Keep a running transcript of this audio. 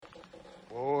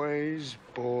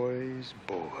Boys.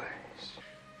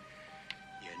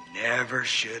 You never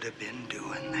should have been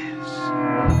doing this.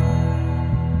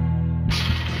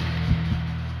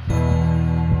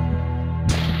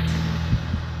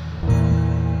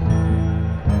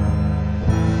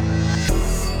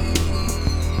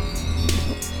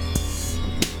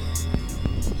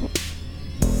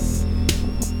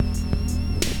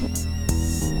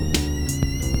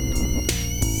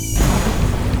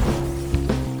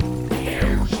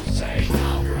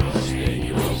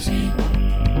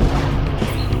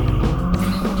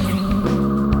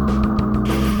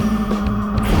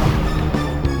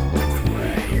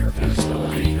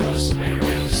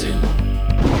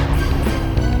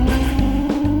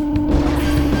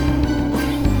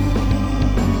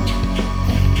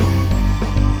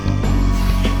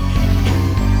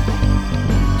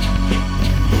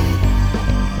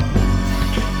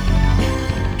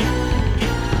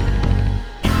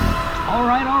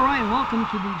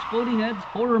 To the Exploding Heads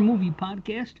Horror Movie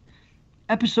Podcast,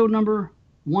 episode number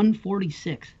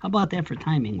 146. How about that for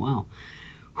timing? Wow.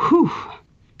 Whew.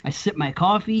 I sipped my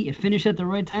coffee. It finished at the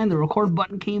right time. The record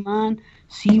button came on.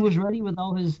 C was ready with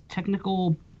all his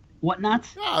technical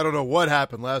whatnots. I don't know what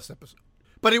happened last episode.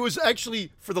 But it was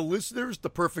actually, for the listeners, the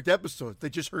perfect episode. They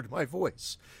just heard my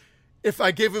voice. If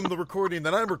I gave them the recording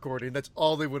that I'm recording, that's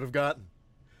all they would have gotten.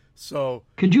 So,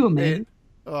 could you imagine?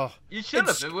 You should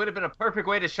have. It would have been a perfect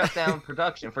way to shut down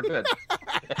production for good.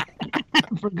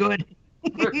 For good.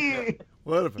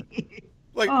 Whatever.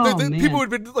 Like people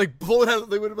would have been like blowing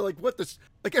out. They would have been like, "What this?"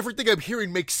 Like everything I'm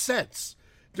hearing makes sense.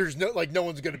 There's no no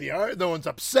one's going to be no one's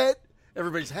upset.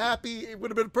 Everybody's happy. It would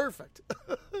have been perfect.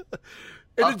 And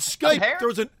then Skype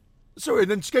throws in. So and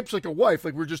then Skype's like a wife,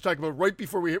 like we were just talking about right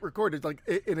before we hit record. It's like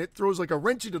and it throws like a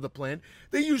wrench into the plan.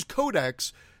 They use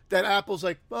codecs that Apple's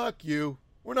like, "Fuck you.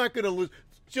 We're not going to lose."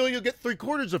 Still, you'll get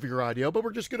 3/4 of your audio, but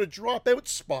we're just going to drop out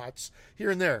spots here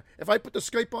and there. If I put the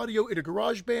Skype audio in a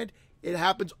GarageBand, it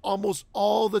happens almost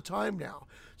all the time now.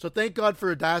 So thank God for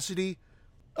Audacity.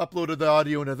 Uploaded the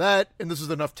audio into that, and this is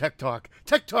enough tech talk.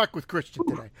 Tech talk with Christian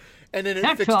today. And then it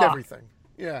fixed everything.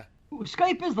 Yeah.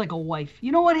 Skype is like a wife.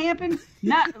 You know what happened?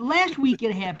 Not last week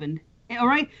it happened. All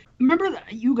right? Remember,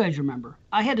 you guys remember.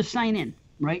 I had to sign in,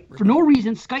 right? For no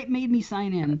reason, Skype made me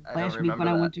sign in last week when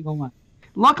I went to go on.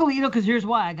 Luckily, because here's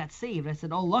why I got saved. I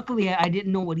said, luckily I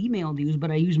didn't know what email to use,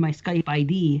 but I used my Skype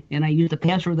ID, and I used the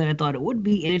password that I thought it would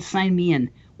be, and it signed me in.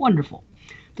 Wonderful.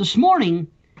 This morning,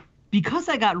 because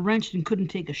I got wrenched and couldn't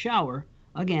take a shower,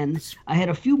 again, I had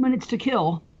a few minutes to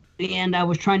kill, and I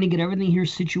was trying to get everything here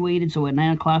situated so at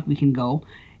 9 o'clock we can go.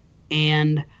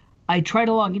 And I try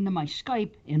to log into my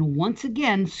Skype, and once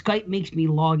again, Skype makes me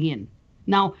log in.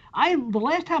 Now, the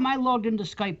last time I logged into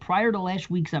Skype prior to last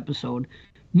week's episode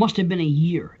must have been a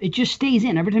year. It just stays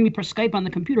in. Every time you press Skype on the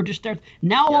computer, it just starts.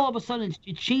 Now all of a sudden,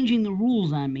 it's changing the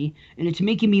rules on me, and it's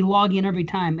making me log in every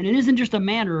time. And it isn't just a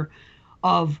matter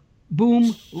of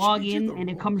boom, log in, and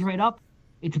it comes right up.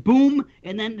 It's boom,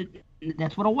 and then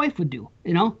that's what a wife would do.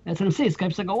 You know? That's what I'm saying.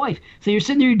 Skype's like a wife. So you're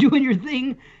sitting there, you're doing your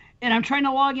thing, and I'm trying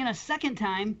to log in a second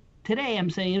time. Today, I'm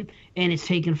saying, and it's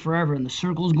taking forever, and the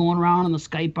circle's going around on the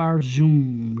Skype bar,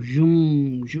 zoom.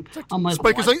 I'm like,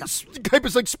 Skype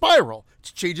is like Spiral.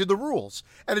 It's changing the rules,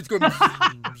 and it's going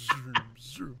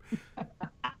zoom.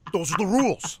 Those are the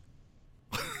rules.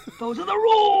 Those are the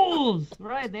rules,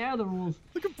 right? They are the rules.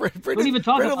 Look at Brandon.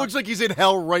 Brandon looks like he's in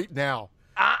hell right now.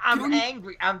 I'm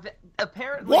angry.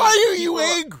 Apparently. Why are you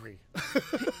angry?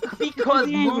 Because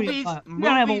movies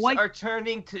are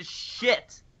turning to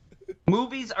shit.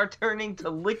 Movies are turning to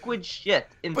liquid shit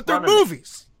in front of me. But they're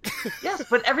movies. Yes,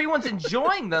 but everyone's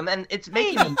enjoying them, and it's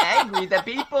making me angry that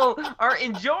people are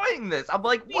enjoying this. I'm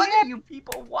like, what are you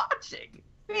people watching?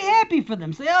 Be happy for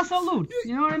them. Say, salute.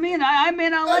 You know what I mean? I may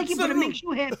not like it, but it makes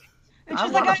you happy. It's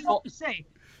just like I have to say.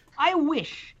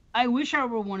 I wish I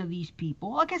were one of these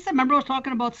people. Like I said, remember I was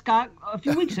talking about Scott a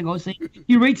few weeks ago, saying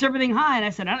he rates everything high, and I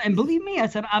said, and believe me, I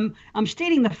said I'm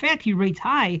stating the fact he rates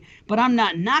high, but I'm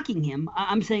not knocking him.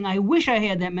 I'm saying I wish I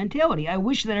had that mentality. I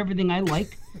wish that everything I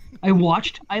liked, I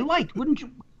liked. Wouldn't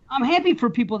you? I'm happy for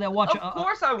people that watch. Of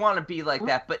course, I want to be like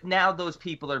that, but now those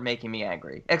people are making me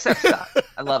angry. Except Scott.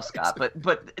 I love Scott, but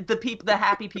the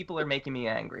happy people are making me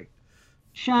angry.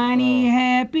 Shiny,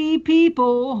 happy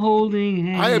people holding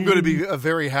hands. I am going to be a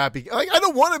very happy. I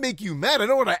don't want to make you mad. I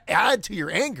don't want to add to your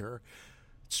anger.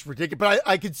 It's ridiculous, but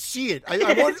I can see it.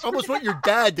 I almost want your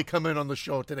dad to come in on the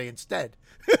show today instead.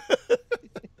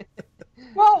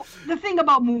 Well, the thing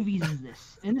about movies is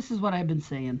this, and this is what I've been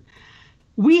saying.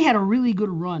 We had a really good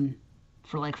run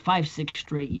for like 5-6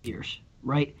 straight years,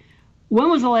 right? When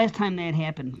was the last time that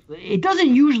happened? It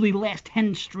doesn't usually last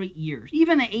 10 straight years.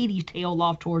 Even the 80s tailed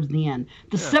off towards the end.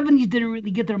 The 70s didn't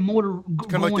really get their motor going.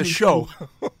 Kind of like the show.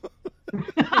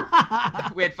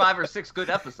 We had 5 or 6 good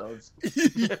episodes.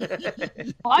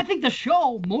 Well, I think the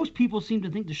show, most people seem to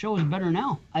think the show is better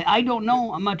now. I don't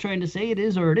know. I'm not trying to say it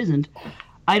is or it isn't.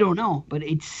 I don't know. But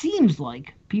it seems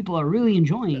like people are really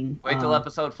enjoying. Wait till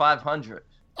episode 500.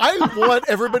 I want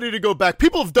everybody to go back.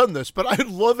 People have done this, but I'd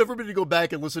love everybody to go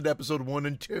back and listen to episode 1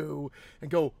 and 2 and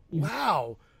go,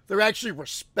 wow, they're actually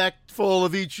respectful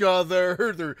of each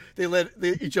other. They let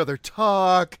each other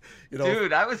talk. You know.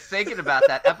 Dude, I was thinking about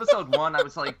that. Episode 1, I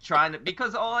was like trying to,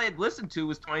 because all I had listened to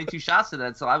was 22 Shots of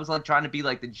that, so I was like trying to be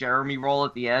like the Jeremy role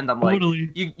at the end. I'm like,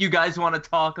 you guys want to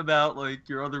talk about like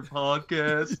your other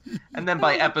podcast? And then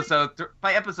by episode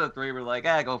 3, we're like,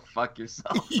 go fuck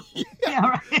yourself. Yeah,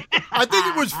 right. I think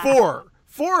it was 4.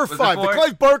 4 or 5. The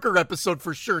Clive Barker episode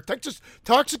for sure.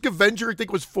 Toxic Avenger, I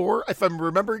think, was 4, if I'm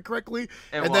remembering correctly.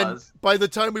 Then by the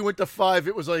time we went to 5,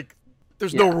 it was like,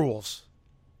 there's no rules.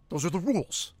 Those are the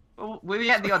rules. Well, we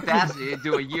had the audacity to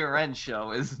do a year-end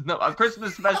show. A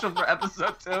Christmas special for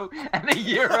episode 2 and a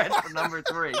year-end for number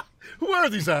 3. Who are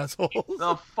these assholes?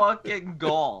 The fucking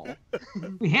gall.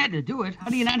 We had to do it. How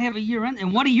do you not have a year-end?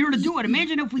 And what a year to do it.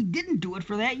 Imagine if we didn't do it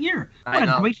for that year. What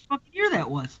a great fucking year that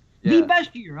was. Yeah. The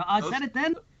best year. I said it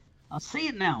then. I'll say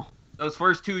it now. Those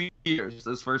first 2 years.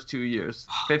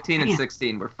 15 and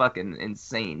 16 were fucking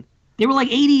insane. They were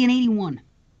like 80 and 81.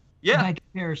 Yeah. By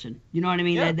comparison. You know what I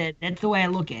mean? Yeah. That's the way I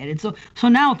look at it. So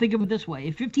now think of it this way.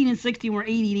 If 15 and 16 were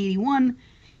 80 and 81,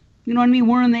 you know what I mean?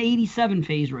 We're in the 87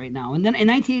 phase right now. And then in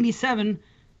 1987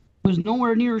 was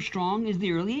nowhere near as strong as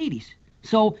the early 80s.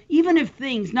 So even if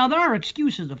now there are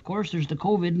excuses, of course. There's the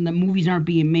COVID and the movies aren't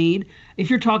being made.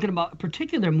 If you're talking about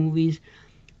particular movies,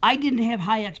 I didn't have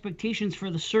high expectations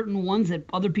for the certain ones that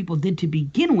other people did to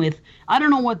begin with. I don't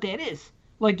know what that is.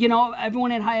 Like, you know, everyone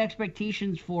had high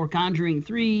expectations for Conjuring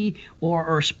 3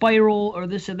 or Spiral or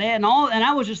this or that and all. And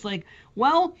I was just like,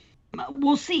 well,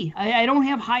 we'll see. I don't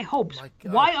have high hopes.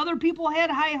 Why other people had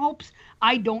high hopes,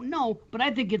 I don't know, but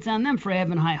I think it's on them for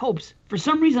having high hopes. For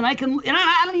some reason, I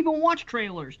don't even watch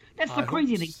trailers. That's the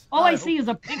crazy thing. All I see is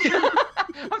a picture.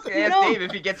 I was going to ask Dave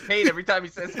if he gets paid every time he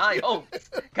says high hopes.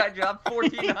 Got you up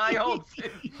 14 high hopes.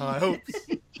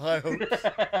 High hopes.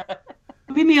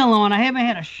 Leave me alone. I haven't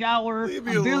had a shower.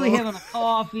 I'm barely having a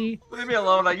coffee. Leave me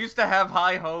alone. I used to have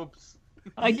high hopes.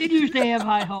 I did used to have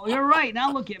high hopes. You're right.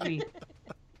 Now look at me.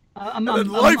 I'm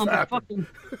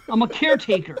a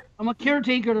caretaker. I'm a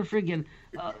caretaker to friggin'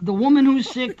 the woman who's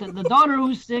sick, the daughter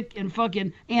who's sick, and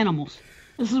fucking animals.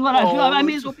 This is what I feel. I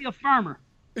may as well be a farmer.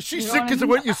 Is she sick because of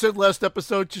what you said last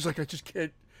episode? She's like, I just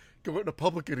can't go out in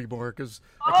public anymore because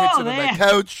I can't sit on that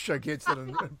couch. I can't sit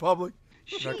in public.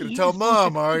 You're not going to tell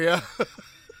Mom, are you?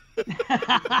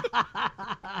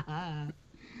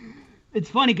 It's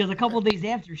funny because a couple of days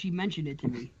after she mentioned it to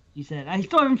me, she said, I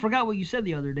still haven't forgot what you said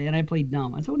the other day, and I played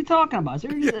dumb. I said, what are you talking about?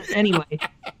 Anyway.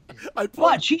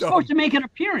 But she's supposed to make an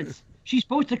appearance. She's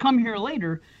supposed to come here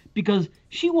later because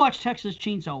she watched Texas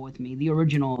Chainsaw with me, the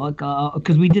original,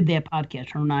 because we did that podcast,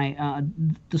 her and I,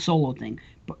 the solo thing,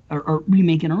 or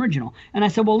remake an original. And I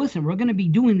said, well, listen, we're going to be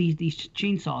doing these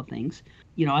chainsaw things.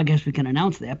 You know, I guess we can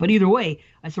announce that. But either way,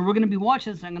 I said, we're going to be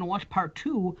watching this. I'm going to watch part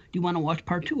 2. Do you want to watch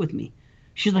part 2 with me?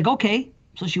 She's like, okay.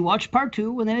 So she watched part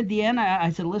 2. And then at the end, I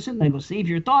said, listen, I go, save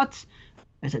your thoughts.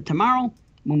 I said, tomorrow,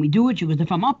 when we do it, she goes,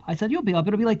 if I'm up, I said, you'll be up.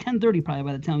 It'll be like 10:30 probably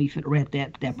by the time you wrap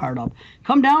that part up.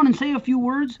 Come down and say a few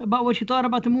words about what you thought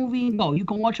about the movie. And go. You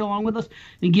can watch along with us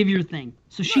and give your thing.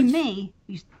 So she may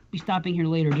be stopping here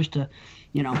later just to,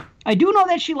 you know. I do know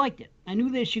that she liked it. I knew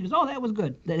that she goes, oh, that was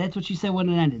good. That's what she said when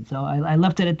it ended. So I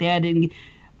left it at that. And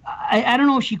I don't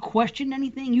know if she questioned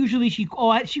anything. Usually she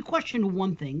questioned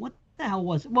one thing. What the hell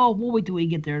was it? Well, we'll wait till we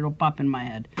get there. It'll pop in my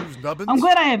head. I'm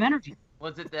glad I have energy.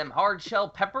 Was it them hard shell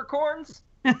peppercorns?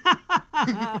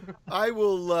 I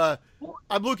will.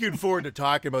 I'm looking forward to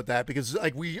talking about that because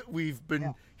like we've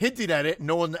been hinting at it. And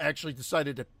no one actually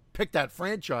decided to pick that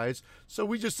franchise, so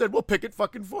we just said we'll pick it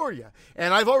fucking for you.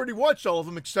 And I've already watched all of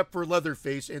them except for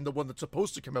Leatherface and the one that's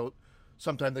supposed to come out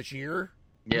sometime this year.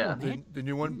 Yeah, the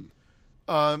new one.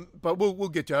 But we'll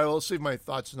get to it. I'll save my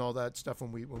thoughts and all that stuff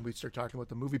when we start talking about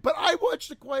the movie. But I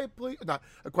watched A Quiet Place. Not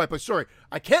A Quiet Place. Sorry,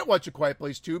 I can't watch A Quiet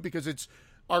Place 2 because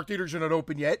our theaters are not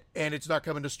open yet and it's not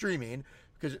coming to streaming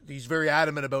because he's very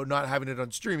adamant about not having it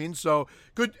on streaming. So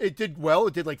good, it did well.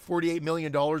 It did like $48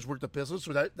 million worth of business,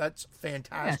 so that's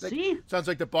fantastic. Yeah, see? Sounds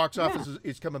like the box office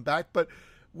is coming back. But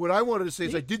what I wanted to say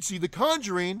is I did see The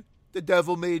Conjuring. The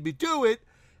Devil Made Me Do It,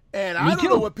 and I don't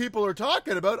know what people are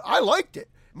talking about. I liked it.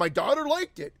 My daughter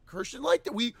liked it. Kirsten liked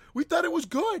it. We thought it was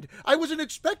good. I wasn't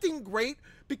expecting great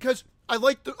because I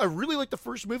really liked the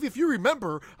first movie. If you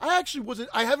remember, I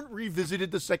haven't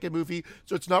revisited the second movie,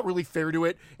 so it's not really fair to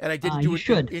it, and I didn't do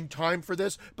it in time for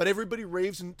this, but everybody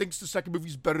raves and thinks the second movie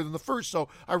is better than the first, so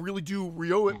I really do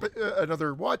owe it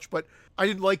another watch, but I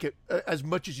didn't like it as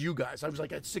much as you guys. I was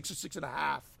like at 6 or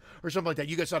 6.5 or something like that.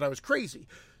 You guys thought I was crazy.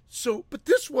 So, but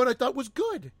this one I thought was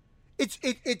good.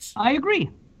 It's I agree.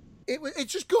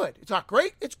 It's just good. It's not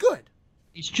great. It's good.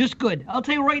 It's just good. I'll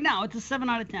tell you right now, it's a 7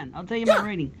 out of 10. I'll tell you my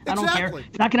rating. I don't care. Exactly.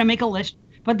 It's not going to make a list.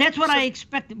 But that's what I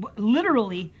expected.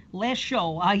 Literally, last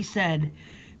show, I said,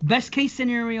 best case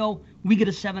scenario, we get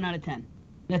a 7 out of 10.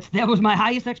 That was my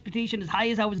highest expectation, as high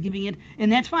as I was giving it, and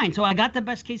that's fine. So I got the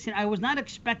best case scenario. I was not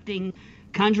expecting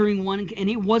Conjuring 1, and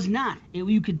it was not.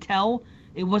 You could tell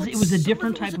it was a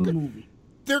different type of movie.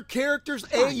 Their characters,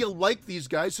 you like these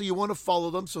guys, so you want to follow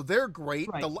them, so they're great.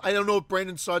 Right. I don't know if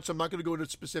Brandon saw it, so I'm not going to go into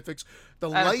specifics. The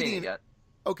lighting,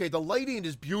 the lighting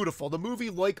is beautiful. The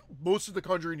movie, like most of the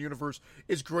Conjuring universe,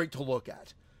 is great to look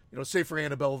at. Save for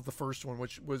Annabelle, the first one,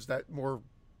 which was that more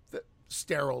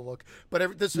sterile look.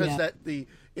 But this has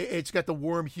it's got the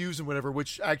warm hues and whatever,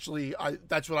 which actually,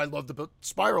 that's what I loved about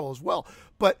Spiral as well.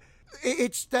 But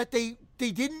it's that they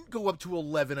didn't go up to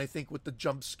 11, I think, with the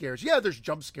jump scares. Yeah, there's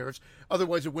jump scares.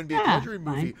 Otherwise, it wouldn't be a Conjuring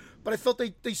movie. But I felt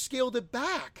they scaled it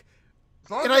back. As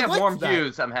long as they have warm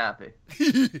views, I'm happy.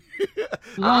 We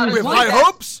have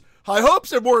high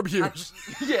hopes and warm views.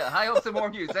 Yeah, high hopes and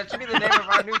warm views. That should be the name of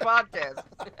our new podcast.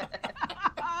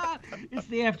 It's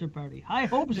the after party. High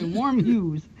hopes and warm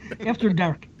hues after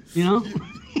dark. No,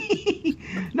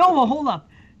 well, hold up.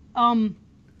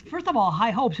 First of all,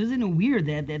 high hopes. Isn't it weird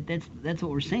that's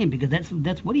what we're saying? Because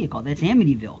that's what do you call it? That's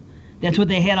Amityville. That's what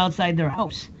they had outside their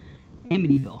house,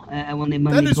 Amityville. When they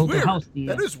built their house.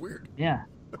 That is weird. Yeah,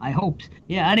 high hopes.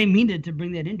 Yeah, I didn't mean to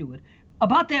bring that into it.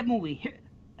 About that movie,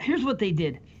 here's what they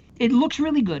did. It looks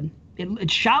really good.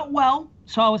 It shot well,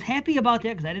 so I was happy about that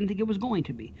because I didn't think it was going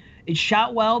to be. It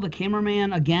shot well. The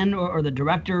cameraman, again, or the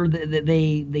director,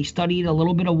 they studied a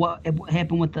little bit of what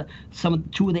happened with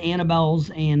two of the Annabelles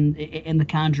and the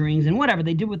Conjurings and whatever.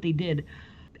 They did what they did.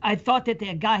 I thought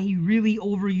that guy, he really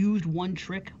overused one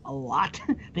trick a lot.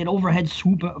 That overhead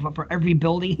swoop for every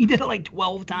building. He did it like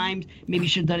 12 times. Maybe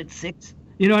should have done it 6.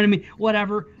 You know what I mean?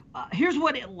 Whatever. Here's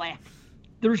what it lacked.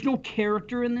 There's no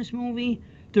character in this movie.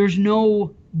 There's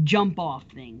no jump off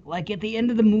thing. Like at the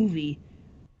end of the movie,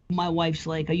 my wife's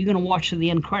like, "Are you going to watch to the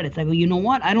end credits?" I go, "You know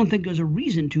what? I don't think there's a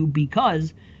reason to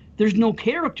because there's no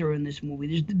character in this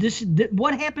movie.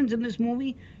 What happens in this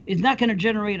movie is not going to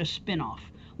generate a spin-off.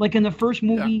 Like in the first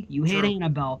movie, you had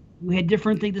Annabelle. You had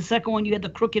different things. The second one, you had the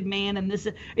Crooked Man and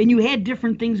you had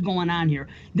different things going on here.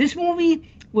 This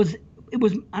movie was,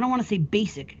 I don't want to say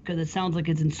basic because it sounds like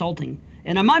it's insulting.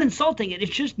 And I'm not insulting it.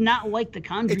 It's just not like the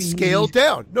Conjuring movies. It's scaled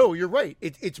down. No, you're right.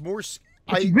 It's more... It's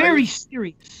very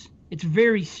serious. It's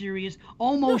very serious.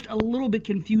 Almost a little bit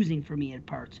confusing for me at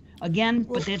parts. Again,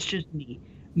 but that's just me.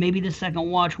 Maybe the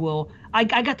second watch will... I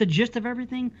got the gist of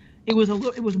everything. It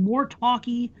was more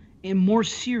talky and more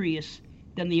serious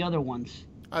than the other ones.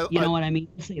 You know what I mean?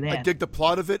 I'll say that. I dig the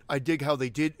plot of it. I dig how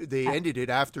they ended it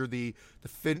after the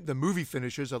movie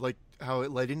finishes. I like how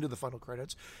it led into the final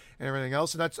credits and everything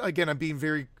else. And that's, again, I'm being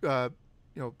very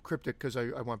cryptic because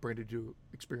I want Brandon to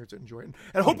experience it, enjoy it,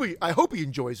 and I hope he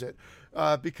enjoys it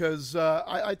because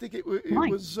I think it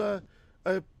was a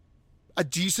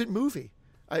decent movie.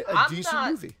 A decent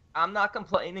movie. I'm not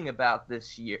complaining about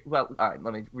this year. Well, all right,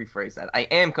 let me rephrase that. I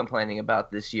am complaining about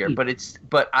this year,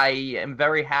 but I am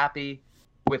very happy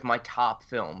with my top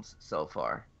films so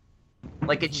far.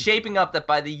 Like, it's shaping up that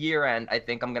by the year end, I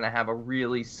think I'm going to have a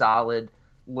really solid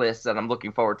list that I'm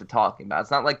looking forward to talking about.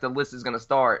 It's not like the list is going to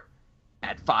start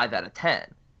at 5 out of 10.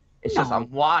 It's just I'm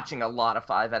watching a lot of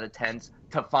 5 out of 10s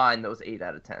to find those 8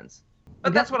 out of 10s.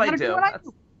 But that's what I do.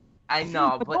 I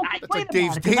know, but it's like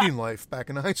Dave's dating life back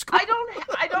in high school. I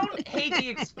don't hate the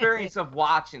experience of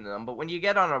watching them, but when you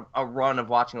get on a run of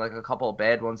watching like a couple of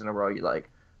bad ones in a row, you're like,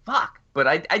 fuck. But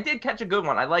I did catch a good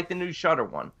one. I like the new Shudder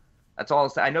one. That's all I'll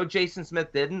say. I know Jason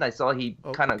Smith didn't. I saw he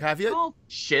kind of caveat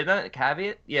shit on it.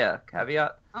 Caveat, yeah,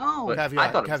 caveat. Oh, caveat.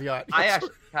 I thought caveat. I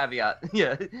actually caveat,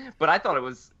 yeah. But I thought it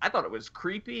was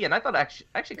creepy, and I thought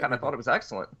actually kind of thought it was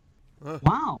excellent.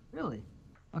 Wow, really?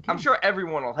 Okay. I'm sure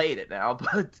everyone will hate it now,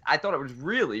 but I thought it was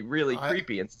really, really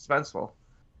creepy and suspenseful.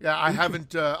 Yeah, I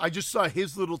haven't. I just saw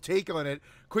his little take on it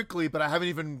quickly, but I haven't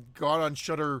even gone on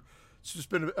Shudder. It's just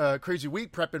been a crazy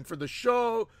week prepping for the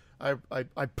show.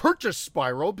 I purchased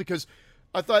Spiral because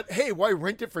I thought, hey, why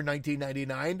rent it for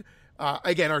 $19.99?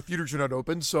 Again, our theaters are not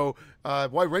open, so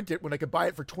why rent it when I could buy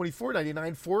it for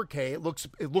 $24.99 4K?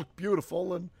 It looked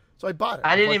beautiful, and so I bought it.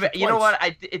 I didn't even. You know what?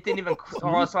 It didn't even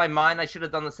cross my mind. I should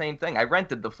have done the same thing. I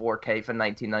rented the 4K for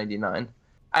 $19.99.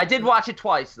 I did watch it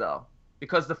twice though,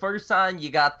 because the first time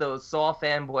you got those Saw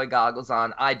fanboy goggles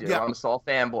on. I do. Yeah. I'm a Saw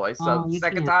fanboy. So the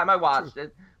second time I watched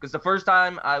it, because the first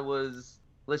time I was,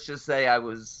 let's just say, I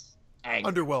was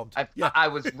angry. Underwhelmed. I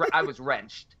was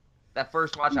wrenched. That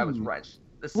first watch, I was wrenched.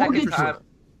 The second time,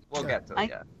 we'll get to it.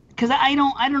 Yeah. Because I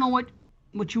don't know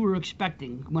what you were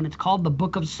expecting when it's called the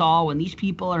Book of Saw, when these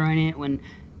people are in it.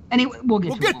 Anyway, we'll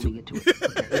get to it when we get to it.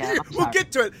 Okay, yeah, we'll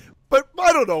get to it. But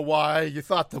I don't know why you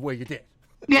thought the way you did.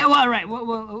 Yeah, well, right.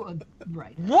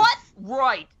 Right. What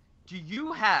right do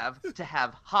you have to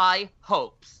have high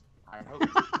hopes? High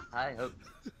hopes.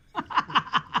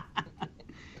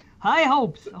 High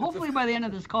hopes. Hopefully by the end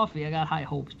of this coffee, I got high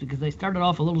hopes because I started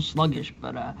off a little sluggish,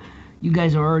 but you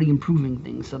guys are already improving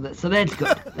things, so that's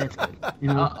good. That's good. You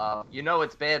know? You know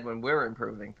it's bad when we're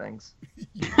improving things.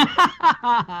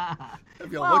 Have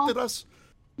you looked at us?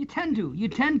 You tend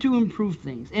to improve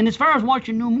things, and as far as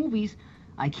watching new movies,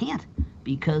 I can't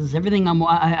because everything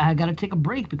I got to take a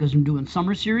break because I'm doing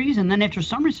summer series, and then after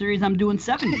summer series, I'm doing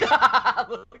 70s.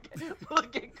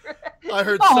 Look at Greg. I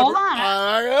heard. Hold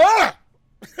on.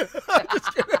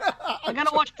 I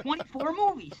gotta watch 24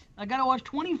 movies. I gotta watch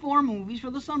 24 movies for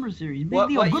the summer series. Big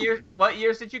deal. What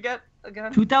years did you get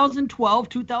again? 2012,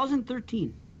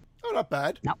 2013. Oh, not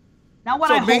bad. Now what?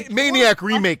 So Maniac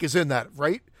Remake is in that,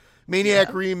 right?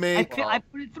 Maniac Remake. I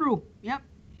put it through. Yep.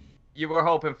 You were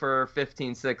hoping for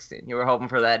 15, 16. You were hoping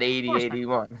for that 80,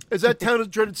 81. Is that Town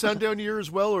of Dreaded Sundown year as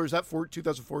well, or is that for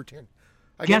 2014?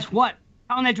 Guess what?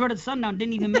 Town of Dreaded Sundown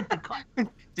didn't even make the cut.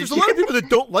 There's a lot of people that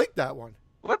don't like that one.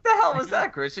 What the hell was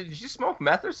that, Christian? Did you smoke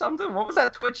meth or something? What was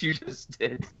that twitch you just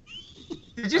did?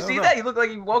 Did you see that? He looked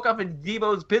like he woke up in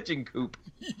Debo's pitching coop.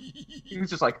 He was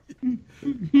just like...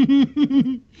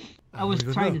 I was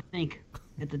trying to think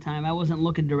at the time. I wasn't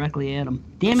looking directly at him.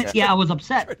 Damn it. Yeah, I was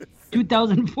upset.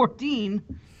 2014,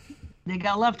 they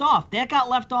got left off. That got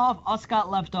left off. Us got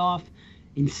left off.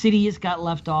 Insidious got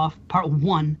left off. Part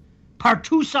 1. Part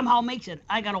 2 somehow makes it.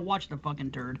 I gotta watch the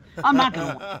fucking turd. I'm not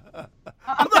gonna watch it.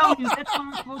 I'm telling you, that's what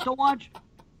I'm supposed to watch.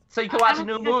 So you can watch a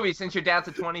new movie since you're down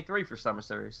to 23 for summer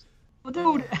series. Well,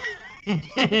 dude,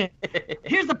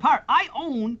 here's the part. I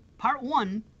own Part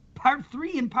 1, Part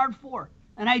 3, and Part 4.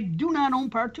 And I do not own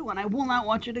Part 2, and I will not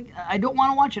watch it. I don't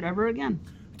want to watch it ever again.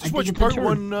 Just watched Part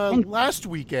 1 last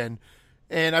weekend.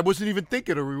 And I wasn't even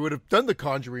thinking, or we would have done the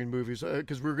Conjuring movies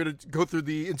because we were going to go through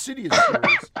the Insidious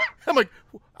series. I'm like,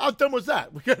 how dumb was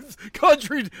that? We got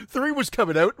Conjuring 3 was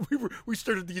coming out. We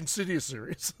started the Insidious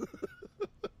series.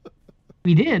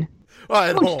 We did.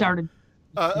 At home. Started.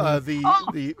 Watching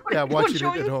it at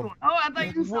home. Oh, I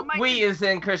thought you said we is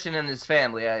in Christian and his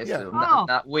family, I assume. Yeah.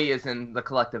 Not we is in the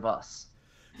collective us.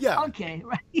 Yeah. Okay,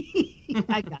 right.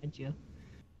 I got you.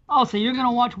 Oh, so you're going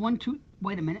to watch 1, 2.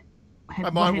 Wait a minute.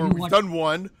 I'm on where we've done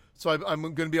 1, so I'm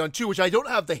going to be on 2, which I don't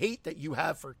have the hate that you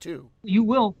have for 2. You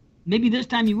will. Maybe this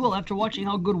time you will, after watching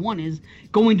how good 1 is,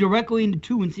 going directly into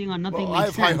 2 and seeing on nothing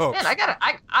makes sense. I have high hopes.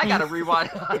 Man, I gotta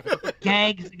rewatch.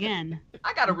 Gags again.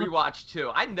 I gotta rewatch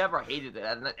 2. I never hated it,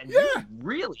 and you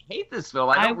really hate this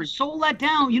film. I was so let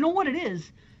down. You know what it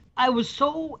is? I was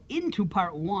so into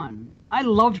Part 1. I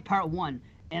loved Part 1.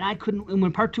 And I couldn't. And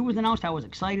when Part 2 was announced, I was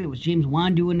excited. It was James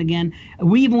Wan doing it again.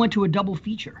 We even went to a double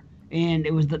feature. And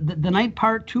it was the night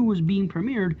Part 2 was being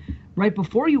premiered. Right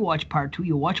before you watch Part 2,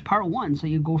 you watch Part 1. So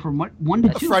you go from 1 to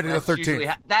 2. Friday the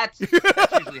 13th. That's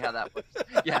usually how that works.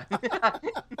 Yeah.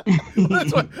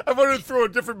 That's why I wanted to throw a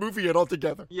different movie in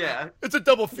altogether. Yeah. It's a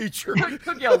double feature. It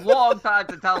took you a long time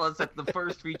to tell us that the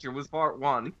first feature was Part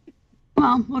 1.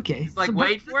 Well, okay. It's like,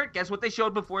 wait for it. Guess what they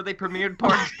showed before they premiered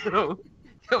Part 2?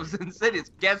 It was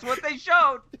Insidious. Guess what they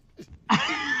showed?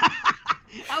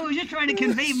 I was just trying to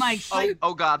convey my excitement.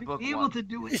 Oh God, book to be able to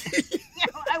do it.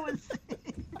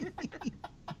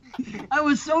 I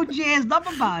was so jazzed up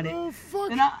about it. Oh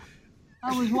fuck! And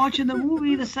I was watching the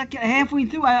movie halfway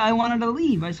through. I wanted to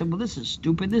leave. I said, "Well, this is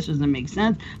stupid. This doesn't make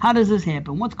sense. How does this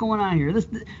happen? What's going on here?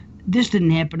 This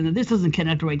didn't happen. This doesn't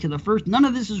connect right to the first. None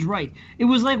of this is right." It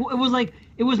was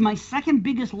my second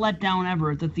biggest letdown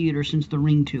ever at the theater since The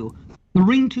Ring 2. The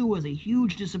Ring 2 was a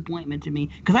huge disappointment to me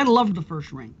because I loved the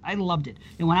first Ring. I loved it.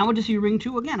 And when I went to see Ring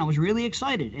 2 again, I was really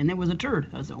excited. And it was a turd.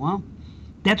 I said, well,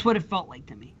 that's what it felt like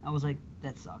to me. I was like,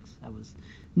 that sucks. I was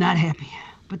not happy.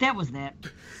 But that was that.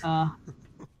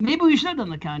 Maybe we should have done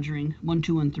The Conjuring 1,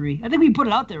 2, and 3. I think we put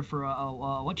it out there for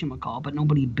whatchamacall, but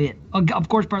nobody bit. Of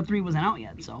course, Part 3 wasn't out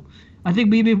yet. So I think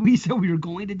maybe we said we were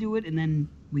going to do it, and then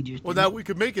We just well, now we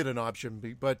could make it an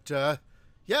option, but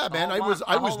yeah, man, I was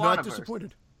not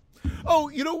disappointed. Oh,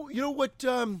 you know what?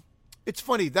 It's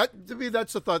funny that to me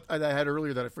that's the thought I had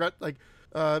earlier that I forgot. Like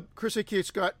Chris A.K.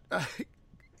 Scott,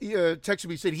 he texted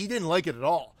me, said he didn't like it at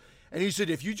all, and he said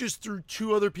if you just threw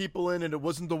 2 other people in and it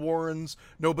wasn't the Warrens,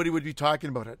 nobody would be talking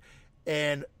about it.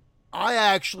 And I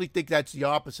actually think that's the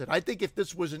opposite. I think if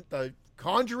this wasn't The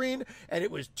Conjuring and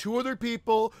it was 2 other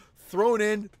people thrown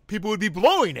in, people would be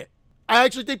blowing it. I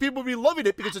actually think people would be loving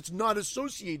it because it's not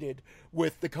associated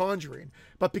with The Conjuring.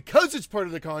 But because it's part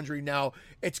of The Conjuring now,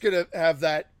 it's going to have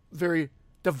that very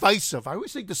divisive. I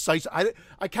always say decisive.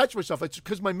 I catch myself. It's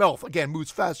because my mouth, again, moves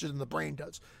faster than the brain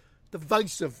does.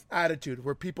 Divisive attitude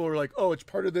where people are like, oh, it's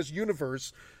part of this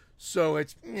universe, so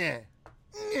it's, yeah.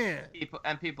 People,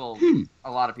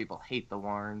 a lot of people hate the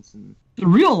Warrens. And the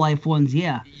real life ones,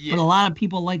 yeah. But a lot of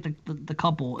people like the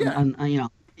couple, and you know.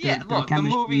 Yeah, look,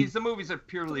 the movies are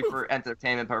purely for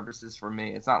entertainment purposes for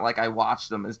me. It's not like I watch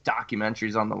them as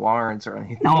documentaries on the Warrens or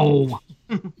anything. No,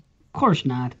 of course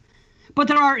not. But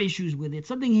there are issues with it.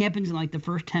 Something happens in like the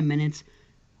first 10 minutes.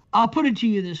 I'll put it to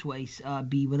you this way,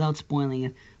 B, without spoiling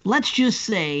it. Let's just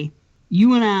say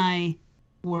you and I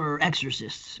were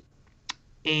exorcists,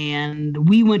 and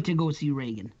we went to go see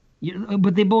Reagan.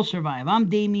 But they both survive. I'm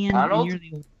Damien, and you're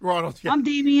the old. Ronald. Yeah. I'm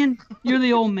Damien. You're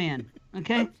the old man.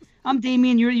 Okay. I'm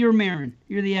Damien. You're Marin.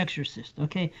 You're the exorcist.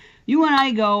 Okay. You and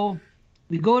I go.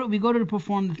 We go to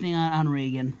perform the thing on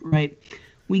Reagan. Right.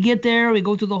 We get there. We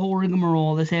go through the whole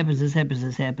rigmarole. This happens. This happens.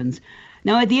 This happens.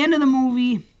 Now at the end of the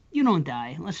movie, you don't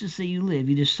die. Let's just say you live.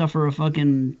 You just suffer a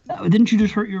fucking. Didn't you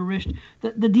just hurt your wrist?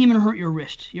 The demon hurt your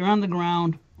wrist. You're on the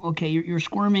ground. Okay. You're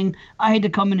squirming. I had to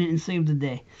come in and save the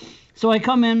day. So I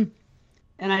come in,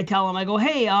 and I tell him. I go,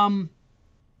 hey, I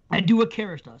do what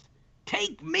Karras does.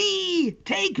 Take me,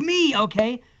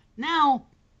 okay? Now,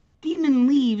 demon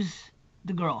leaves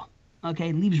the girl,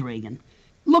 okay? Leaves Reagan.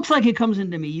 Looks like it comes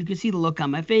into me. You can see the look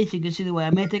on my face. You can see the way I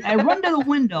make it. I run to the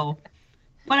window,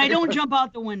 but I don't jump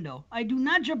out the window. I do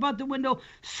not jump out the window.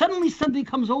 Suddenly something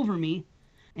comes over me,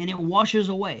 and it washes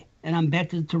away, and I'm back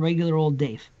to regular old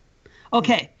Dave.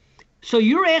 Okay, so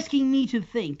you're asking me to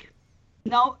think.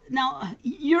 Now,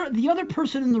 you're the other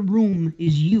person in the room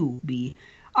is you, B.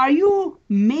 Are you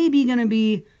maybe going to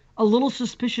be a little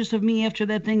suspicious of me after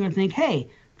that thing, or think,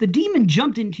 hey, the demon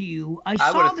jumped into you.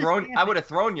 I would have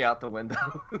thrown you out the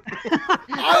window.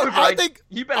 I think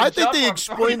they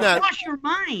explain that. Wash your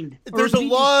mind. There's a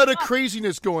lot of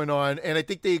craziness going on, and I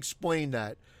think they explain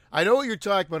that. I know what you're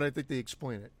talking about. I think they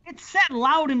explain it. It's said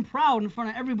loud and proud in front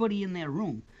of everybody in that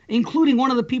room, including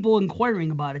one of the people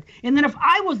inquiring about it. And then if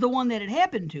I was the one that it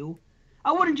happened to,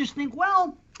 I wouldn't just think,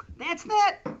 well, that's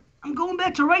that. I'm going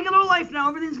back to regular life now.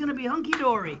 Everything's going to be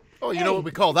hunky-dory. Oh, you know what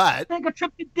we call that? Take a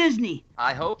trip to Disney.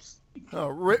 I hope so. Oh,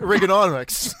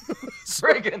 Reaganomics.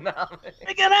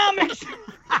 Reaganomics.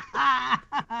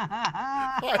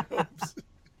 I hope so.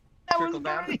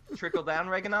 Trickle down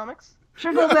Reaganomics?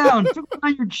 Trickle down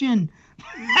your chin.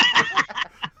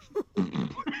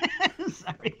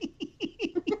 Sorry.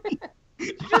 Did you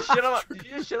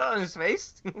just shit on his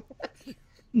face?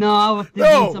 No,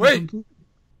 wait.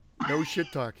 No shit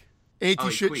talk.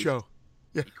 Anti-shit show.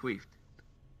 Yeah. He queefed.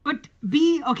 But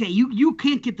B, okay, you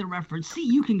can't get the reference. C,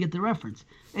 you can get the reference.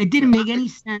 It didn't make any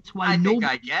sense why nobody.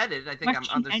 I get it. I think I'm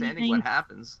understanding what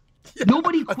happens. Yeah,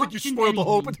 nobody I think you spoiled the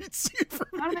whole, but you'd see it for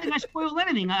me. I don't think I spoiled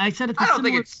anything. I said it's I don't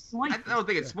think it's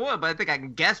spoiled, but I think I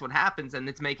can guess what happens, and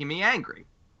it's making me angry.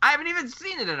 I haven't even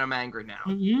seen it, and I'm angry now.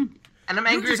 Mm-hmm. And I'm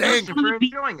angry for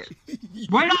enjoying it.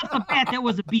 Right off the bat, that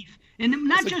was a beef. And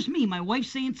not just me. My wife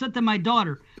saying something to my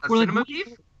daughter. We're cinema beef?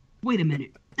 Wait a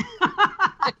minute.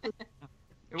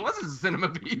 It wasn't a cinema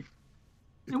beef.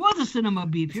 It was a cinema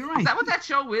beef. You're right. Is that what that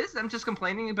show is? I'm just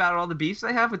complaining about all the beefs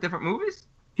they have with different movies?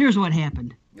 Here's what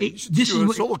happened. This is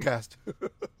a solo cast.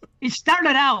 It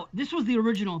started out, this was the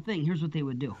original thing. Here's what they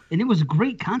would do. And it was a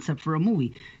great concept for a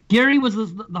movie. Gary was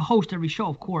the host every show,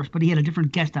 of course, but he had a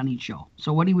different guest on each show.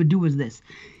 So what he would do was this.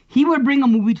 He would bring a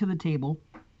movie to the table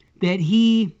that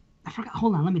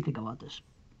hold on, let me think about this.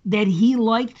 That he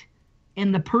liked,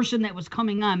 and the person that was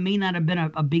coming on may not have been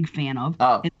a big fan of.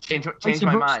 Oh, change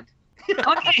my mind.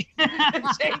 Okay.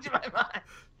 Change my mind.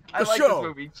 I like this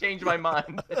movie. Change my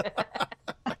mind.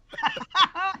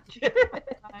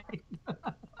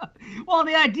 Well,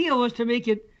 the idea was to make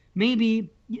it maybe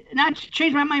not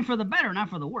change my mind for the better, not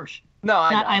for the worse. No,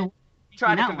 I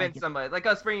try to convince somebody, like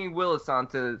us bringing Willis on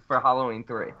for Halloween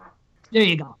 3. There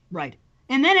you go. Right.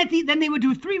 And then then they would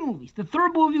do 3 movies. The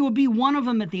third movie would be one of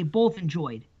them that they both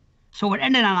enjoyed. So it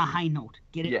ended on a high note.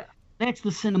 Get it? Yeah. That's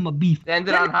the cinema beef. It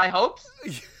ended on high hopes?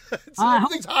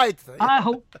 Everything's high. I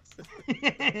hope.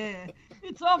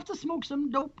 It's off to smoke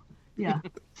some dope. Yeah.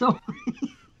 So,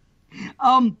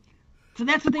 so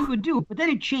that's what they would do. But then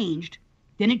it changed.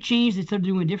 They started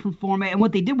doing a different format. And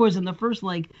what they did was in the first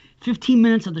 15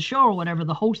 minutes of the show or whatever,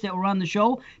 the hosts that were on the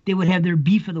show, they would have their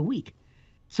beef of the week.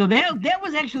 So that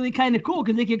was actually kind of cool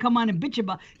because they could come on and bitch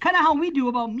about kind of how we do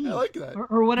about me. I like that.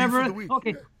 Or whatever. Week,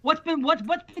 okay. Yeah. What's been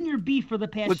your beef for the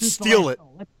past? Let's steal it.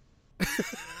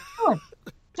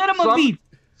 Set them a beef.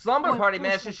 Slumber Party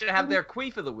Masters should have their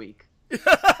queef of the week.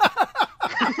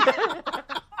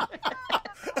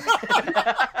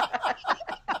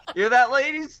 Hear that,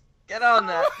 ladies? Get on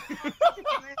that.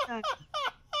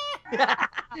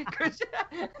 Christian,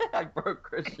 I broke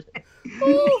Christian.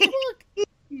 Oh, fuck.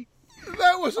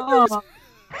 That was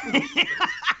amazing.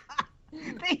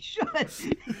 They should.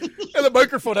 And the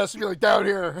microphone has to be down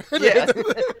here. Yeah.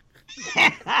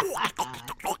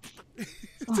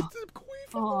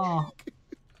 Oh,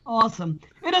 awesome.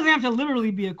 It doesn't have to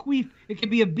literally be a queef. It could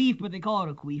be a beef, but they call it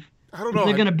a queef. I don't know.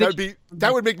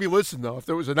 That would make me listen, though, if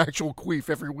there was an actual queef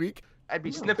every week. I'd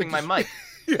be sniffing my mic.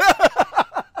 Yeah.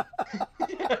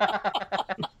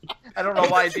 I don't know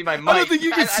why it'd be my mic. I don't think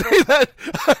you can say that.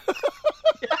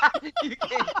 You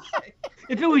can't say.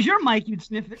 If it was your mic, you'd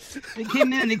sniff it. They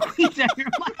came in and they queefed at your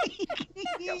mic.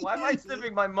 Yeah, why am I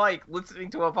sniffing my mic listening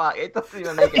to a podcast? It doesn't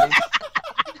even make any sense.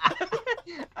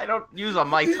 I don't use a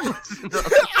mic to listen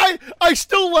to. I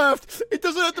still laughed. It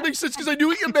doesn't have to make sense because I knew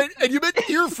what you meant, and you meant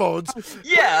earphones.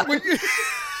 Yeah.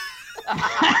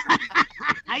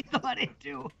 I thought it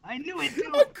too. I knew it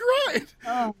too. I'm crying.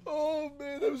 Oh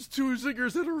man, that was 2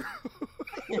 zingers in a row.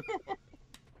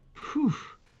 Whew.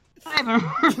 I haven't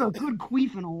heard a good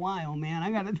queef in a while, man.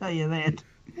 I got to tell you that.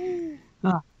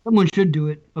 Someone should do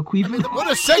it. A queef.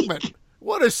 What a segment!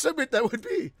 What a segment that would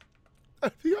be.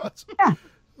 That'd be awesome. Yeah.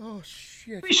 Oh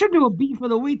shit. We should do a beef of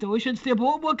the week, though. We should say,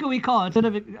 what can we call it? Instead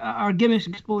of our gimmicks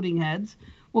exploding heads,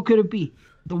 what could it be?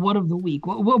 The what of the week?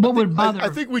 What would bother? I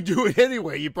think we do it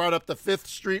anyway. You brought up the 5th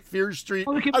Street, Fear Street.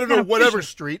 Oh, I don't know, whatever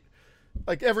street.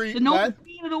 The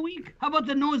nosebleed of the week? How about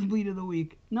the nosebleed of the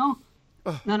week? No?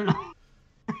 No.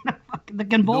 The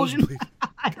convulsion?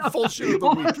 Convulsion of the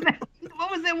week.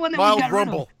 What was that one that Mild we got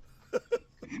rumble. rid of?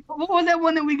 What was that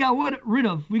one that we got rid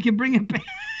of? We can bring it back.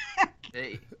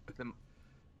 Hey, the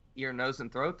ear, nose,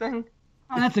 and throat thing?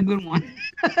 Oh, that's a good one.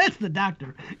 That's the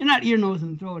doctor. You're not ear, nose,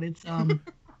 and throat. It's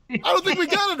I don't think we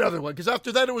got another one because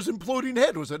after that it was imploding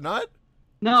head, was it not?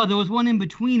 No, there was one in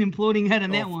between imploding head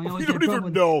and that one. We don't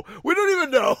even know. We don't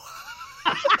even know.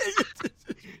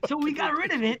 So we got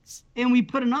rid of it and we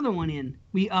put another one in.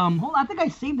 We hold on, I think I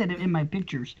saved that in my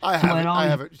pictures. I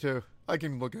have it too. I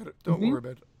can look at it. Don't worry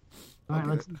about it. All right,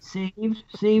 let's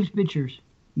saved pictures.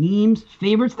 Memes,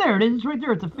 favorites. There it is. It's right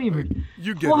there. It's a favorite.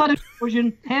 You get Full head it.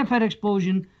 explosion, half head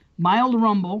explosion, mild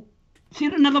rumble. See,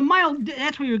 now the mild,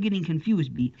 that's where you're getting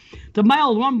confused, B. The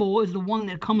mild rumble is the one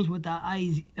that comes with the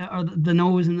eyes, or the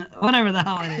nose, and whatever the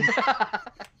hell it is.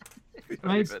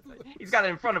 Right? He's got it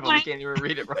in front of him. He can't even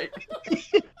read it right.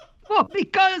 Well,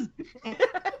 because...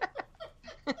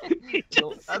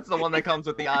 That's the one that comes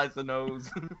with the eyes, the nose.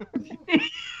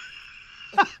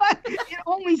 It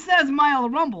only says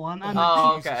mild rumble on the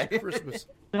okay. Christmas.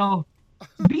 So,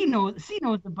 C knows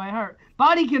it by heart.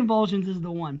 Body convulsions is the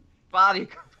one. Body.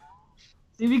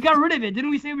 See, we got rid of it. Didn't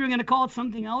we say we were going to call it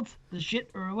something else? The shit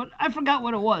or what? I forgot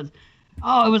what it was.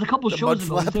 Oh, it was a couple shows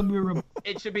ago.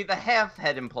 It should be the half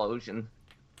head implosion.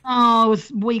 Oh, it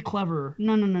was way cleverer.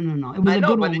 No. It was a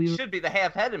good but one. It should be the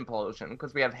half head implosion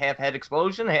because we have half head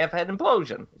explosion, half head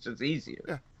implosion. It's just easier.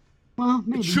 Yeah. Well,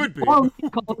 maybe. It should be. So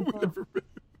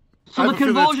the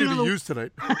convulsion of the use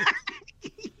tonight.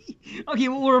 Okay,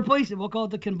 we'll replace it. We'll call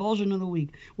it the convulsion of the week.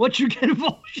 What's your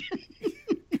convulsion?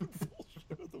 Convulsion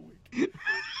of the week.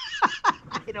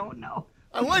 I don't know.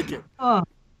 I like it.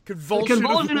 Convulsion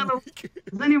of the week.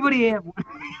 Does anybody have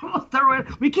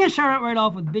one? We can't start right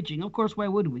off with bitching. Of course, why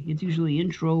would we? It's usually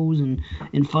intros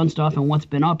and fun stuff and what's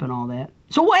been up and all that.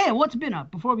 So what's been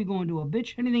up before we go into a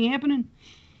bitch? Anything happening?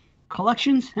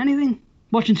 Collections? Anything?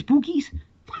 Watching Spookies?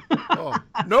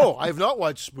 No, I have not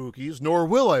watched Spookies, nor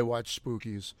will I watch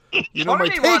Spookies. You know, Part my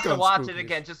of me take wants to on watch Spookies. it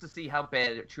again just to see how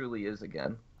bad it truly is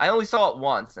again. I only saw it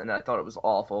once, and I thought it was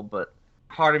awful, but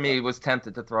part of me was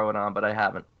tempted to throw it on, but I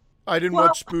haven't. I didn't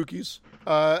watch Spookies,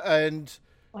 and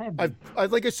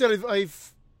like I said,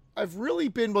 I've really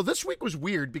been. Well, this week was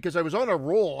weird because I was on a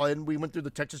roll, and we went through the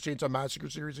Texas Chainsaw Massacre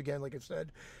series again, like I've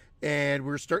said, and we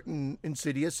were starting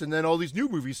Insidious, and then all these new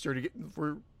movies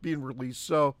were being released.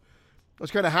 So I was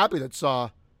kind of happy that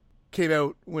Saw came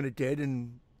out when it did,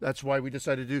 and that's why we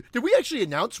decided to do. Did we actually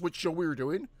announce which show we were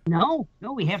doing? No,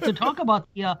 we have to talk about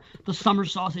the Summer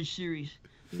Sausage series.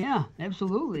 Yeah,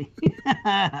 absolutely.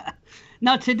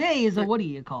 Now today is a, what do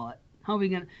you call it? How are we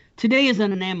gonna? Today is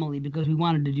an anomaly because we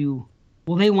wanted to do.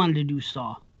 Well, they wanted to do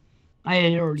Saw. I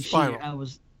had already seen it. I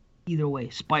was either way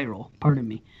Spiral. Pardon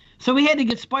me. So we had to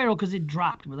get Spiral because it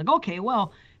dropped. We're like, okay,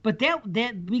 well, but that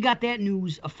we got that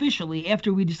news officially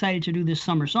after we decided to do this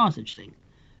summer sausage thing.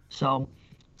 So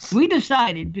we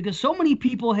decided because so many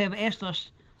people have asked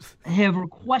us, have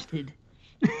requested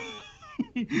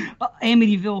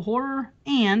Amityville Horror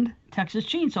and Texas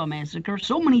Chainsaw Massacre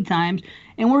so many times,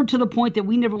 and we're to the point that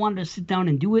we never wanted to sit down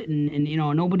and do it, and you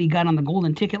know, nobody got on the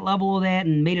golden ticket level of that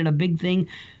and made it a big thing.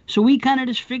 So we kind of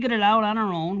just figured it out on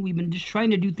our own. We've been just trying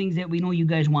to do things that we know you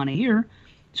guys want to hear.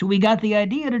 So we got the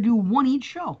idea to do one each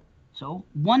show. So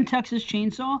one Texas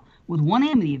Chainsaw with one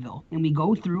Amityville, and we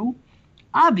go through.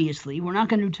 Obviously, we're not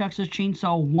going to do Texas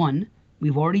Chainsaw 1.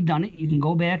 We've already done it. You can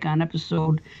go back on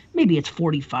episode, maybe it's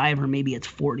 45 or maybe it's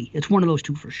 40. It's one of those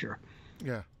two for sure.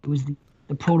 Yeah. It was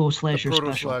the Proto-Slasher special.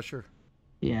 Proto-Slasher.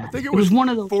 Yeah. I think it was one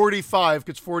of those. 45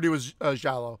 because 40 was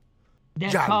Giallo.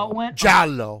 That's how it went?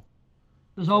 Giallo.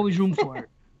 There's always room for it.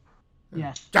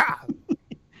 Yes. Giallo.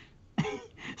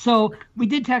 So we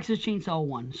did Texas Chainsaw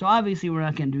 1. So obviously we're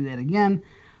not going to do that again.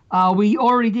 We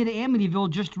already did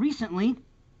Amityville just recently.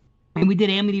 And we did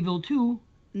Amityville 2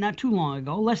 not too long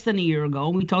ago, less than a year ago.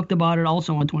 We talked about it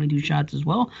also on 22 Shots as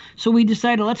well. So we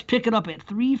decided let's pick it up at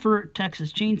 3 for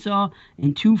Texas Chainsaw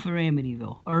and 2 for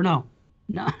Amityville. Or no.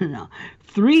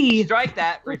 3. Strike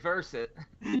that, reverse it.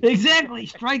 Exactly.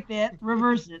 Strike that,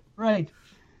 reverse it. Right.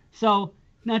 So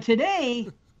now today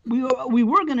we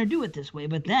were going to do it this way,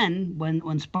 but then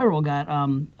when Spiral got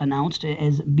announced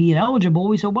as being eligible,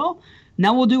 we said, well,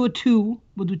 now we'll do a 2.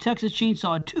 We'll do Texas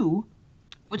Chainsaw 2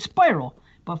 with Spiral.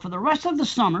 But for the rest of the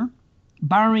summer,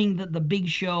 barring the big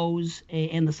shows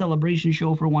and the celebration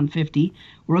show for 150,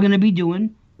 we're going to be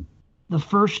doing the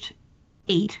first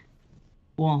 8.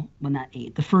 Well, not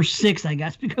 8. The first 6, I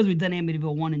guess, because we've done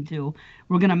Amityville 1 and 2.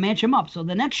 We're going to match them up. So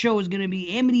the next show is going to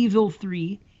be Amityville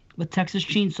 3 with Texas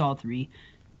Chainsaw 3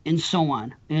 and so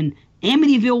on. And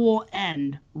Amityville will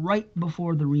end right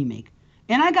before the remake.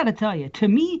 And I got to tell you, to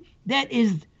me, that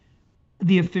is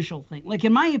the official thing. Like,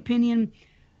 in my opinion,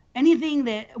 anything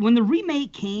that, when the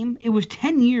remake came, it was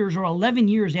 10 years or 11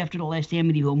 years after the last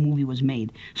Amityville movie was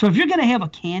made. So if you're going to have a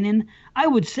canon, I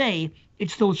would say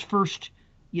it's those first,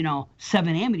 7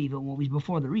 Amityville movies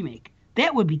before the remake.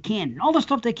 That would be canon. All the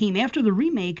stuff that came after the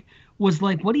remake was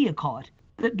like, what do you call it?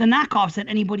 The knockoffs that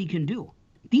anybody can do.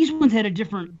 These ones had a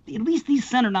different, at least these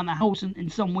centered on the house in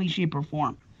some way, shape, or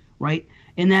form, right?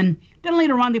 And then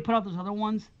later on they put out those other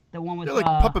ones. The one with they're like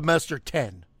Puppet Master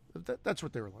 10. That's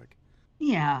what they were like.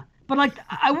 Yeah, but like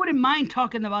I wouldn't mind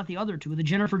talking about the other two. The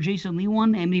Jennifer Jason Leigh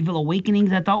one, Amityville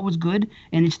Awakenings, I thought was good,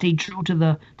 and it stayed true to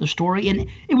the story, and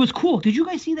it was cool. Did you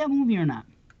guys see that movie or not?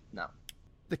 No.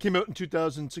 That came out in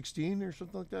 2016 or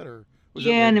something like that, or was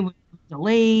yeah, and it was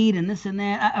delayed and this and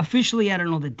that. Officially, I don't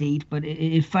know the date, but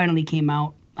it finally came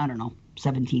out. I don't know,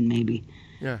 17 maybe.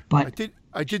 Yeah, but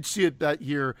I did see it that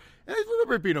year, and I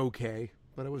remember it being okay,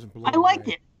 but I wasn't blown away.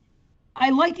 I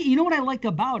liked it. You know what I liked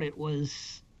about it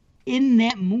was in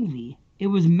that movie, it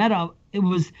was meta. It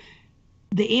was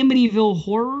the Amityville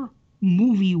Horror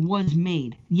movie was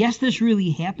made. Yes, this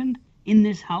really happened in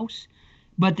this house,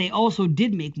 but they also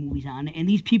did make movies on it, and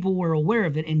these people were aware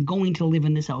of it and going to live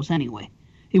in this house anyway.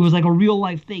 It was like a real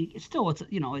life thing. It's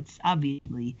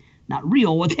obviously not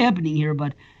real what's happening here,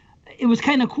 but it was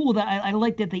kind of cool that I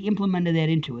liked that they implemented that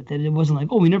into it. That it wasn't like,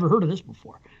 oh, we never heard of this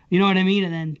before. You know what I mean?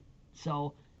 And then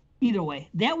so either way,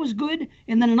 that was good.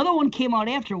 And then another one came out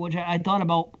after, which I thought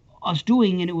about us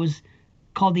doing, and it was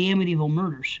called the Amityville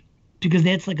Murders, because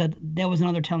that was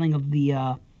another telling of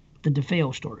the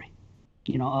DeFeo story,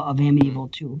 of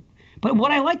Amityville 2. But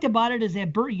what I liked about it is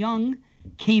that Burt Young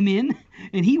came in,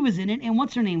 and he was in it, and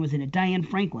what's her name was in it? Diane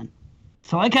Franklin.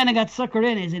 So I kind of got suckered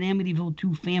in as an Amityville 2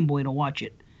 fanboy to watch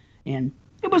it, and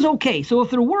it was okay. So if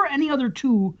there were any other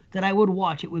two that I would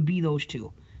watch, it would be those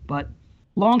two. But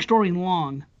long story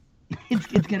long, it's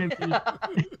gonna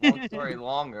be long story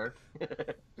longer.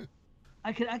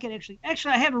 I could actually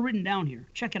I have it written down here.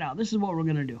 Check it out. This is what we're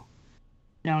gonna do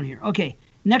down here. Okay,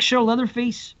 next show,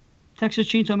 Leatherface, Texas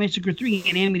Chainsaw Massacre 3,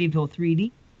 and Amityville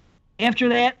 3D. After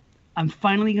that, I'm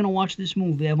finally gonna watch this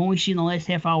movie. I've only seen the last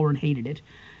half hour and hated it.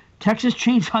 Texas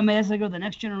Chainsaw Massacre, The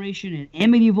Next Generation, and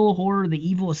Amityville Horror, The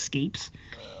Evil Escapes.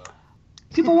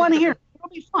 People want to hear it. It'll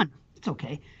be fun. It's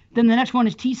okay. Then the next one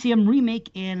is TCM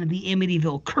Remake and The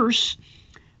Amityville Curse.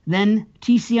 Then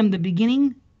TCM The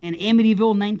Beginning and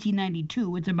Amityville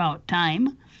 1992. It's about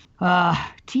time.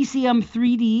 TCM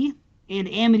 3D and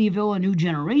Amityville A New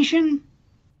Generation.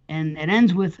 And it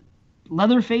ends with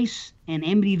Leatherface and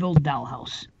Amityville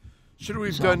Dollhouse. Should we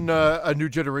have done a new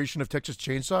generation of Texas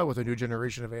Chainsaw with a new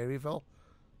generation of Amityville?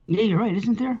 Yeah, you're right,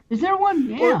 isn't there? Is there one?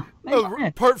 Yeah.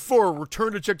 Part 4,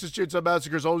 Return to Texas Chainsaw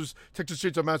Massacre, is always Texas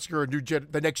Chainsaw Massacre,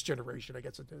 the next generation, I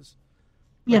guess it is.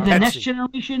 Yeah, the next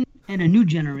generation and a new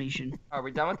generation. Are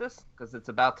we done with this? Because it's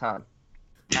about time.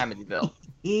 Amityville.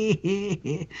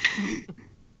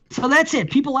 So that's it.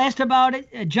 People asked about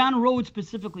it. John Rhodes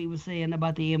specifically was saying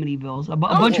about the Amityvilles.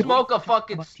 Don't smoke a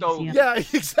fucking stove. Yeah,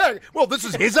 exactly. Well, this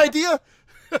is his idea?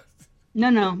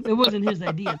 No, it wasn't his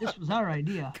idea. This was our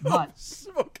idea. But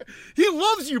he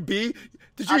loves you, B.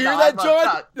 Did you hear that,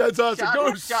 John? That's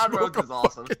awesome. John Rhodes is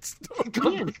awesome.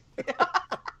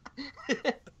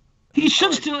 He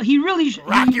should still. He really should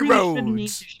name the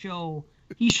show.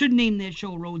 He should name that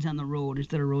show "Roads on the Road"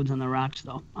 instead of "Roads on the Rocks."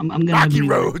 Though I'm gonna Rocky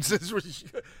Roads.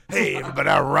 Hey, everybody,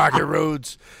 I'm Rocky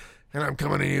Roads, and I'm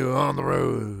coming to you on the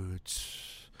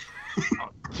roads.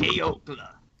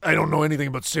 I don't know anything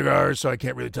about cigars, so I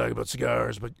can't really talk about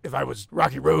cigars. But if I was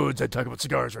Rocky Roads, I'd talk about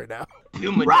cigars right now.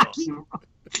 Humidor.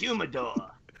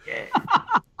 Yeah.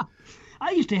 I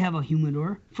used to have a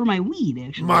humidor for my weed,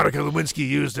 actually. Monica Lewinsky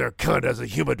used her cunt as a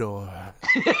humidor.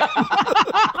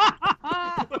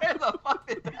 Where the fuck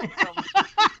did that come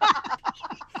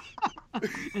from?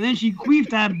 And then she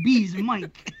queefed on B's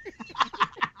mic.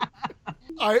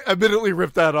 I immediately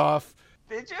ripped that off.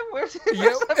 Did you? Where's it?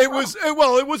 Yeah, it was.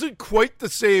 Well, it wasn't quite the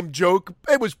same joke.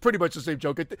 It was pretty much the same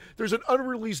joke. There's an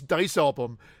unreleased Dice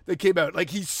album that came out. Like,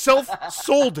 he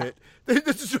self-sold it.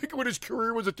 This is like when his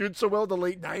career wasn't doing so well in the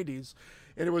late '90s,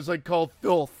 and it was like called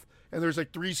Filth. And there's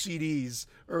like 3 CDs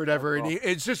or whatever, and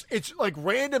it's like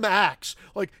random acts.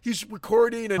 Like, he's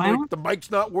recording and like the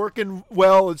mic's not working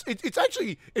well. It's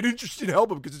actually an interesting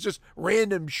album because it's just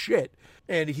random shit.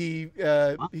 And he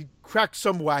cracked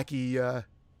some wacky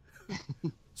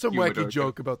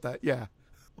joke about that. Yeah.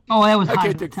 Oh, that was I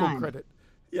can't take full credit.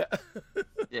 Yeah.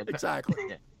 Yeah, exactly.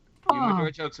 Yeah.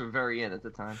 Humidor jokes were very in at the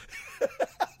time.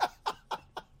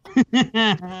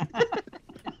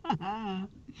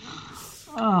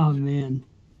 Oh man!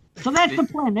 So that's the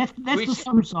plan. That's the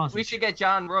summer sausage. We should get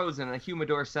John Rose in a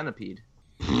humidor centipede,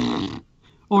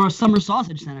 or a summer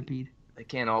sausage centipede. They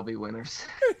can't all be winners.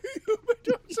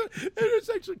 It's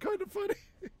actually kind of funny.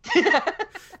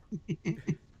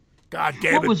 God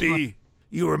damn it, B!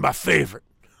 You were my favorite.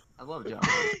 I love John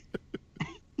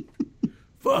Rose.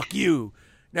 Fuck you!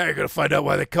 Now you're gonna find out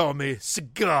why they call me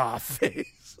Cigar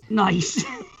Face. Nice.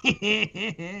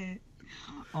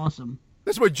 Awesome.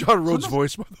 That's my John Rhodes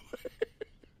voice, by the way.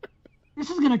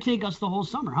 This is going to take us the whole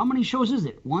summer. How many shows is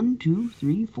it? 1, 2,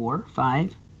 3, 4,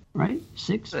 5, right?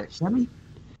 6, 7?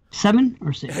 7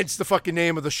 or 6? Hence the fucking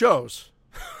name of the shows.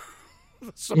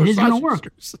 It is going to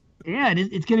work. Yeah,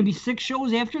 it's going to be 6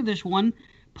 shows after this one.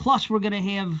 Plus, we're going to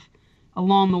have,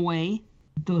 along the way,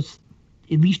 those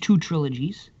at least 2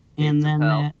 trilogies. And then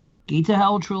that Gates of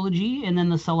Hell trilogy. And then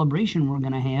the celebration we're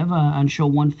going to have on show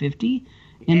 150.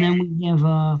 And then we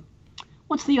have...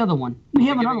 what's the other one? We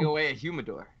have another. Giving away a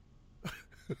humidor.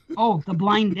 Oh, the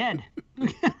Blind Dead.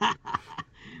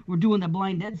 We're doing the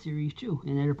Blind Dead series too,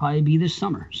 and it'll probably be this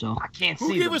summer. So I can't see.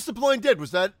 Who gave us the Blind Dead?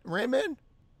 Was that Ram Man?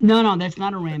 No, that's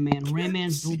not a Ram Man. Ram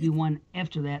Man's will be one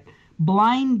after that.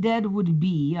 Blind Dead would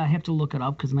be. I have to look it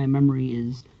up because my memory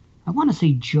is. I want to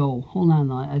say Joe. Hold on,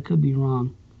 I could be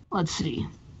wrong. Let's see.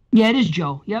 Yeah, it is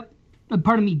Joe. Yep.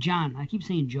 Pardon me, John. I keep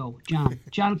saying Joe.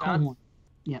 John Cohorn.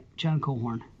 Yep, John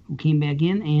Cohorn, who came back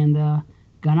in and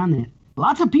got on that.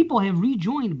 Lots of people have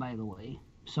rejoined, by the way.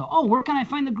 So, where can I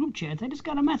find the group chats? I just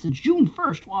got a message. June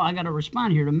 1st. Well, I got to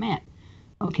respond here to Matt.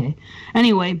 Okay.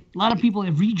 Anyway, a lot of people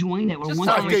have rejoined that were Just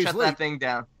tell them we shut that thing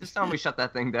down. Just tell them we shut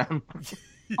that thing down.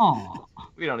 Oh.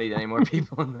 We don't need any more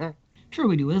people in there. Sure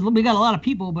we do. We got a lot of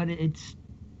people, but it's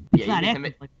not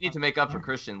active. You need to make up for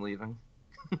Christian leaving.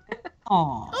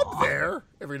 Oh. I'm there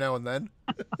every now and then.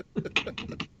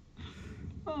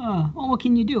 What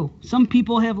can you do? Some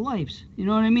people have lives. You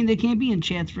know what I mean? They can't be in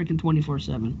chats freaking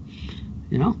 24/7.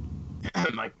 You know?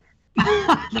 Mike.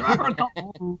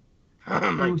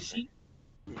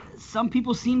 Some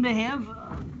people seem to have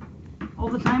all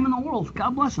the time in the world.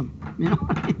 God bless them. You know?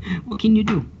 What can you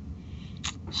do?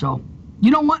 So,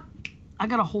 you know what? I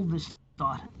got to hold this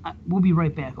thought. We'll be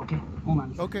right back, okay? Hold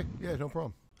on. Okay. Yeah, no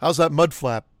problem. How's that mud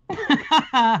flap?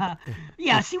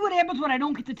 Yeah, see what happens when I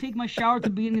don't get to take my shower at the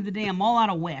beginning of the day. I'm all out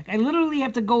of whack. I literally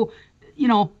have to go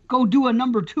do a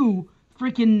number 2.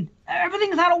 Freaking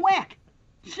everything's out of whack.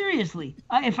 Seriously.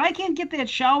 If I can't get that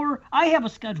shower, I have a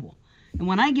schedule. And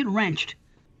when I get wrenched,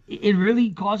 it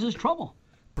really causes trouble.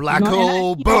 Black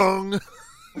hole bung.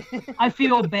 I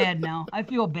feel bad now.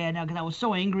 Because I was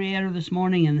so angry at her this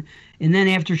morning, and then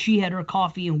after she had her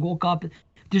coffee and woke up,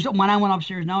 when I went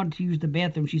upstairs now to use the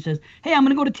bathroom, she says, "Hey, I'm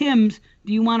gonna go to Tim's.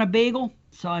 Do you want a bagel?"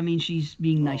 So I mean, she's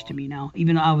being nice to me now,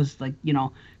 even though I was like,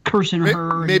 cursing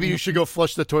her. Maybe you should go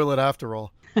flush the toilet after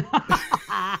all.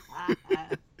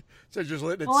 So just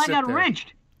letting it sit I got there.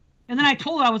 wrenched. And then I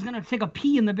told her I was going to take a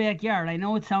pee in the backyard. I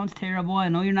know it sounds terrible. I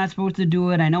know you're not supposed to do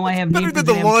it. I know I have better than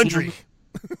the laundry.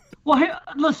 Well, here,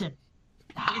 listen.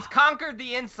 He's conquered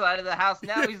the inside of the house.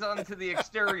 Now he's on to the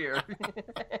exterior.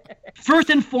 First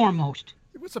and foremost,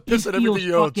 It was a piss at everything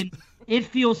you owned. It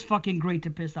feels fucking great to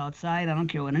piss outside. I don't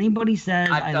care what anybody says.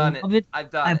 I've done it.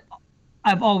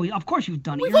 I've always, of course you've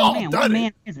done it. We've You're all a man. done What it.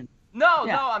 man isn't? No,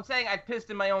 I'm saying I pissed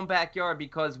in my own backyard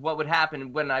because what would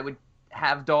happen when I would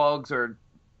have dogs or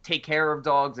take care of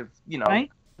dogs, if Right?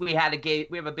 we have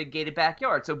a big gated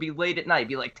backyard, so it'd be late at night,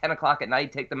 be like 10 o'clock at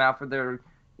night, take them out for their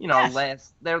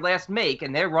last make,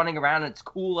 and they're running around and it's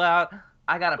cool out.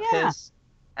 I gotta piss,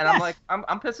 and I'm like,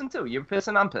 I'm pissing too. You're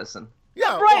pissing, I'm pissing.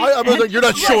 Yeah, Right. I'm like, you're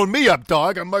not showing me up,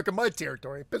 dog. I'm marking my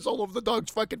territory. Piss all over the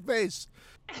dog's fucking face.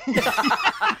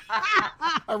 I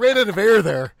ran out of air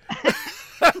there.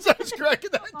 I was cracking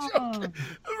that joke.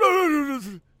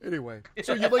 Anyway,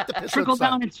 so you like to piss Trickle outside.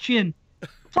 down its chin.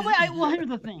 So here's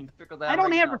the thing. I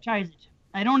don't advertise it.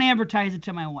 I don't advertise it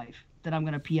to my wife that I'm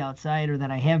going to pee outside or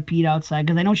that I have peed outside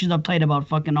because I know she's uptight about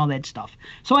fucking all that stuff.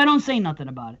 So I don't say nothing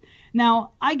about it.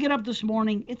 Now, I get up this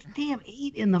morning. It's damn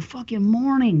 8 in the fucking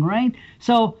morning, right?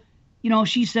 So,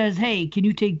 she says, "Hey, can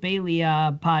you take Bailey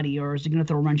potty or is it going to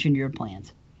throw a wrench into your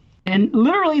plans?" And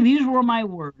literally, these were my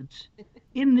words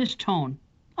in this tone.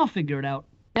 "I'll figure it out."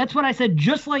 That's what I said,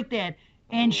 just like that.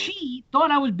 And she thought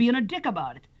I was being a dick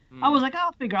about it. I was like,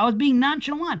 "I'll figure it out." I was being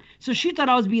nonchalant. So she thought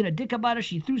I was being a dick about it.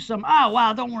 She threw some,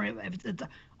 wow, don't worry.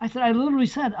 I literally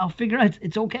said, "I'll figure it out.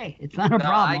 It's okay. It's not a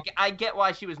problem." I get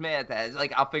why she was mad at that. It's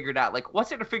like, I'll figure it out. Like, what's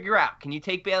there to figure out? Can you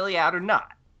take Bailey out or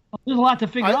not? There's a lot to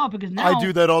figure out because now... I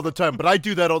do that all the time, but I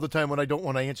do that all the time when I don't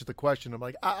want to answer the question. I'm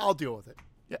like, I'll deal with it.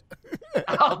 Yeah.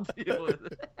 I'll deal with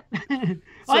it.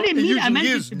 So I didn't mean it I meant usually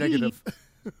it is to negative.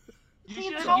 See,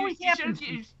 it always happens.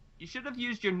 You should have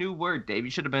used your new word, Dave.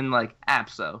 You should have been like,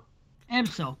 Abso.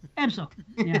 Abso.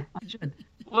 Yeah, I should.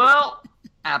 Well,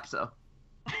 Abso.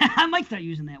 I might start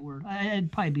using that word.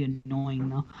 It'd probably be annoying,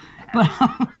 though. But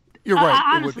You're right.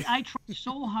 Honestly, I try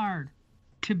so hard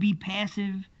to be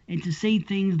passive and to say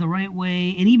things the right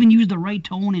way and even use the right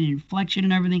tone and inflection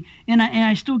and everything, and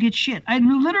I still get shit. I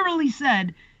literally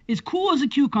said, "As cool as a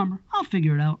cucumber, I'll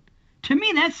figure it out." To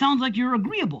me, that sounds like you're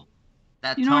agreeable.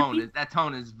 That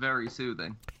tone is very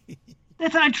soothing.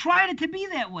 That's I tried it to be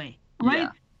that way, right? Yeah.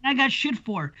 And I got shit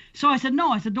for it. So I said,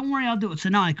 "No." I said, "Don't worry, I'll do it." So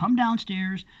now I come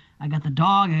downstairs. I got the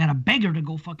dog. I got to beg her to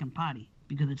go fucking potty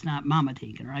because it's not mama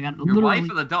taking her. I got Your literally...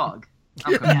 wife or the dog?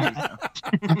 I'm confused now.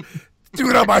 Do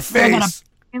it on my face.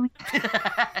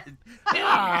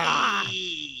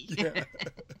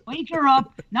 Wake her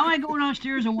up. Now I go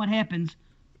downstairs, and what happens?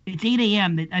 It's 8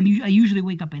 a.m. I usually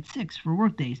wake up at 6 for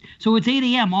work days. So it's 8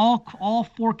 a.m. All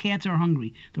 4 cats are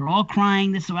hungry. They're all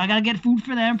crying. So I got to get food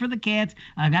for them, for the cats.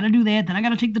 I got to do that. Then I got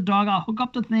to take the dog out, hook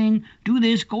up the thing, do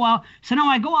this, go out. So now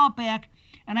I go out back,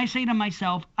 and I say to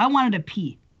myself, I wanted to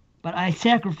pee, but I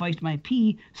sacrificed my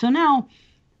pee. So now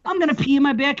I'm going to pee in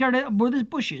my backyard where this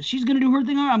bush is. She's going to do her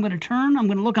thing. I'm going to turn. I'm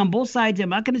going to look on both sides. I'm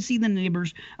not going to see the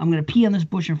neighbors. I'm going to pee on this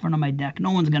bush in front of my deck.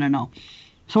 No one's going to know.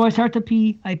 So I start to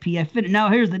pee. I finish. Now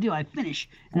here's the deal. I finish.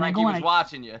 And Frankie was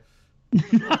watching you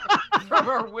from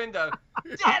her window.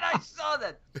 Dad, I saw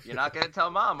that. You're not going to tell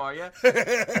Mom, are you?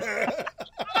 There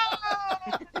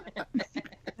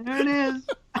it is.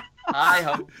 I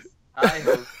hope.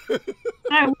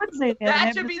 I would say that.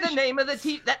 That should be the name of the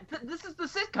TV. This is the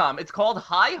sitcom. It's called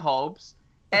High Hopes,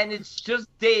 and it's just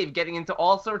Dave getting into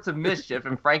all sorts of mischief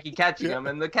and Frankie catching him,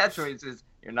 and the catchphrase is,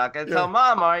 "You're not going to tell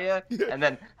Mom, are you?" And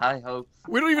then High Hopes.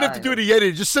 We don't even have to do any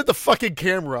editing. Just set the fucking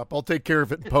camera up. I'll take care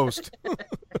of it in post.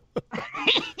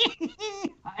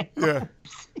 Yeah.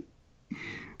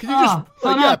 Can you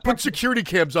just put security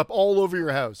cams up all over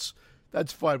your house?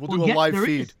 That's fine. We'll do a live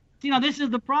feed. See, now this is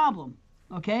the problem.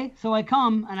 Okay, so I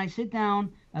come and I sit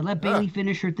down. I let Bailey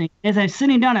finish her thing. As I'm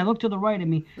sitting down, I look to the right of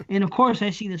me, and of course I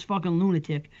see this fucking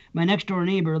lunatic, my next door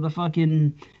neighbor, what's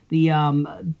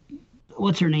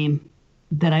her name?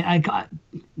 That I got,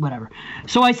 whatever.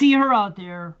 So I see her out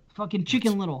there, fucking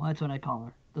Chicken Little. That's what I call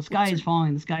her. The sky is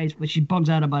falling. But she bugs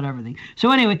out about everything.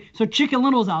 So anyway, so Chicken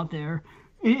Little's out there,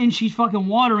 and she's fucking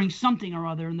watering something or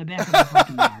other in the back of the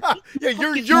fucking yard. Yeah,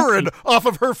 you're urine off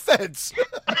of her fence.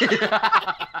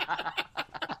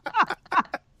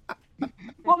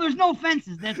 Well, there's no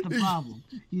fences. That's the problem.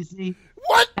 You see?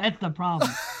 What? That's the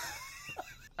problem.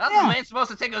 How's a man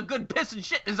supposed to take a good piss and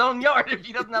shit in his own yard if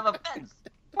he doesn't have a fence?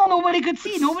 Well, nobody could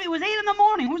see. Nobody. It was 8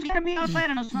 a.m. Who's gonna be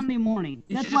outside on a Sunday morning?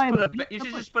 You should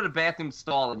just put a bathroom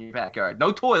stall in your backyard.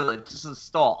 No toilet, just a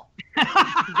stall.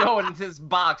 Go into this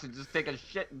box and just take a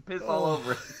shit and piss all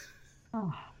over it.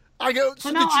 I go.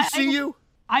 So did she see you?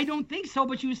 I don't think so,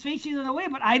 but she was facing the other way.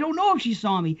 But I don't know if she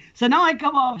saw me. So now I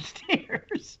come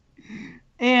upstairs,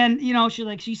 and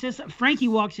she says Frankie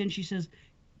walks in. She says,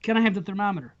 "Can I have the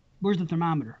thermometer? Where's the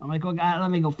thermometer?" I'm like, "Oh God,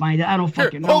 let me go find it. I don't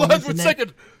fucking know." Hold on 1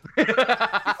 second.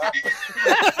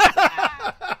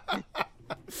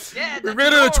 Yeah, we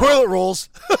ran out of toilet rolls.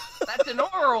 That's an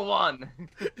oral one.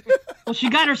 Well, she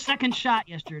got her second shot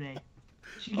yesterday.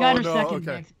 She got her second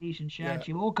vaccination shot. Yeah.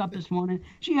 She woke up this morning.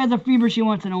 She has a fever. She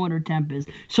wants to know what her temp is.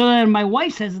 So then my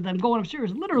wife says that I'm going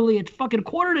upstairs. Literally, it's fucking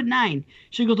 8:45.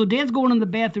 She goes, "So Dad's going in the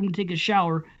bathroom to take a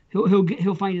shower.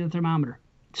 He'll find you the thermometer."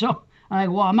 So I'm like,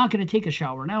 "Well, I'm not going to take a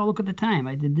shower now. Look at the time.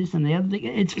 I did this and the other thing.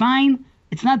 It's fine.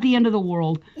 It's not the end of the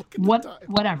world.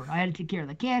 Whatever. I had to take care of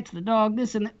the cats, the dog,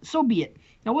 this and that. So be it.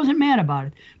 I wasn't mad about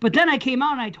it. But then I came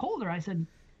out and I told her. I said,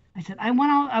 I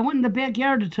went in the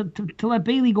backyard to let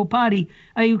Bailey go potty.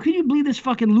 Could you believe this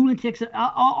fucking lunatic's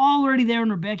already there in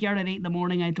her backyard at 8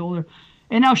 a.m, I told her.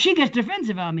 And now she gets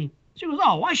defensive on me. She goes,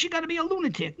 "Oh, why she got to be a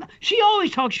lunatic?" She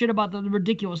always talks shit about the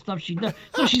ridiculous stuff she does.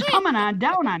 So she's coming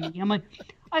down on me. I'm like,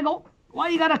 I go, "Why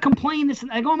you got to complain this?"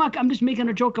 I go, I'm just making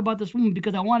a joke about this woman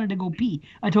because I wanted to go pee.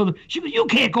 I told her. She goes, "You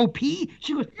can't go pee."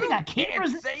 She goes, "They got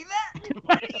cameras." Say that?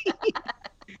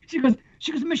 She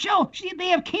goes, "Michelle, they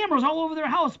have cameras all over their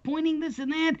house pointing this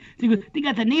and that." She goes, "They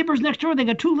got the neighbors next door. They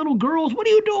got 2 little girls. What are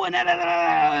you doing?"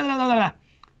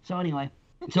 So anyway,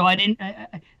 I didn't.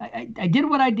 I did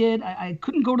what I did. I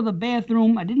couldn't go to the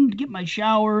bathroom. I didn't get my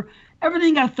shower.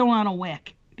 Everything got thrown on a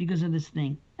whack because of this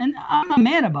thing. And I'm not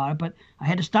mad about it, but I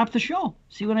had to stop the show.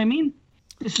 See what I mean?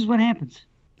 This is what happens.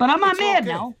 But I'm not mad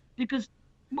now because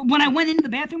when I went into the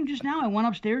bathroom just now, I went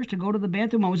upstairs to go to the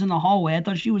bathroom. I was in the hallway. I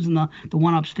thought she was in the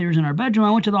one upstairs in our bedroom.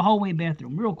 I went to the hallway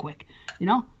bathroom real quick,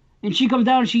 And she comes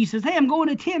down and she says, "Hey, I'm going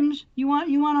to Tim's. You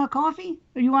want a coffee?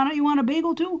 Or you want a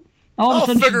bagel too?" All of a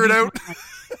sudden, figure it out.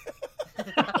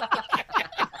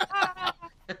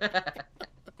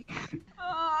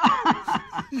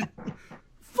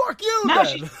 Fuck you, now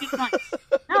she's being nice.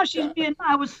 Now she's being.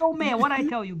 I was so mad. What I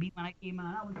tell you, Beat, when I came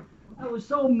on, I was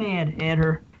so mad at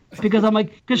her because I'm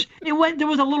like, because there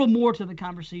was a little more to the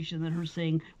conversation than her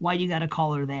saying, "Why you got to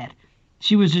call her that?"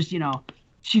 She was just,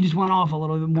 she just went off a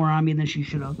little bit more on me than she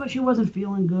should have. But she wasn't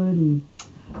feeling good, and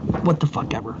what the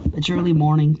fuck ever. It's early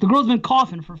morning. The girl's been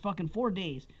coughing for fucking 4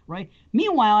 days, right?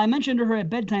 Meanwhile, I mentioned to her at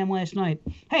bedtime last night,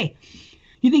 "Hey,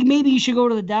 you think maybe you should go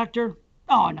to the doctor?"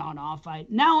 "Oh, no, I'm fine."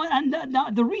 Now,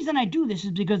 the reason I do this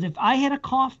is because if I had a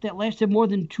cough that lasted more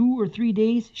than 2 or 3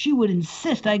 days, she would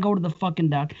insist I go to the fucking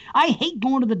doctor. I hate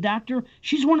going to the doctor.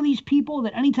 She's one of these people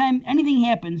that anytime anything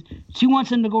happens, she wants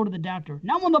them to go to the doctor.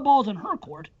 Now when the ball's in her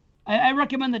court, I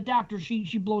recommend the doctor.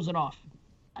 She blows it off.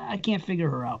 I can't figure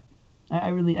her out. I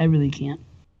really can't.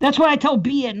 That's what I tell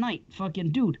B at night.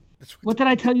 Fucking dude. What did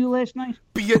I tell you last night?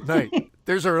 B at night.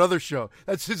 There's our other show.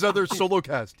 That's his other solo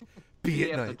cast.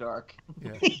 P at night. After dark.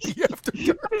 Yeah. P after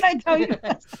dark. What did I tell you?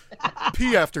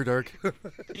 P after dark.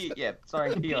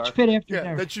 Sorry, PR. Pit after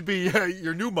dark. That should be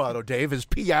your new motto, Dave, is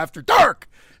P after dark.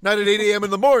 Not at 8 a.m. in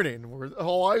the morning where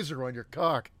all eyes are on your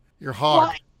cock. Your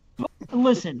hog. Well,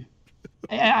 listen,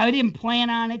 I didn't plan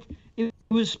on it. It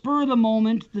was spur of the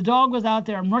moment. The dog was out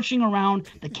there. I'm rushing around.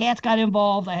 The cats got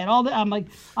involved. I had all the. I'm like,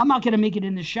 I'm not going to make it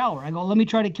in the shower. I go, let me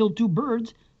try to kill 2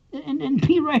 birds and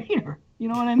pee right here. You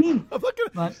know what I mean? I'm not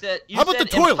gonna, how about the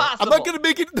toilet? Impossible. I'm not going to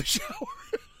make it in the shower.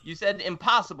 You said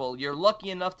impossible. You're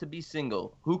lucky enough to be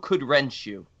single. Who could rent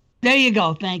you? There you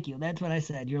go. Thank you. That's what I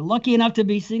said. You're lucky enough to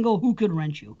be single. Who could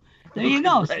rent you? There you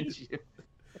go. Movies.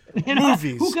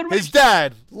 His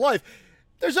dad. Life.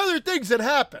 There's other things that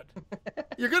happen.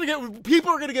 People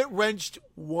are gonna get wrenched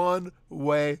one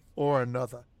way or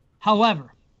another.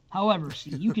 However,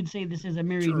 see, you can say this as a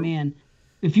married man.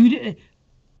 If you did,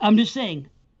 I'm just saying,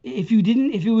 if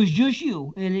it was just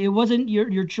you and it wasn't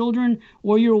your children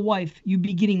or your wife, you'd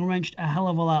be getting wrenched a hell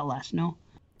of a lot less. No.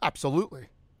 Absolutely.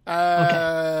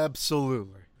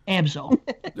 Absolutely. Abso.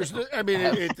 It's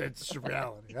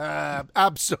reality.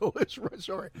 Abso is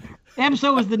sorry.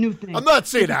 Abso is the new thing. I'm not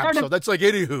saying abso. That's like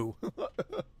anywho.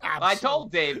 I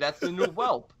told Dave that's the new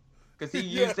whelp because he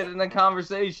used it in a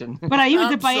conversation. But I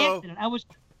used it by accident.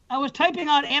 I was typing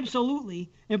out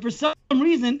absolutely, and for some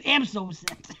reason, abso was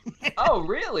sent. Oh,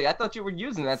 really? I thought you were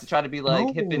using that to try to be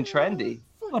hip and trendy.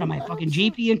 What am I, fucking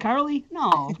JP and Carly?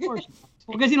 No, of course not.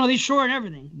 Because they shorten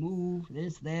everything. Move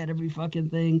this, that, every fucking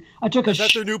thing. I took Is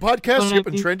that their new podcast, Hip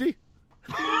and Trendy?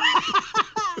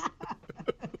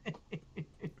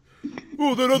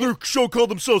 Oh, that other show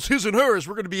called themselves His and Hers.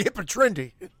 We're going to be hip and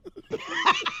trendy.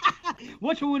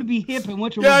 Which one would be hip and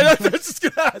which one would be trendy? I was just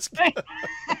going to ask.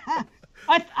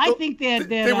 I think that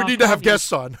they would need to have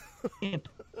guests on. Hip.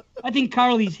 I think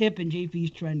Carly's hip and JP's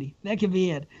trendy. That could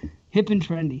be it. Hip and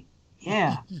trendy.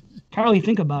 Yeah. Carly,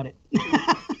 think about it.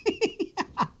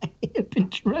 Hip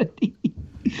and trendy.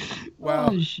 Wow.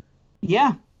 Oh,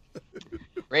 yeah.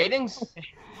 Ratings? Okay.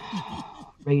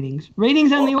 Ratings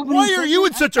on the opening. Why are you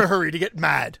in such a hurry to get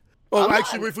mad? Well, I'm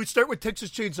actually, not. if we start with Texas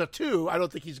Chainsaw 2, I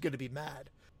don't think he's going to be mad.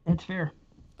 That's fair.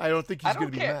 I don't think he's I don't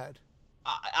going to be care. mad.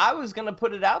 I was going to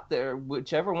put it out there.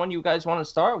 Whichever one you guys want to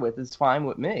start with is fine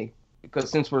with me. Because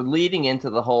since we're leading into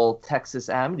the whole Texas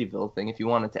Amityville thing, if you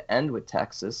wanted to end with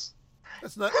Texas.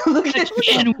 That's not. Let's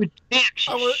end with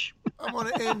Texas. I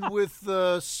want to end with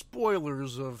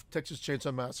spoilers of Texas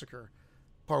Chainsaw Massacre,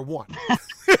 Part 1.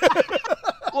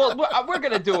 Well, we're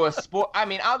going to do a I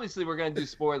mean, obviously we're going to do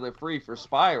spoiler-free for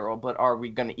Spiral, but are we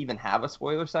going to even have a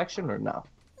spoiler section or no?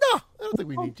 No, I don't think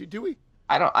we need to, do we?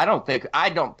 I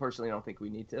personally don't think we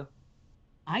need to.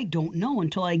 I don't know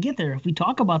until I get there. If we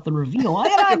talk about the reveal, I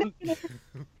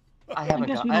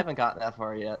haven't gotten that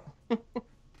far yet.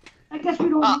 I guess we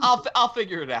don't. I'll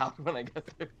figure it out when I get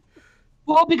there.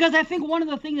 Well, because I think one of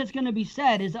the things that's going to be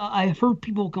said is I've heard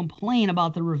people complain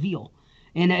about the reveal,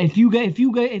 and if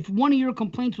one of your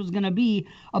complaints was going to be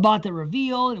about the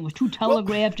reveal and it was too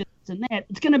telegraphed and that,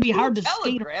 it's going to be hard to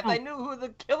skate around. I knew who the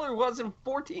killer was in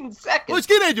 14 seconds. Let's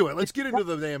get into it. Let's get into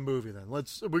the damn movie then.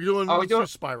 Let's do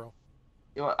Spiral.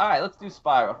 All right, let's do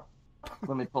Spiral.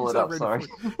 Let me pull it up. Sorry.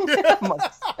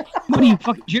 What are you,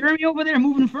 fucking Jeremy over there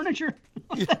moving furniture?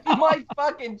 My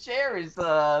fucking chair is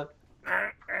my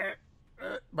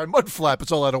mud flap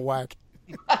is all out of whack.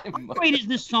 How great is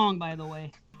this song, by the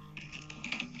way?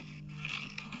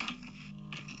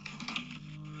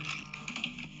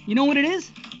 You know what it is?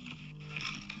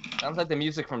 Sounds like the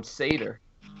music from Seder.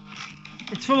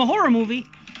 It's from a horror movie.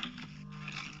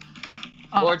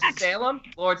 Lords of Salem?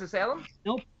 Lords of Salem?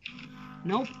 Nope.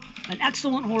 An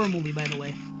excellent horror movie, by the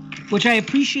way, which I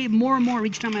appreciate more and more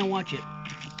each time I watch it.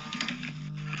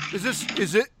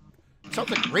 Is it? Sounds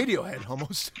like Radiohead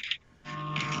almost.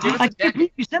 I can't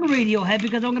believe you said Radiohead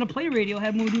because I'm going to play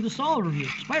Radiohead when we do the Saw review,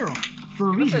 Spiral, for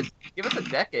a reason. Give us a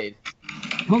decade.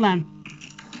 Hold on.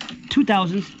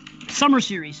 2000s, Summer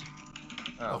Series.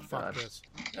 Oh fuck this.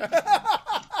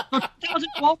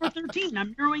 2012 or 13,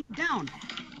 I'm narrowing it down.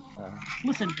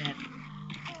 Listen to that.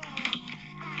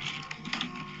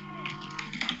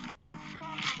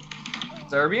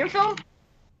 Serbian film?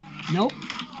 Nope.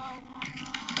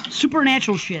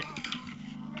 Supernatural shit.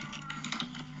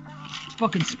 It's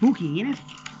fucking spooky, ain't it?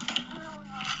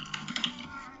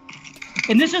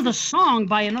 And this is a song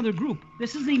by another group.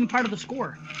 This isn't even part of the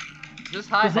score. Is this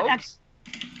High Hopes?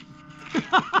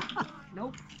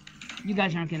 Nope. You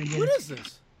guys aren't gonna get it. What is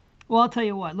this? Well, I'll tell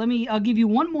you what. I'll give you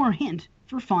one more hint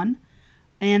for fun,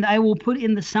 and I will put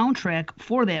in the soundtrack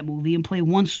for that movie and play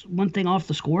one thing off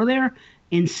the score there,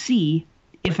 and see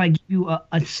if I give you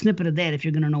a snippet of that. If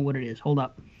you're gonna know what it is, hold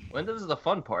up. When does the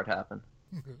fun part happen?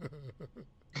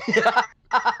 I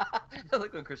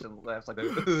like when Christian laughs like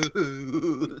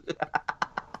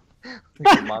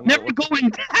Never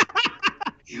Going.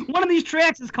 One of these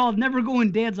tracks is called "Never Go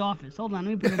in Dad's Office." Hold on,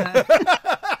 let me put it out.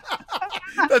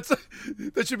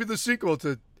 That should be the sequel to.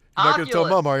 You're not gonna tell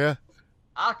Mom, are you?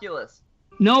 Oculus.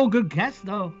 No, good guess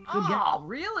though. Good guess.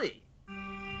 Really?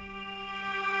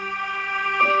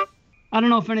 I don't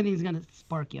know if anything's gonna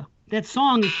spark you. That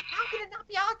song is. How can it not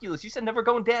be Oculus? You said Never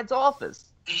Go in Dad's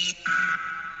Office.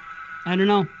 I don't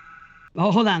know.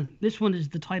 Oh, hold on. This one is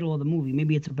the title of the movie.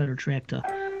 Maybe it's a better track to.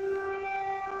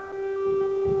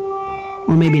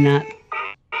 Or maybe not.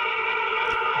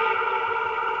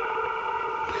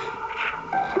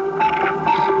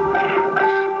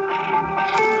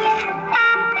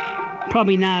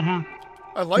 Probably not, huh?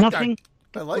 I like Nothing?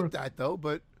 that. I like that though,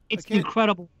 but it's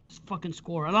incredible fucking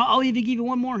score. I'll even give you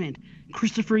one more hint.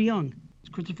 Christopher Young. It's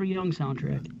Christopher Young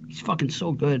soundtrack. He's fucking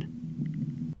so good.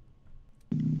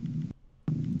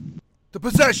 The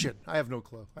Possession. I have no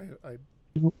clue.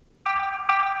 Well,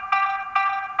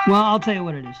 I'll tell you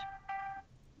what it is.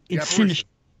 It's Sinister.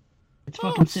 It's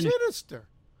fucking Sinister.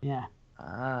 Yeah.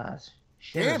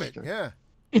 Damn it. Yeah.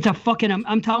 It's a fucking.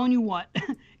 I'm telling you what.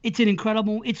 It's an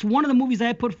incredible. It's one of the movies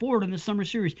I put forward in the summer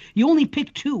series. You only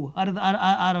pick two out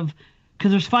of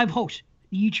because there's 5 hosts.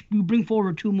 You bring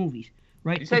forward 2 movies,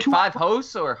 right? You say 5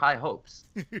 hosts or High Hopes?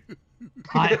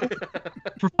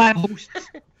 For 5 hosts.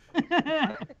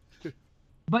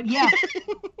 But yeah.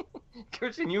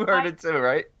 Christian, you heard it too,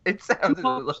 right? It sounded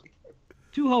like...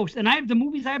 Two hosts. And the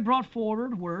movies I brought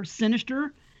forward were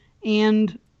Sinister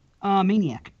and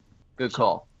Maniac. Good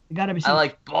call. You gotta be. I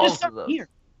like both of those.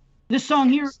 This song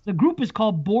here, the group is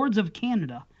called Boards of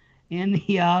Canada, and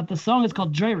the song is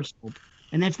called Gyroscope,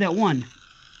 and that's that one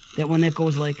that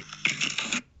goes like.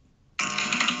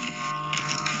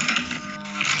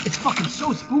 It's fucking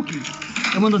so spooky,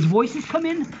 and when those voices come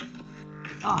in,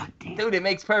 oh damn. Dude, it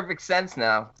makes perfect sense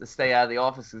now to stay out of the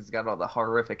office because it's got all the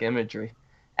horrific imagery,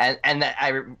 and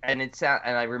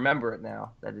I remember it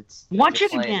now that it's. Watch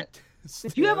it again.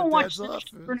 If you haven't watched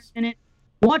Sinister in it,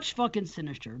 watch fucking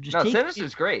Sinister.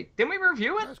 Sinister's great. Didn't we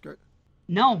review it? That's great.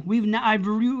 No, I've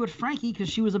reviewed it with Frankie because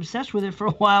she was obsessed with it for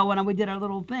a while when we did our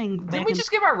little thing. Didn't we just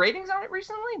give our ratings on it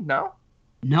recently? No.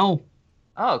 No.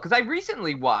 Oh, because I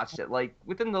recently watched it, like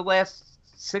within the last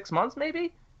 6 months,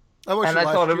 maybe. I watched it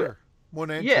last year.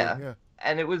 1 and 2, yeah.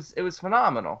 And it was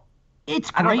phenomenal. It's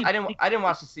great. I didn't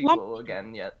watch the sequel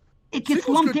again yet. It gets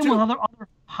lumped in with other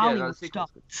Hollywood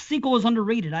stuff. Sequel is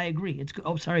underrated. I agree. It's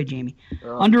sorry, Jamie.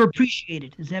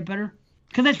 Underappreciated. Is that better?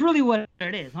 Because that's really what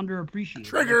it is. Underappreciated.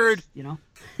 Triggered. You know.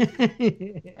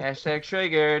 Hashtag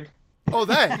triggered. Oh,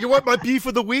 that. You want my beef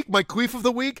of the week? My queef of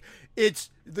the week? It's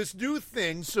this new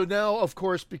thing. So now, of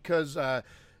course, because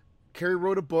Carrie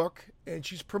wrote a book and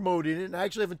she's promoting it, and I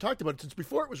actually haven't talked about it since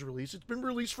before it was released. It's been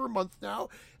released for a month now,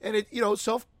 and it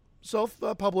self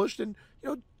published and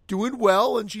doing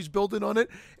well, and she's building on it.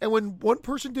 And when one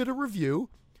person did a review,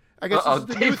 I guess this is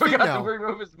the new thing now. To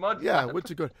remove his mud. Yeah, what's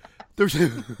it good? There's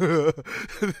a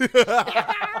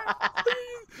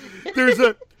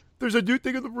new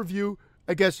thing in the review.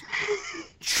 I guess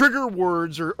trigger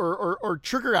words or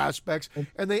trigger aspects,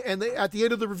 and they at the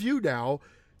end of the review now,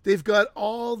 they've got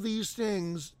all these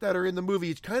things that are in the movie.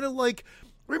 It's kind of like,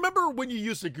 remember when you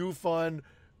used to goof on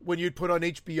when you'd put on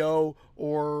HBO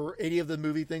or any of the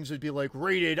movie things, it'd be like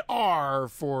rated R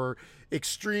for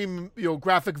extreme,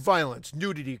 graphic violence,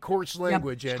 nudity, coarse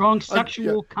language, and strong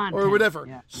sexual content, or whatever.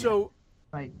 Yeah, so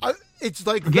right. it's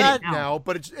like that now,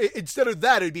 but it's instead of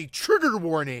that, it'd be trigger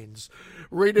warnings,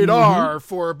 rated R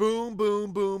for boom,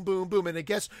 boom, boom, boom, boom. And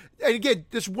again,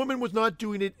 this woman was not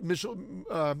doing it,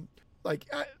 like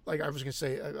I was going to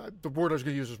say, the word I was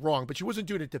going to use is wrong, but she wasn't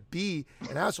doing it to be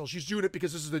an asshole. She's doing it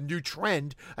because this is the new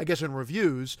trend, I guess, in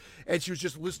reviews. And she was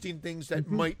just listing things that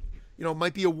might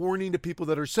be a warning to people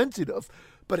that are sensitive.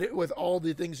 But with all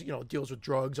the things, it deals with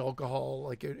drugs, alcohol,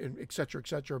 like, and et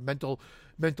cetera, mental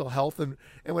health and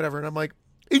whatever. And I'm like,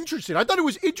 interesting. I thought it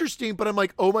was interesting, but I'm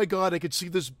like, oh my God, I could see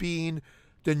this being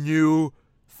the new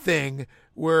thing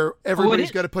where everybody's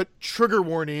got to put trigger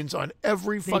warnings on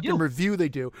every fucking review they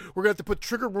do. We're going to have to put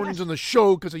trigger warnings on the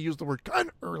show because I used the word cunt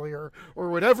earlier or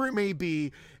whatever it may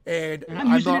be, and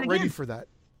I'm not ready for that.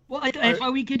 Well, that's why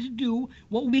we get to do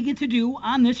what we get to do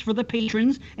on this for the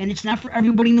patrons, and it's not for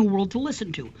everybody in the world to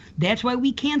listen to. That's why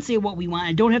we can say what we want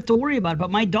and don't have to worry about it.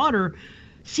 But my daughter,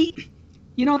 see,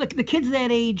 the kids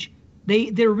that age,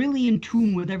 they're really in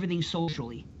tune with everything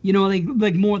socially. They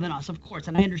like more than us, of course,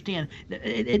 and I understand.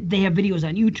 They have videos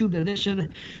on YouTube. They're this.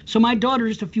 So my daughter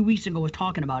just a few weeks ago was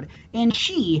talking about it, and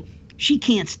she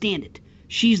can't stand it.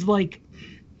 She's like,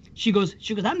 she goes,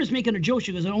 I'm just making a joke.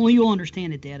 She goes, only you'll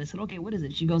understand it, Dad. I said, okay, what is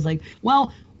it? She goes like,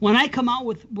 well, when I come out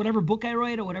with whatever book I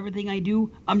write or whatever thing I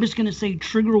do, I'm just gonna say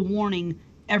trigger warning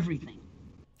everything,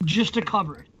 just to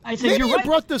cover it. I said, maybe you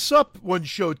brought this up one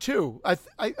show too.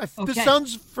 This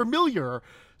sounds familiar.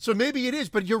 So maybe it is,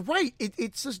 but you're right.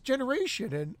 It's this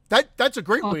generation, and that's a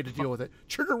great way to deal with it.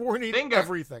 Trigger warning,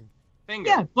 everything. Finger.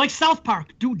 Yeah, like South Park.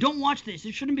 Dude, don't watch this.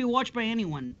 It shouldn't be watched by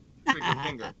anyone. Trigger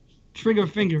finger. Trigger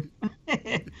finger.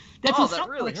 That's what South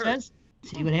Park says.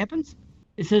 See what happens?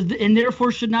 It says, and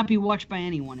therefore should not be watched by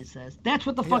anyone. It says that's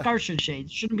what the fuck ours should say. It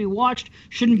shouldn't be watched.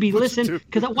 Shouldn't be listened.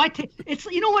 Because it's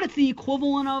what it's the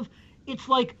equivalent of. It's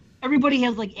like everybody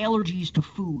has like allergies to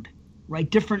food. Right,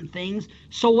 different things.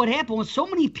 So what happened was so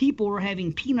many people were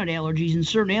having peanut allergies and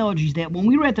certain allergies that when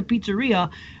we were at the pizzeria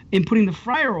and putting the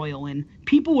fryer oil in,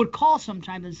 people would call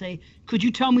sometimes and say, could you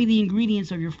tell me the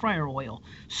ingredients of your fryer oil?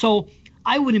 So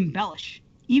I would embellish.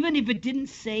 Even if it didn't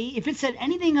say, if it said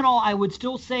anything at all, I would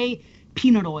still say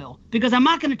peanut oil because I'm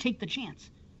not going to take the chance.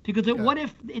 Because what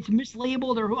if it's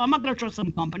mislabeled or I'm not going to trust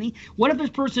some company. What if this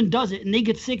person does it and they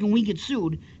get sick and we get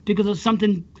sued because of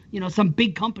something, some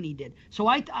big company did. So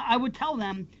I would tell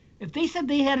them if they said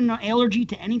they had an allergy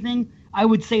to anything, I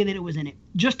would say that it was in it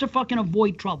just to fucking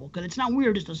avoid trouble because it's not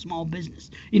weird. It's a small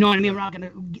business. You know what I mean? We're not going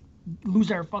to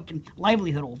lose our fucking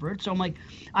livelihood over it. So I'm like,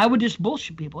 I would just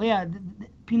bullshit people. Yeah,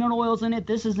 peanut oil's in it.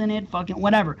 This is in it. Fucking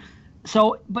whatever.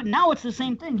 So, but now it's the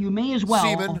same thing. You may as well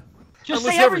semen. just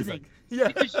say everything. Yeah.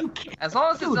 Because you can't. As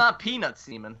long as it's not peanut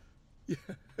semen.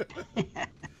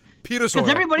 Penis oil. Because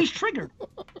everybody's triggered.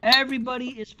 Everybody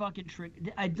is fucking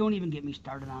triggered. I don't even get me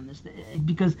started on this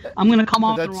because I'm gonna come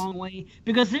off the wrong way.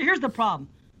 Because here's the problem.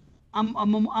 I'm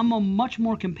a much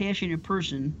more compassionate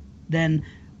person than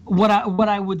what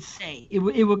I would say. It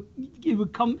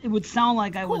would sound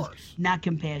like I was not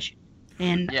compassionate.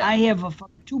 And I have a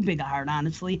too big a heart,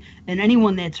 honestly. And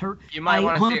anyone that's hurt, you might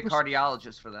want to see a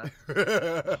cardiologist for that.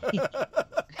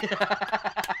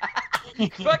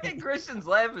 Fucking Christian's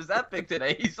laugh is that big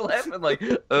today. He's laughing like,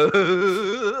 it's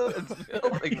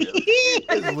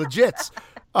legit.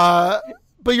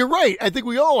 But you're right. I think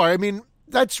we all are. I mean,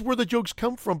 that's where the jokes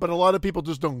come from, but a lot of people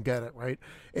just don't get it, right?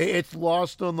 It's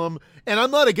lost on them. And I'm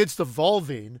not against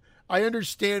evolving. I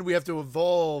understand we have to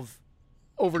evolve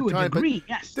over time. Degree, but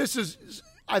yes. This is,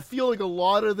 I feel like a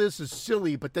lot of this is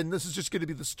silly, but then this is just going to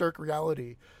be the stark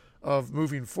reality of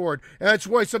moving forward. And that's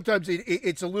why sometimes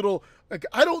it's a little, like,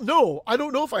 I don't know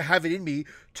if I have it in me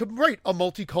to write a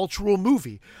multicultural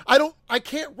movie. I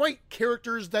can't write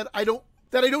characters that I don't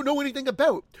know anything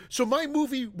about. So my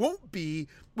movie won't be,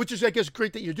 which is, I guess,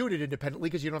 great that you're doing it independently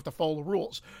because you don't have to follow the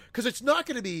rules. Because it's not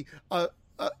going to be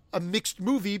a mixed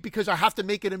movie because I have to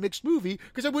make it a mixed movie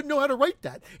because I wouldn't know how to write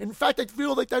that. In fact, I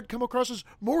feel like that'd come across as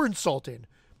more insulting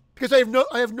because I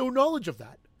have no knowledge of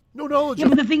that. No knowledge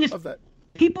but the thing is, of that.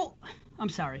 People, I'm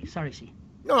sorry, C.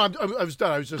 No, I was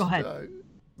done. I was just, go ahead.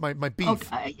 My beef.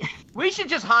 Okay. We should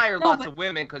just hire lots of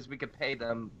women because we could pay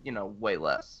them, way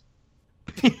less.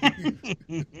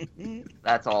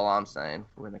 That's all I'm saying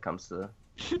when it comes to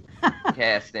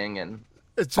casting and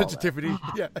sensitivity.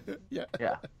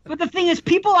 Yeah. But the thing is,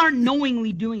 people aren't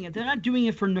knowingly doing it. They're not doing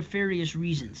it for nefarious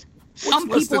reasons. Some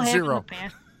people have in the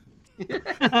past.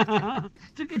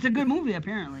 It's a good movie,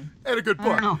 apparently, and a good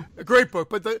book, a great book.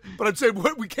 But I'm saying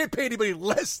we can't pay anybody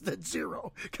less than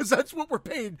zero because that's what we're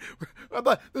paying.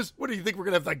 What do you think we're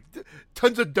gonna have, like,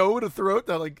 tons of dough to throw out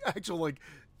to actual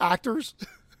actors?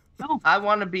 No, I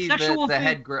want to be the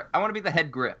head grip. I want to be the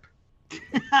head grip.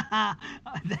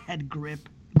 The head grip.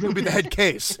 You'll be the head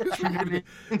case. The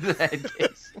head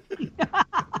case.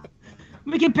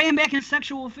 We can pay him back in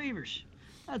sexual favors.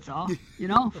 That's all.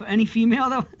 For any female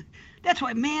though. That's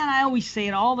why, man, I always say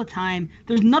it all the time.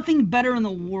 There's nothing better in the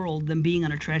world than being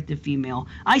an attractive female.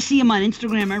 I see them on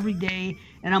Instagram every day,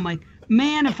 and I'm like,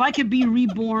 man, if I could be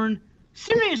reborn,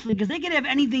 seriously, because they can have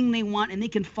anything they want, and they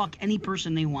can fuck any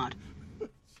person they want.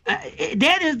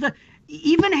 That is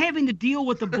even having to deal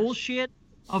with the bullshit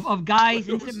of guys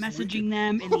instant messaging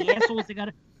them and the assholes they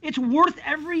gotta. It's worth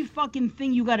every fucking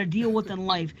thing you got to deal with in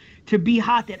life to be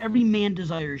hot that every man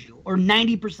desires you, or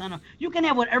 90% of. You can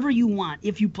have whatever you want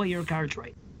if you play your cards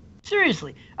right.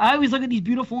 Seriously. I always look at these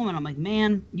beautiful women. I'm like,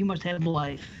 man, you must have the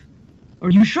life. Or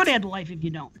you should have the life if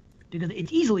you don't. Because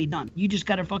it's easily done. You just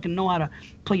got to fucking know how to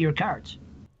play your cards.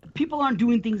 People aren't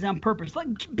doing things on purpose. Like,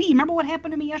 B, remember what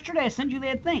happened to me yesterday? I sent you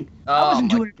that thing. I wasn't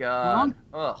doing it wrong.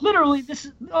 Ugh. Literally, this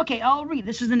is... Okay, I'll read.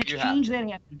 This is an exchange that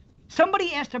happened.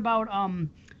 Somebody asked about...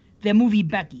 that movie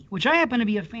Becky, which I happen to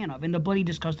be a fan of, in the Bloody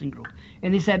Disgusting group.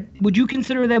 And they said, would you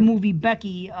consider that movie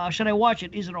Becky, should I watch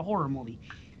it? Is it a horror movie?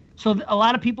 So a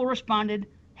lot of people responded.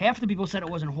 Half the people said it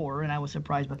wasn't horror, and I was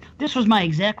surprised. But this was my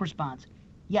exact response.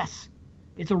 Yes.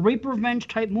 It's a rape revenge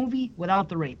type movie without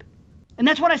the rape. And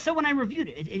that's what I said when I reviewed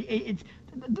it. It's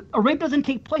a rape doesn't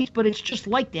take place, but it's just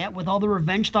like that with all the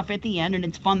revenge stuff at the end, and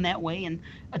it's fun that way. And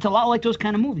it's a lot like those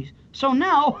kind of movies. So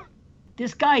now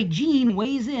this guy, Gene,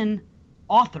 weighs in,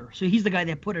 author, so he's the guy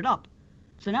that put it up.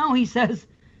 So now he says,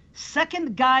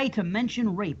 second guy to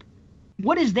mention rape.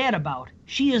 What is that about?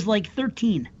 She is like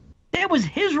 13. That was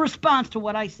his response to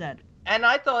what I said. And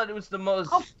I thought it was the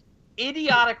most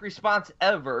idiotic response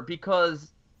ever,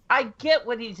 because I get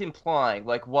what he's implying.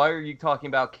 Like, why are you talking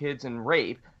about kids and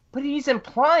rape? But he's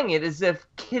implying it as if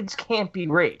kids can't be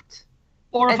raped.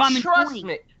 Or if I'm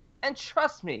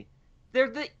trust me, they're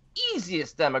the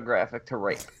easiest demographic to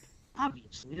rape.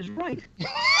 Obviously, is right.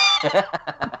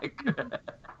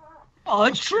 Oh,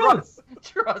 it's true.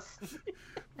 Trust me.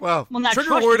 Well, not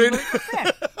trigger warning.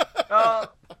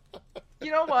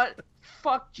 You know what?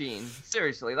 Fuck Gene.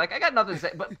 Seriously, I got nothing to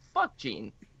say, but fuck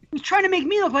Gene. He's trying to make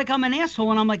me look like I'm an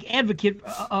asshole and I'm like advocate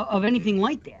of anything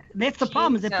like that. That's the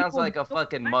problem. Is that sounds like a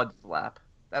fucking mud flap.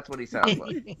 That's what he sounds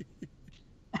like.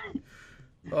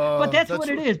 But that's what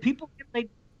it is. People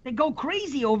they go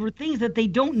crazy over things that they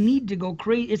don't need to go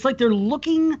crazy. It's like they're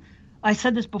looking. I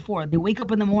said this before. They wake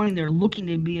up in the morning. They're looking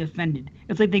to be offended.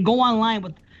 It's like they go online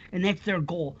and that's their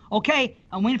goal. Okay,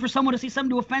 I'm waiting for someone to say something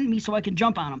to offend me so I can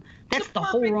jump on them. That's the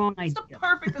whole wrong idea. It's the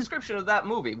perfect description of that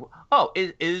movie. Oh,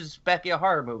 is Becky a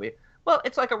horror movie? Well,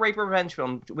 it's like a rape revenge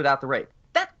film without the rape.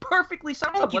 That's perfectly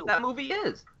sums up what that movie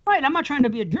is. Right, I'm not trying to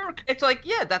be a jerk. It's like,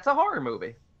 yeah, that's a horror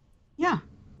movie. Yeah.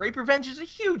 Rape revenge is a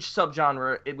huge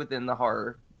subgenre within the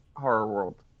horror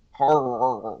world.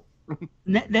 Horror.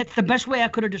 That's the best way I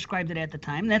could have described it at the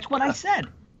time. That's what I said.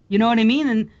 You know what I mean?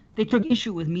 And they took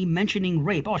issue with me mentioning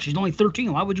rape. Oh, she's only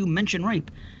 13. Why would you mention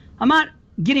rape? I'm not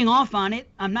getting off on it.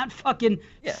 I'm not fucking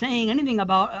saying anything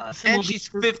about and she's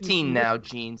 15 now,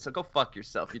 Gene, so go fuck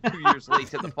yourself. You're 2 years late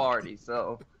to the party,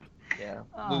 so yeah.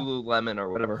 Lululemon or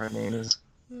whatever her name is.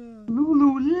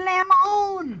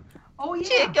 Lululemon! Oh, yeah.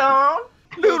 Chicken!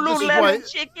 Lululemon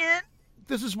chicken!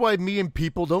 This is why me and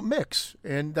people don't mix.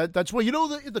 And that's why,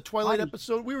 the Twilight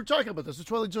episode, we were talking about this, the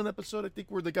Twilight Zone episode, I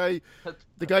think, where the guy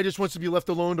just wants to be left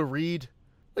alone to read.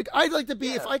 Like, I'd like to be,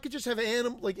 if I could just have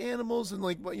animals and,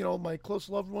 my close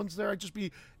loved ones there, I'd just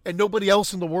be, and nobody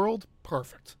else in the world,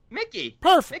 perfect. Mickey.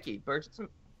 Perfect. Mickey,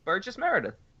 Burgess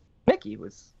Meredith. Mickey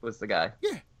was the guy.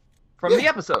 Yeah. From the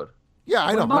episode. Yeah,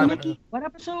 I know. What about Mickey? What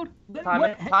episode?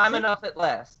 Time Enough at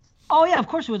Last. Oh, yeah, of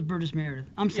course it was Burgess Meredith.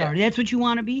 I'm sorry. Yeah. That's what you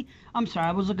want to be? I'm sorry.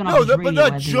 I was looking up his radio. But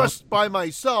not just by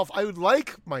myself. I would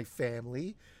like my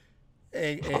family.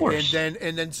 And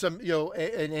then some,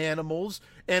 and animals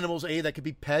A that could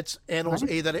be pets, animals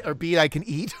A that or B I can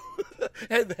eat.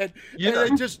 and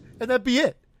that'd be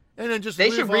it. And then just they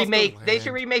should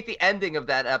remake the ending of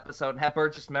that episode and have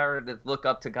Burgess Meredith look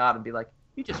up to God and be like,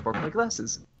 "You just broke my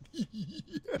glasses." You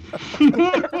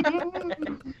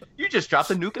just dropped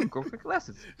a nuke and broke my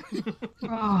glasses.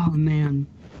 Oh man.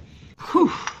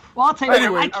 Whew. Well, I'll tell you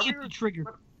anyway, what, I can't be triggered.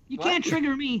 You can't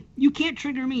trigger me. You can't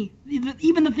trigger me.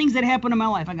 Even the things that happened in my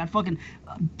life. I got fucking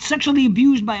sexually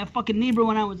abused by a fucking neighbor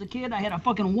when I was a kid. I had a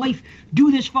fucking wife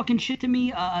do this fucking shit to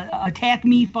me, attack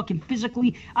me fucking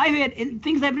physically. I've had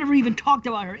things I've never even talked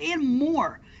about her, and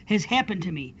more has happened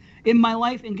to me in my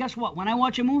life. And guess what? When I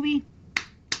watch a movie,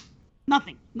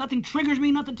 nothing triggers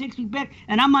me. Nothing takes me back.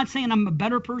 And I'm not saying I'm a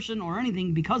better person or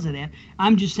anything because of that.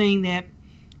 I'm just saying that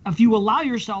if you allow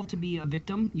yourself to be a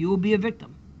victim, you will be a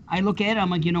victim. I look at it, I'm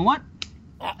like, you know what?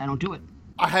 I don't do it.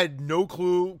 I had no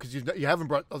clue, because you haven't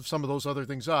brought some of those other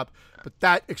things up, but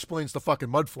that explains the fucking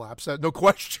mud flaps. No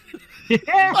question.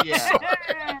 Yeah.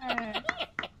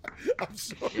 I'm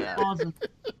sorry. Yeah. Awesome.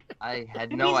 I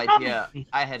had no idea.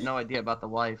 I had no idea about the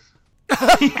wife.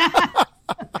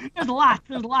 There's lots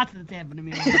that's happened to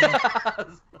me.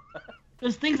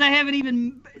 There's things I haven't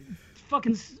even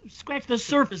fucking scratched the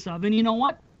surface of, and you know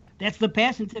what? That's the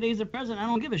past, and today's the present. I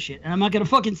don't give a shit. And I'm not going to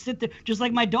fucking sit there, just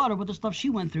like my daughter with the stuff she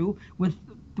went through with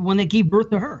the one that gave birth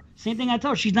to her. Same thing I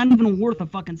tell her. She's not even worth a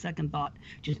fucking second thought.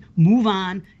 Just move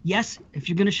on. Yes, if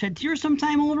you're going to shed tears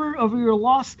sometime over your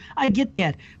loss, I get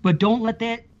that. But don't let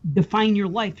that define your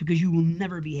life, because you will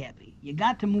never be happy. You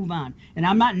got to move on. And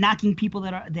I'm not knocking people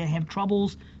that have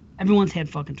troubles. Everyone's had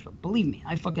fucking trouble. Believe me,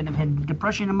 I fucking have had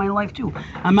depression in my life too.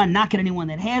 I'm not knocking anyone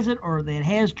that has it or that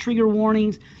has trigger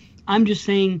warnings. I'm just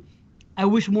saying, I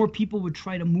wish more people would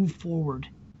try to move forward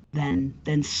than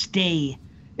stay.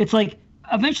 It's like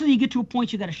eventually you get to a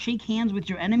point you got to shake hands with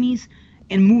your enemies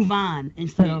and move on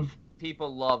instead of.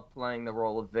 People love playing the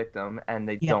role of victim, and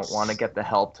they don't want to get the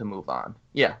help to move on.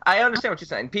 Yeah, I understand what you're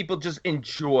saying. People just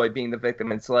enjoy being the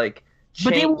victim. It's like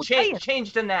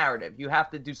change the narrative. You have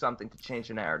to do something to change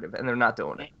the narrative, and they're not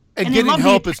doing it. And getting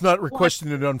help is not requesting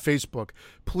it on Facebook.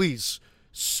 Please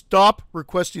stop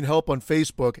requesting help on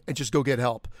Facebook and just go get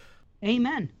help.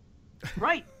 Amen.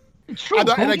 Right. It's true. I'm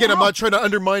not trying to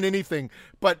undermine anything,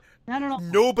 but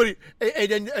nobody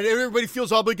and everybody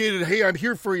feels obligated. Hey, I'm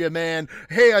here for you, man.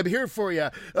 Hey, I'm here for you.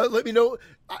 Let me know.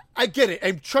 I get it,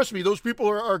 and trust me, those people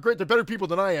are great. They're better people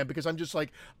than I am, because I'm just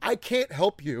like, I can't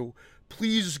help you.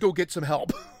 Please go get some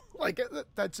help. Like,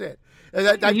 that's it.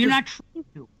 And you're not trying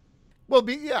to. Well,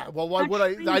 why would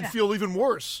I? I'd feel even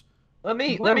worse. Let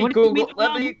me Google.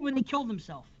 When he killed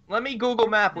himself. Let me Google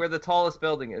map where the tallest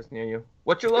building is near you.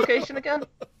 What's your location again?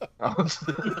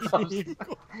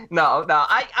 No.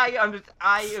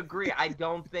 I agree. I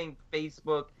don't think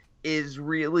Facebook is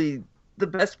really the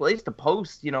best place to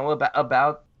post,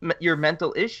 about your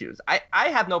mental issues. I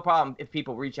have no problem if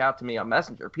people reach out to me on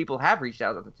Messenger. People have reached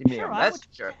out to me on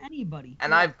Messenger. Anybody.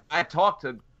 And I've talked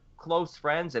to close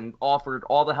friends and offered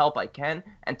all the help I can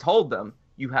and told them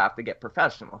you have to get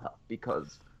professional help,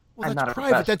 because I'm not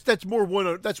private. That's more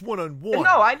that's one-on-one.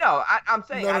 No, I know. I'm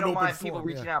saying I don't mind people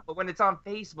reaching out, but when it's on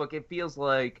Facebook, it feels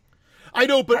like. I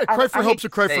know, but a cry for help's a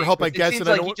cry for help, I guess. It seems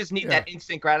like you just need that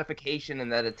instant gratification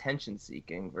and that attention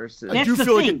seeking versus. I do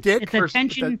feel like a dick. It's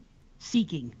attention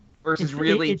seeking versus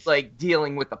really like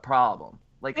dealing with the problem.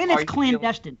 Like, and it's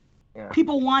clandestine.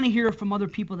 People want to hear from other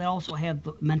people that also have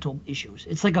the mental issues.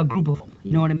 It's like a group of them.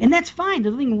 You know what I mean? And that's fine.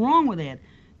 There's nothing wrong with that.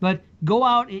 But go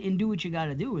out and do what you got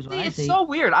to do is what I say. It's so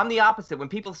weird. I'm the opposite. When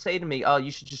people say to me, "Oh,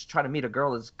 you should just try to meet a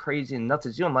girl as crazy and nuts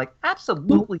as you," I'm like,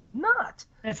 absolutely not.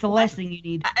 That's the last thing you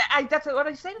need. That's what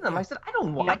I say to them. I said, I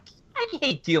don't want. I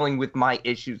hate dealing with my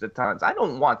issues at times. I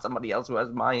don't want somebody else who has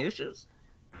my issues.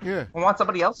 Yeah. I want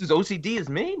somebody else who's OCD as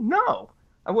me? No.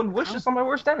 I wouldn't wish this on my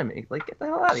worst enemy. Like, get the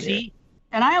hell out of here.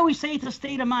 And I always say it's a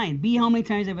state of mind. How many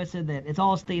times have I said that? It's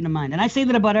all a state of mind. And I say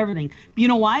that about everything. But you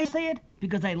know why I say it?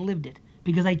 Because I lived it.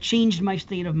 Because I changed my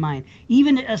state of mind.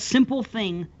 Even a simple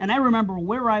thing, and I remember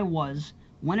where I was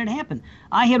when it happened.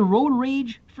 I had road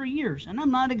rage for years, and I'm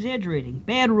not exaggerating.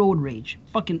 Bad road rage.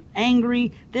 Fucking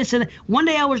angry, this and that. One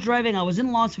day I was driving, I was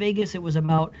in Las Vegas. It was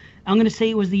about, I'm going to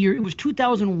say it was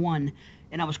 2001,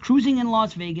 and I was cruising in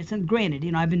Las Vegas, and granted,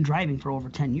 I've been driving for over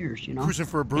 10 years, Cruising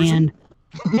for a bruising? And,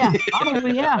 yeah,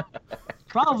 probably, yeah.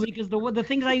 Probably, because the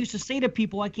things I used to say to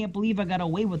people, I can't believe I got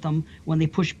away with them when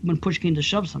push came to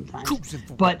shove sometimes.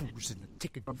 But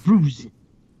bruising.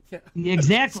 Yeah.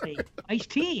 Exactly. Iced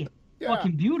tea. Yeah.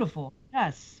 Fucking beautiful.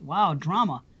 Yes. Wow.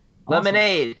 Drama. Awesome.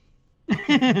 Lemonade.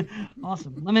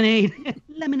 Awesome. Lemonade.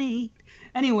 Lemonade.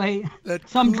 Anyway,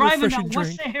 so I'm driving down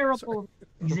West Sahara.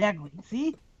 Exactly.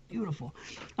 See? Beautiful.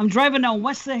 I'm driving down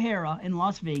West Sahara in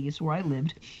Las Vegas where I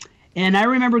lived. And I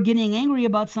remember getting angry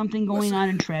about something going on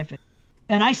in traffic.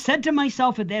 And I said to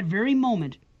myself at that very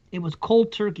moment, it was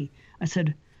cold turkey. I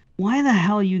said, why the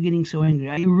hell are you getting so angry?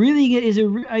 Are you really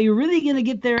going to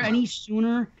get there any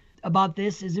sooner about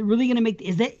this? Is it really going to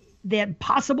is that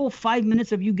possible 5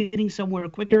 minutes of you getting somewhere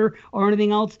quicker or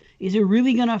anything else? Is it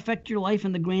really going to affect your life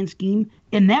in the grand scheme?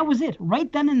 And that was it. Right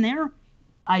then and there,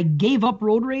 I gave up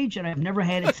road rage, and I've never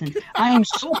had it since. I am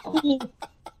so cool.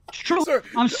 True. Sorry,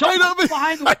 I'm so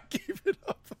behind the... I gave it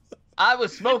up. I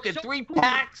was smoking 3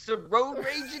 packs of road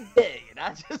rage a day,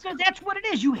 and So that's what it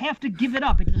is. You have to give it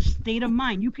up. It's a state of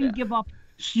mind. You can give up.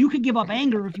 You could give up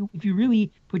anger if you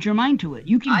really put your mind to it.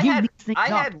 You can give these things up.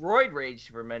 I had roid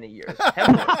rage for many years,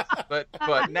 but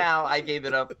now I gave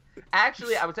it up.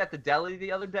 Actually, I was at the deli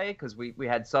the other day because we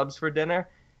had subs for dinner,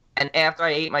 and after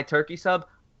I ate my turkey sub,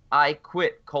 I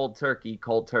quit cold turkey.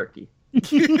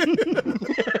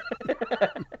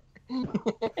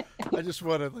 I just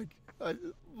want to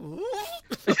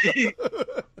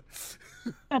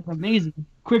That's amazing.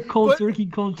 Quick cold turkey.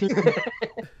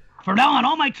 From now on,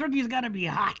 all my turkey's got to be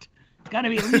hot. It's got to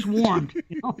be at least warmed.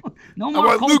 No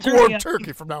more cold lukewarm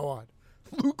turkey from now on.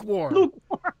 Lukewarm.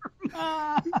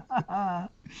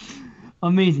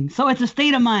 Amazing. So it's a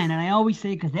state of mind, and I always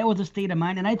say, because that was a state of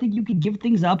mind, and I think you can give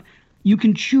things up. You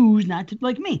can choose not to,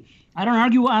 like me. I don't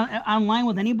argue online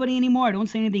with anybody anymore. I don't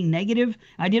say anything negative.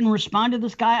 I didn't respond to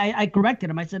this guy. I corrected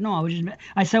him. I said, no,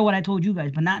 I said what I told you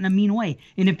guys, but not in a mean way.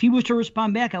 And if he was to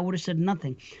respond back, I would have said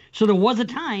nothing. So there was a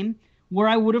time where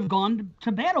I would have gone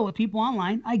to battle with people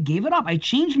online. I gave it up. I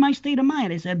changed my state of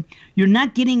mind. I said, you're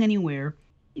not getting anywhere.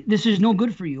 This is no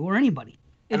good for you or anybody.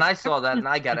 And I saw that, and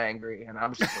I got angry, and I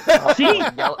was just like, see?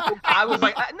 I was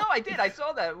like, no, I did. I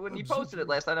saw that when you posted it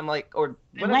last night. I'm like, or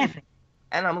laughing.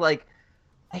 And I'm like,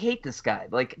 I hate this guy,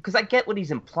 like, because I get what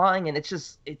he's implying, and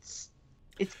it's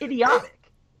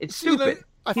idiotic. It's stupid.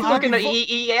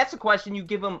 He asks a question, you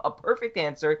give him a perfect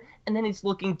answer, and then he's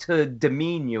looking to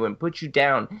demean you and put you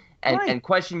down and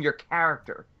question your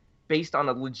character based on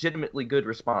a legitimately good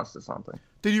response to something.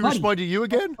 Did he respond to you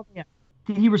again? Yeah.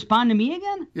 Did he respond to me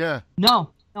again? Yeah.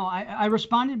 No, I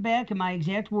responded back, and my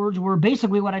exact words were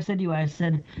basically what I said to you. I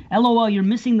said, LOL, you're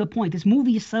missing the point. This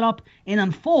movie is set up and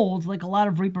unfolds like a lot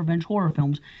of rape revenge horror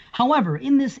films. However,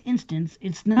 in this instance,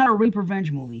 it's not a rape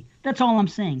revenge movie. That's all I'm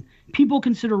saying. People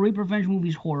consider rape revenge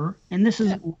movies horror, and this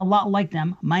is a lot like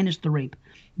them, minus the rape.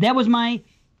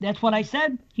 That's what I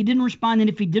said. He didn't respond, and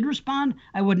if he did respond,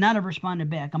 I would not have responded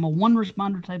back. I'm a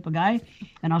one-responder type of guy,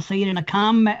 and I'll say it in a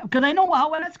calm because I know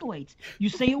how it escalates. You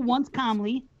say it once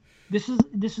calmly. This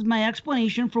is my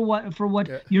explanation for what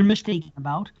you're mistaken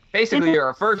about. Basically, you're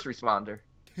a first responder.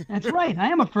 That's right. I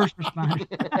am a first responder.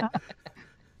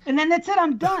 And then that's it.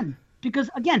 I'm done. Because,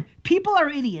 again, people are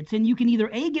idiots, and you can either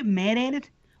A, get mad at it,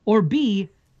 or B,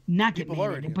 not get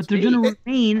mad at it. But they're going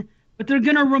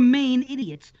to remain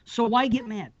idiots. So why get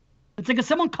mad? It's like if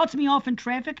someone cuts me off in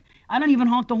traffic, I don't even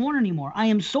honk the horn anymore. I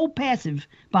am so passive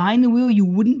behind the wheel, you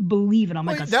wouldn't believe it. I'm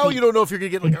like now you don't know if you're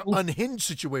going to get like an unhinged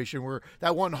situation where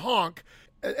that one honk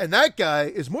and that guy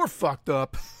is more fucked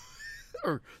up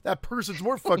or that person's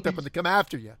more fucked up when they come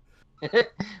after you.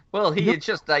 Well, he had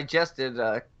just digested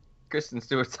Kristen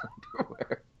Stewart's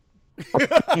underwear.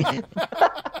 I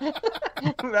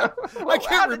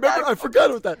can't remember. I forgot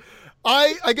about that.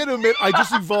 I got to admit, I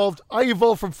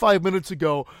evolved from 5 minutes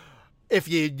ago. If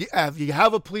you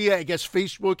have a plea, I guess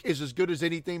Facebook is as good as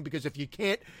anything because if you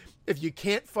can't if you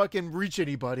can't fucking reach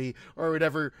anybody or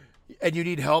whatever, and you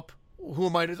need help, who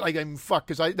am I to, like, I'm fuck,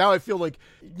 because now I feel like,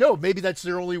 no, maybe that's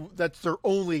their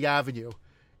only avenue,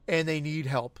 and they need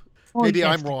help. Maybe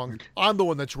I'm wrong. I'm the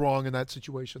one that's wrong in that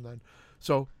situation then.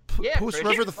 So post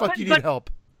wherever the fuck you need help.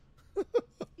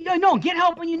 No, get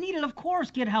help when you need it. Of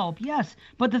course, get help. Yes.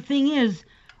 But the thing is,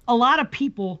 a lot of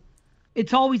people,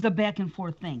 it's always the back and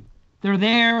forth thing. They're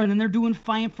there, and then they're doing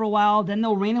fine for a while. Then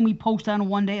they'll randomly post on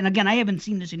one day. And again, I haven't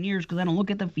seen this in years because I don't look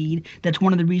at the feed. That's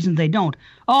one of the reasons they don't.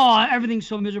 Oh, everything's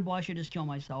so miserable, I should just kill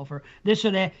myself, or this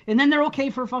or that. And then they're okay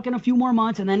for fucking a few more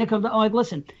months, and then it comes, like,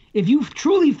 listen, if you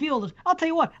truly feel this, I'll tell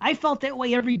you what, I felt that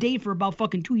way every day for about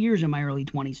fucking 2 years in my early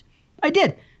 20s. I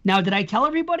did. Now, did I tell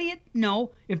everybody it? No.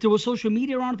 If there was social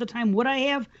media around at the time, would I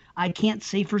have? I can't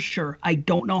say for sure. I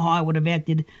don't know how I would have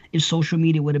acted if social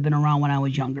media would have been around when I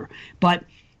was younger. But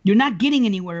you're not getting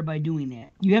anywhere by doing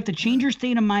that. You have to change your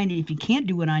state of mind, and if you can't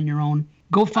do it on your own,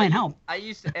 go find help. I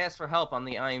used to ask for help on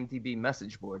the IMDb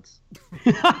message boards.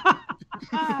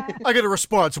 I get a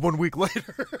response 1 week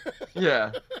later.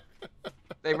 Yeah.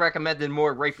 They recommended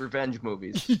more rape revenge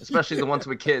movies, especially the ones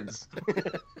with kids.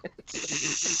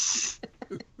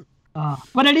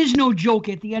 But it is no joke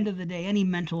at the end of the day. Any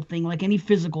mental thing, like any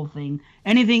physical thing,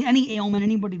 anything, any ailment,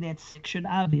 anybody that's sick should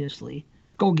obviously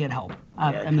go get help.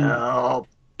 Get help.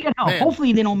 Man.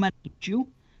 Hopefully they don't medicate you.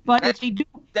 But if they do,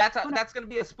 that's going to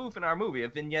be a spoof in our movie, a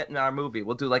vignette in our movie.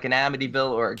 We'll do like an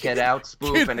Amityville or a Get Out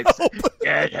spoof, and it's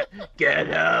get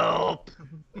help.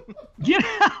 Get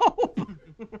help.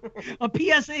 A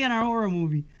PSA in our horror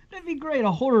movie. That'd be great.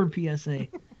 A horror PSA.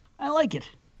 I like it.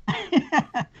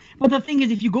 But the thing is,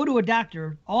 if you go to a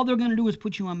doctor, all they're going to do is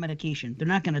put you on medication. They're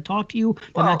not going to talk to you.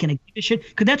 They're not going to give a shit.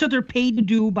 Because that's what they're paid to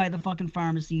do by the fucking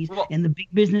pharmacies and the big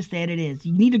business that it is.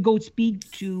 You need to go speak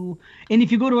to... And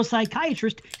if you go to a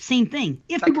psychiatrist, same thing.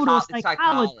 If you go to a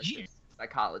psychologist...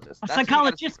 A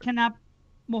psychologist cannot...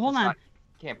 Well, hold on.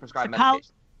 Can't prescribe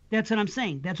medication. That's what I'm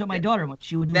saying. That's what my daughter wants.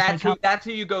 She would. That's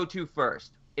who you go to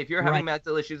first. If you're having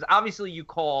mental issues, obviously you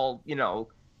call,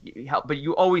 help, but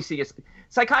you always see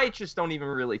psychiatrists don't even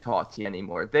really talk to you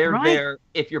anymore. They're there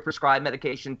if you're prescribed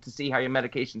medication to see how your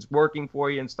medication's working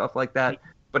for you and stuff like that.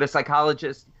 But a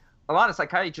lot of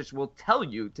psychiatrists will tell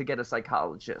you to get a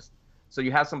psychologist. So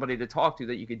you have somebody to talk to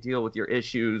that you could deal with your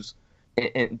issues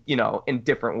in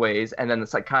different ways, and then the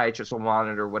psychiatrist will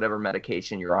monitor whatever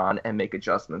medication you're on and make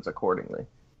adjustments accordingly.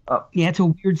 Yeah, it's a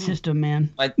weird system,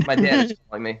 man. My dad is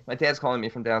calling me. My dad's calling me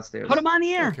from downstairs. Put him on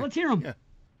the air. Okay. Let's hear him. Yeah.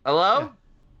 Hello?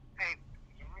 Hey,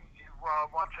 you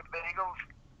want some bagels?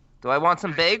 Do I want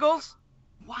some bagels?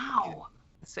 Wow.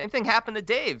 Same thing happened to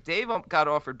Dave. Dave got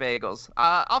offered bagels.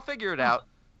 I'll figure it out.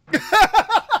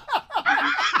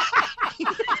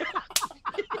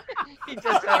 He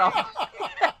just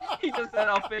said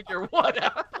I'll figure what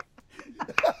out.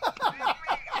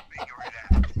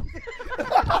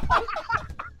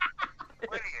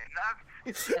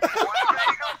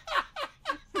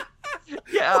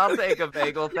 Yeah, I'll take a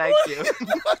bagel, thank you. What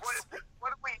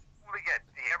do we get?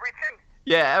 Everything?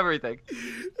 Yeah, everything. What are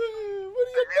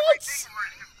you nuts?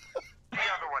 The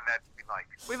other one that we like.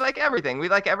 We like everything. We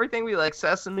like everything. We like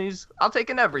sesames. I'll take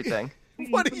an everything.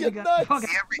 What are you nuts?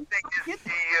 Everything is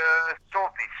the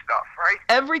salty stuff, right?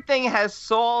 Everything has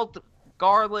salt,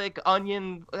 garlic,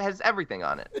 onion. It has everything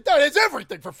on it. It has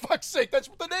everything, for fuck's sake. That's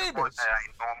what the name is. That I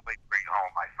normally bring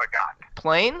home. I forgot.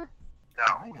 Plain?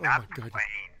 No, not plain.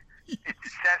 It's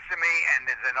sesame, and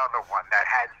there's another one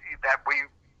that we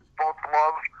both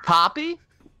love. Poppy?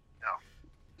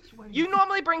 No. You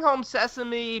normally bring home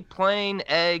sesame, plain,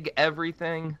 egg,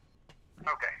 everything.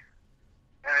 Okay.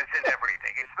 And it's in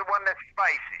everything. It's the one that's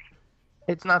spicy.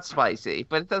 It's not spicy,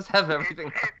 but it does have everything.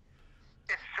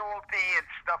 It's salty and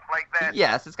stuff like that.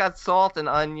 Yes, it's got salt and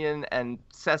onion and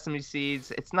sesame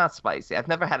seeds. It's not spicy. I've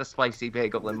never had a spicy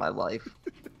bagel in my life.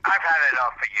 I've had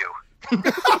enough of you. And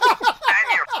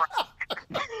your friend.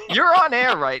 You're on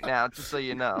air right now, just so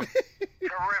you know.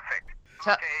 Terrific.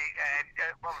 Okay, and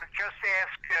just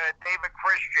ask David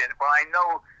Christian. Well, I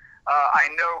know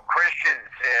Christian.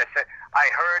 I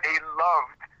heard he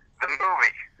loved the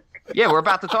movie. Yeah, we're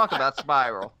about to talk about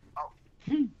Spiral. Oh,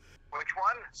 which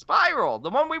one? Spiral, the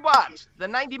one we watched, the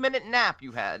 90-minute nap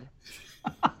you had.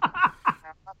 I'm not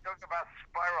talking about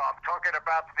Spiral. I'm talking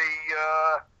about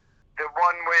the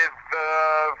one with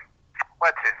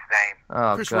what's his name?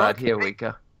 Oh Chris God, Rock? Here we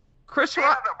go. Chris The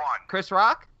Rock. other one. Chris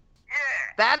Rock. Yeah.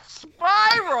 That's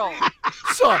Spiral.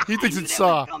 Saw. He thinks it's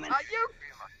Saw.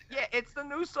 Yeah, it's the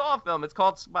new Saw film. It's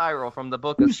called Spiral from the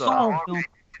book of Saw. Okay. Did you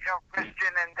tell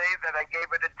Christian and Dave that I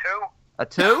gave it a 2? A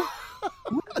 2?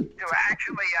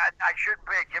 Actually, I should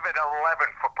give it 11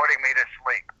 for putting me to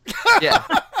sleep. Yeah.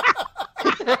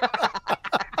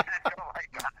 all I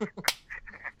got.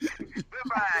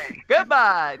 Goodbye.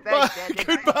 Goodbye. Thanks, Dad.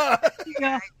 Goodbye.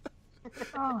 Yeah.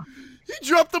 Oh, He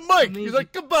dropped the mic. Amazing. He's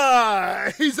like,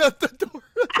 goodbye. He's at the door.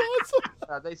 That's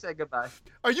awesome. They said goodbye.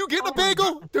 Are you getting a Oh my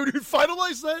bagel? Dude, you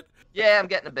finalize that? Yeah, I'm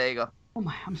getting a bagel. oh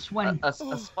my, I'm sweating. A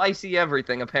spicy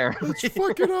everything, apparently. That's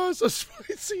fucking awesome.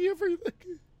 Spicy everything.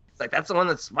 It's like, that's the one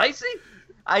that's spicy?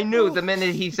 I knew the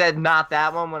minute he said not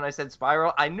that one when I said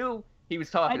Spiral, I knew he was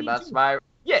talking did about too. Spiral.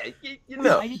 Yeah, you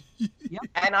know. Yep.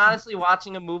 And honestly,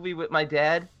 watching a movie with my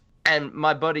dad and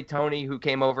my buddy Tony, who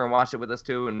came over and watched it with us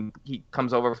too, and he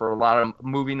comes over for a lot of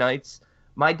movie nights,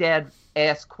 my dad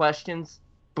asked questions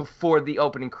before the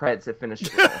opening credits had finished.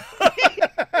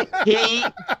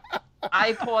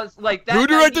 I paused, like, that Who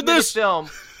directed 90-minute this? film.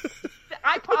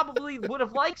 I probably would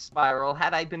have liked Spiral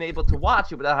had I been able to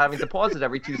watch it without having to pause it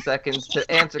every 2 seconds to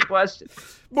answer questions.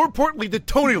 More importantly, did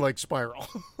Tony like Spiral?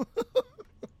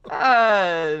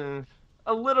 A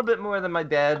little bit more than my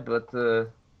dad, but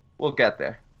we'll get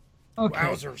there. Okay.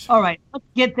 Wowzers. All right, let's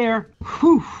get there.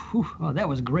 Whew, whew. Oh, that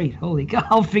was great. Holy cow!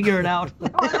 I'll figure it out.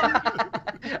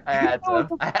 I had to.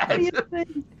 What do you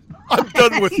think? I'm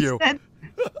done with He you. said,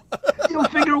 you'll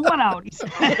figure one out. He said.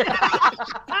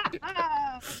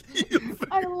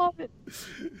 I love it.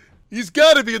 He's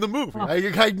got to be in the movie.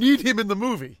 I need him in the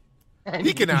movie.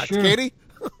 He can act, Sure. can't he?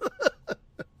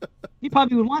 He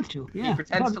probably would want to. Yeah. He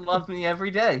pretends to love me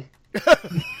every day.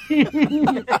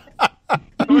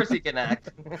 Of course he can act.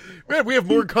 Man, we have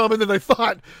more in common than I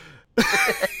thought.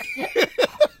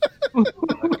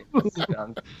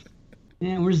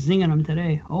 Yeah, we're zinging them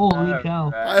today. Holy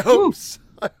cow. I hope so.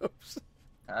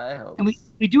 I hope. And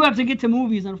we do have to get to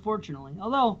movies, unfortunately.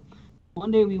 Although, one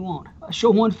day we won't.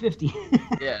 Show 150.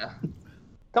 Yeah.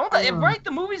 Don't right?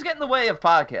 The movies get in the way of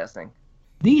podcasting.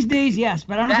 These days, yes,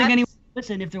 but I don't think That's- anyone would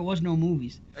listen if there was no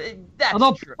movies. That's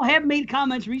Although true. people have made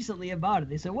comments recently about it.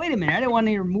 They said, wait a minute, I didn't want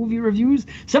to hear movie reviews.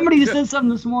 Somebody just said something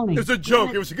this morning. It was a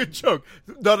joke. It was a good joke.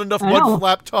 Not enough I know. mud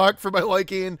flap talk for my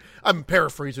liking. I'm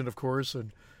paraphrasing, of course.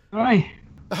 And All right.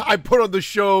 I put on the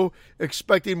show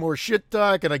expecting more shit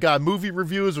talk, and I got movie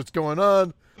reviews. What's going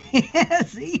on? Yeah,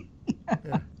 see?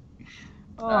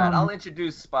 All right, I'll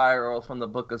introduce Spiral from the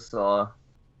Book of Saw,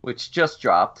 which just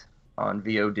dropped on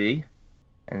VOD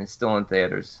and is still in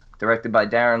theaters. Directed by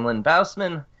Darren Lynn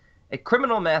Bousman, a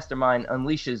criminal mastermind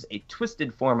unleashes a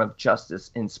twisted form of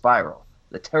justice in Spiral,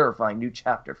 the terrifying new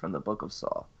chapter from the Book of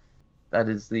Saw. That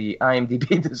is the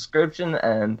IMDb description,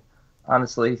 and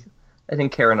honestly, I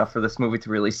didn't care enough for this movie to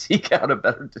really seek out a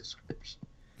better description.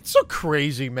 It's so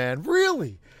crazy, man.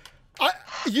 Really. I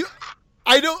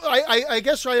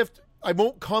guess I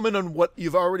won't comment on what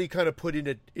you've already kind of put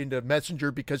into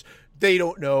Messenger because they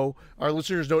don't know. Our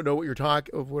listeners don't know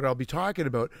what I'll be talking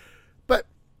about. But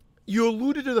you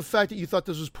alluded to the fact that you thought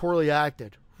this was poorly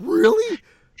acted. Really?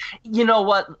 You know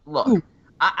what? Look,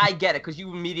 I get it because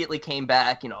you immediately came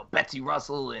back. Betsy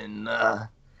Russell and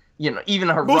even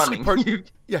her Mostly running.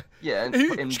 yeah. Yeah.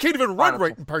 She can't even run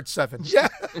right in part 7. Yeah.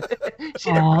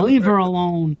 Oh, leave her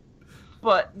alone.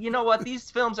 But you know what?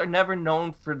 These films are never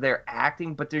known for their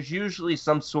acting, but there's usually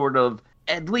some sort of,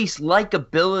 at least,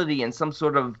 likability and some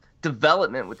sort of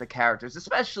development with the characters,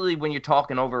 especially when you're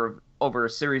talking over a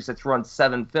series that's run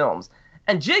 7 films.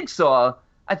 And Jigsaw,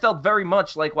 I felt very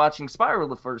much like watching Spiral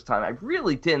the first time. I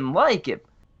really didn't like it.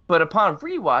 But upon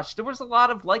rewatch, there was a lot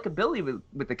of likability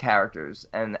with the characters,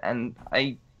 and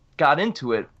I got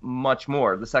into it much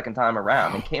more the second time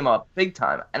around and came up big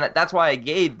time. And that's why I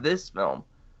gave this film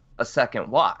a second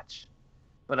watch.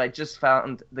 But I just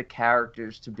found the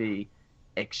characters to be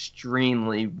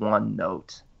extremely one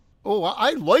note. Oh,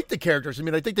 I like the characters. I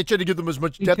mean, I think they tried to give them as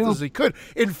much Me depth too. as they could.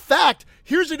 In fact,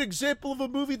 here's an example of a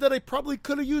movie that I probably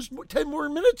could have used 10 more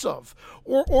minutes of,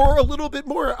 or a little bit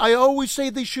more. I always say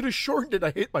they should have shortened it.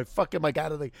 I hit my fucking mic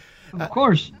out of the. Of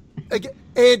course.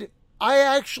 And I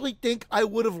actually think I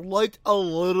would have liked a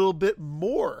little bit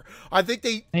more. I think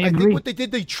agree. think what they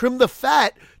did, they trimmed the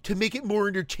fat to make it more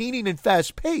entertaining and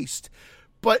fast paced.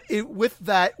 But with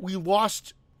that, we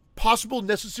lost possible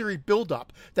necessary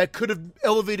buildup that could have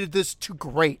elevated this to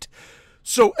great.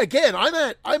 So again,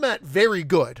 I'm at very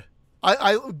good.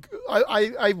 I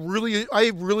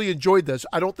really enjoyed this.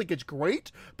 I don't think it's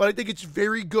great, but I think it's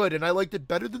very good, and I liked it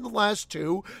better than the last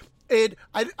 2. And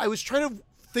I was trying to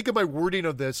think of my wording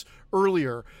of this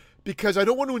earlier because I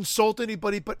don't want to insult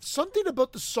anybody, but something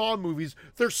about the Saw movies,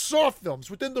 they're Saw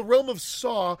films. Within the realm of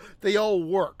Saw, they all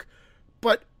work.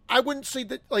 But I wouldn't say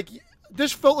that, like,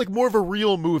 this felt like more of a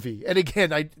real movie. And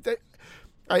again, I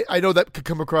know that could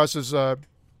come across as a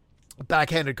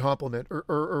backhanded compliment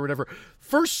or whatever.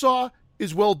 First Saw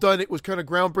is well done. It was kind of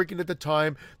groundbreaking at the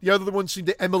time. The other one seemed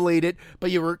to emulate it,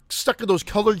 but you were stuck in those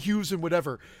color hues and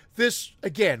whatever. This,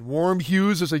 again, warm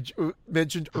hues, as I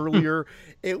mentioned earlier.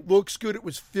 It looks good. It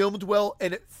was filmed well,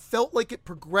 and it felt like it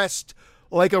progressed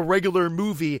like a regular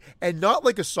movie and not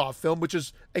like a Saw film, which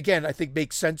is, again, I think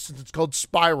makes sense since it's called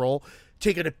Spiral,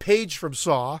 taking a page from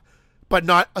Saw, but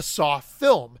not a Saw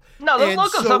film. No, the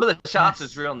look of some of the shots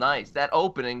is real nice. That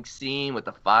opening scene with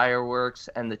the fireworks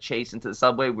and the chase into the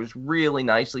subway was really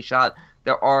nicely shot.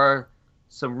 There are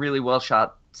some really well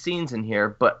shot scenes in here,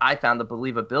 but I found the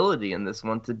believability in this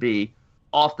one to be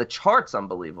off the charts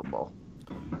unbelievable.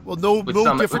 Well, no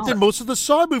different than most of the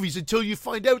Saw movies until you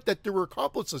find out that there were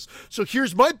accomplices. So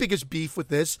here's my biggest beef with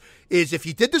this is if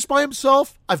he did this by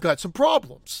himself, I've got some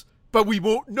problems. But we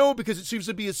won't know because it seems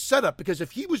to be a setup. Because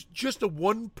if he was just a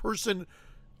one-person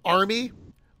army,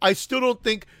 I still don't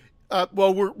think.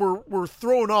 We're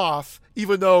thrown off.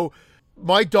 Even though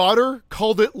my daughter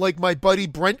called it like my buddy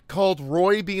Brent called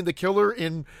Roy being the killer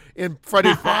in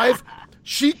Friday 5.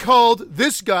 She called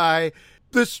this guy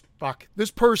this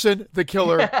person the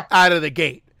killer out of the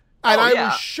gate, and I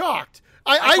was shocked.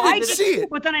 I didn't see it.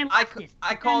 But then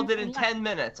I called it in 10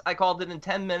 minutes. I called it in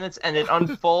 10 minutes, and it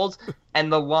unfolds,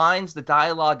 and the lines, the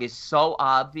dialogue is so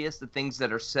obvious. The things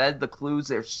that are said, the clues,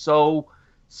 they're so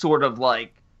sort of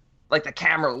like the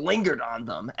camera lingered on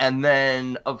them. And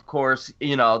then, of course,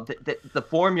 you know, the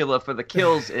formula for the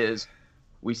kills is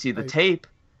we see the tape,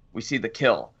 we see the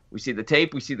kill. We see the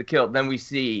tape, we see the kill. Then we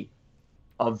see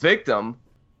a victim,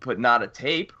 but not a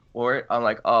tape. Or I'm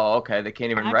like, oh, okay, they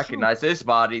can't even recognize this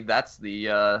body. That's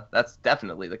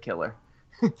definitely the killer.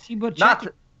 See, but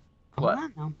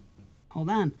Hold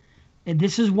on. And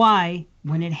this is why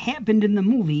when it happened in the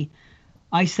movie,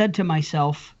 I said to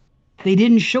myself, they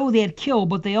didn't show that kill,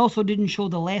 but they also didn't show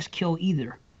the last kill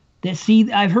either.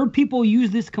 I've heard people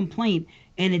use this complaint,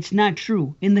 and it's not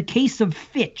true. In the case of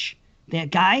Fitch,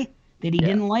 that guy that he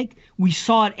didn't like, we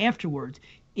saw it afterwards.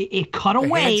 It cut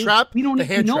away. We don't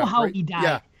even know how he died.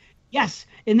 Yeah. Yes,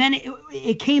 and then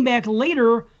it came back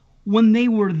later when they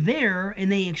were there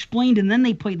and they explained, and then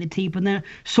they played the tape, and then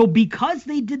so because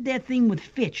they did that thing with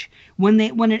Fitch, when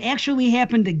it actually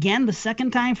happened again the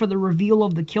second time for the reveal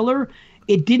of the killer,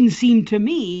 it didn't seem to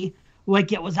me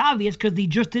like it was obvious because they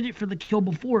just did it for the kill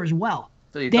before as well.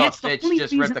 So you thought Fitch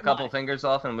just ripped a couple fingers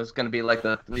off and was going to be like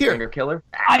the three-finger killer?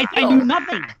 I knew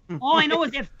nothing. All I know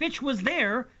is that Fitch was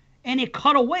there and it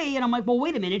cut away, and I'm like, well,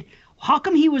 wait a minute. How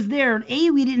come he was there? And A,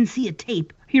 we didn't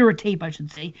hear a tape, I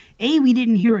should say. A, we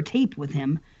didn't hear a tape with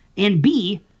him. And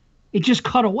B, it just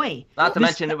cut away. Not to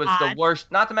mention it was the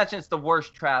worst. Not to mention it's the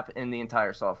worst trap in the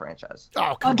entire Saw franchise.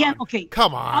 Oh, come on. Okay.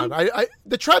 Come on.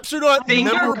 The traps are not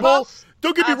memorable.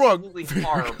 Don't get me wrong.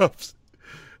 Finger cuffs.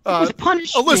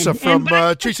 Alyssa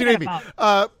from Chasing Amy.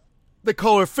 They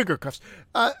call her finger cuffs.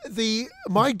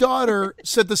 My daughter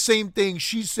said the same thing.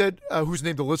 She said, who's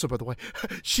named Alyssa, by the way.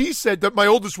 She said that my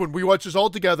oldest one, we watched this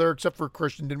all together, except for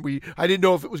Christian, didn't we? I didn't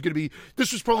know if it was going to be,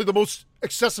 this was probably the most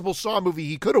accessible Saw movie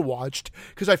he could have watched,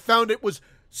 because I found it was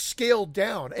scaled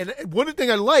down. And one thing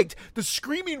I liked, the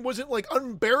screaming wasn't like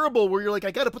unbearable where you're like,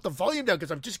 I got to put the volume down because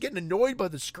I'm just getting annoyed by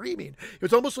the screaming. It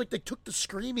was almost like they took the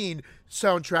screaming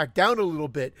soundtrack down a little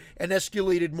bit and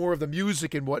escalated more of the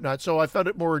music and whatnot. So I found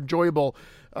it more enjoyable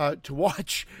to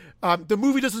watch. The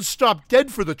movie doesn't stop dead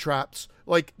for the traps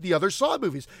like the other Saw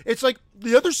movies. It's like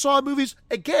the other Saw movies,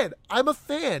 again, I'm a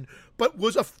fan, but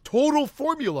was a total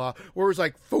formula where it was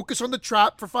like focus on the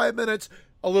trap for 5 minutes,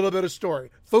 a little bit of story.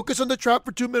 Focus on the trap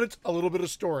for 2 minutes, a little bit of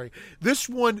story. This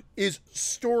one is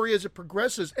story as it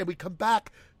progresses, and we come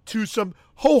back to some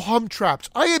ho-hum traps.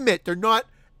 I admit they're not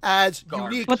as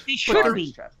unique. But they should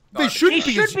be. They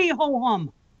should be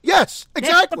ho-hum. Yes,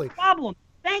 exactly. That's the problem.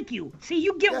 Thank you. See,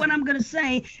 you get what I'm going to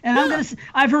say, and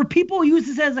I've heard people use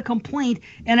this as a complaint,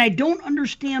 and I don't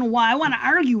understand why. I want to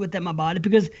argue with them about it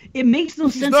because it makes no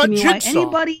sense to me. Jigsaw. Why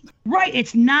anybody? Right?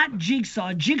 It's not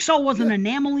Jigsaw. Jigsaw was an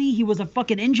anomaly. He was a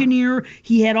fucking engineer.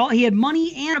 He had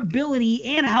money and ability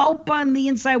and help on the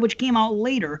inside, which came out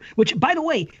later. Which, by the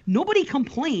way, nobody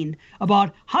complained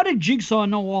about how did Jigsaw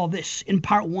know all this in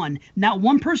part 1. Not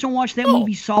one person watched that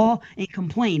movie Saw and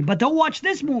complained, but they'll watch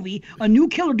this movie, a new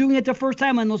killer doing it the first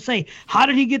time, and they'll say, how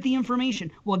did he get the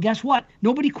information? Well, guess what?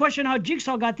 Nobody questioned how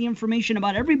Jigsaw got the information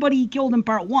about everybody he killed in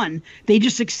part 1. They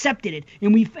just accepted it,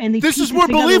 this is more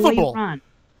believable.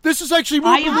 This is actually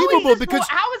more believable because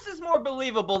how is this more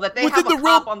believable that they have a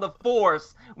cop on the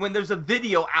force when there's a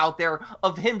video out there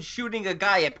of him shooting a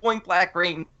guy at point blank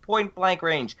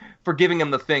range for giving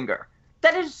him the finger?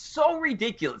 That is so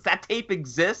ridiculous. That tape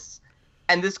exists,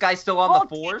 and this guy's still on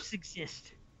the force. Tapes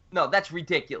exist. No, that's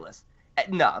ridiculous.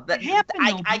 No, that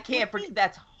happened, I can't forget.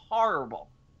 That's horrible.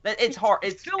 It's hard.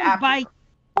 It's filmed by.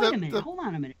 Wait a minute. Hold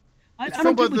on a minute. I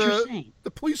don't get what you're saying.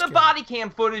 The police. The body cam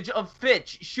footage of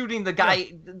Fitch shooting the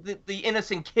guy, the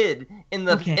innocent kid in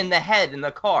the head in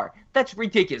the car. That's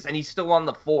ridiculous, and he's still on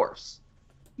the force.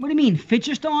 What do you mean? Fitch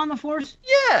is still on the force?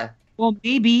 Yeah. Well,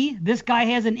 maybe this guy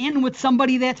has an in with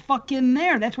somebody that's fucking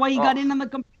there. That's why he got in on the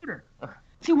computer.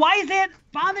 See, why does that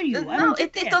bother you? No,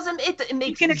 it doesn't. It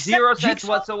makes zero sense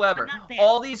whatsoever.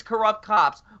 All these corrupt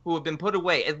cops who have been put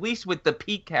away, at least with the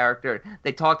Pete character,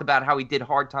 they talked about how he did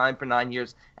hard time for 9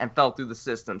 years and fell through the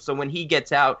system. So when he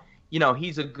gets out,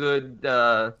 he's a good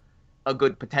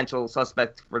potential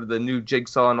suspect for the new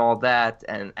Jigsaw and all that.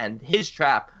 And his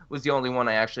trap was the only one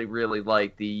I actually really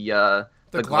liked. The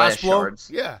glass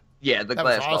shards. Yeah, the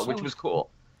glass blow, which was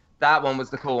cool. That one was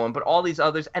the cool one. But all these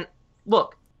others, and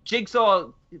look,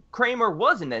 Jigsaw Kramer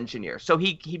was an engineer, so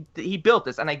he built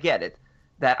this, and I get it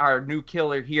that our new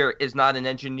killer here is not an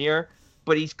engineer,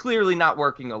 but he's clearly not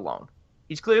working alone.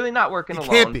 He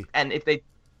can't be. And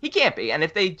he can't be. And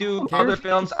if they do other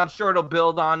films, I'm sure it'll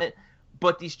build on it.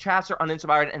 But these traps are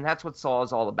uninspired, and that's what Saw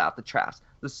is all about. The traps.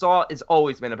 The Saw has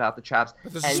always been about the traps.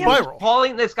 But this is spiral. We're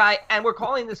calling this guy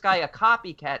a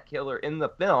copycat killer in the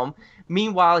film.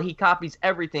 Meanwhile, he copies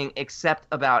everything except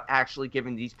about actually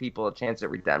giving these people a chance at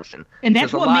redemption. And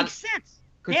that's what makes sense.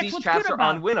 Because these traps are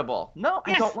unwinnable. No,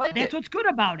 I don't like it. That's what's good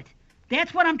about it.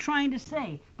 That's what I'm trying to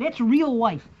say. That's real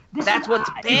life. That's what's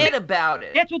bad about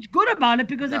it. That's what's good about it,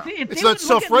 because if it's not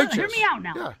self-righteous. Hear me out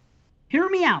now. Yeah. Hear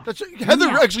me out. Heather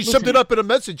actually summed it up in a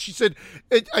message. She said,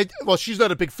 she's not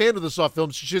a big fan of the Saw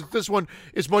films. She said this one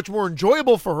is much more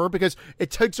enjoyable for her because it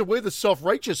takes away the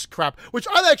self-righteous crap, which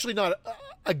I'm actually not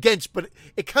against, but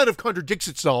it kind of contradicts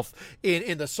itself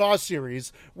in the Saw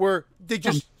series, where they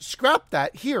just scrapped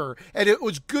that here, and it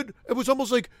was good. It was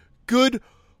almost like good,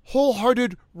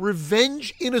 wholehearted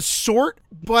revenge in a sort,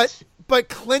 but by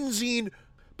cleansing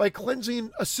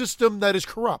a system that is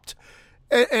corrupt.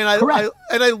 And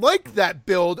I like that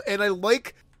build, and I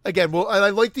like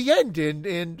the end,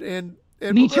 and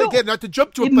me too. Again, not to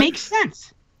jump to it, but makes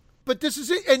sense. But this is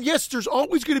it, and yes, there's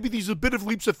always going to be these a bit of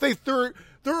leaps of faith. There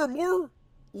are more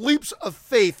leaps of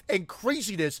faith and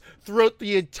craziness throughout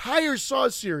the entire Saw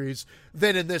series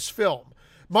than in this film.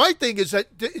 My thing is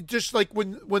that just like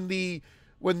when the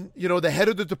head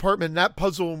of the department, that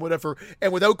puzzle and whatever,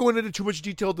 and without going into too much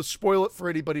detail to spoil it for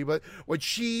anybody, but when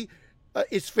she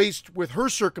is faced with her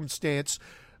circumstance,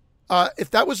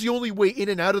 if that was the only way in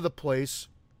and out of the place,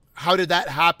 how did that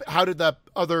happen? How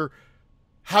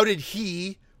did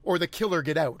he or the killer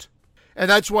get out? And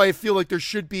that's why I feel like there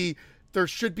should be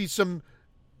some.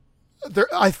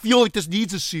 I feel like this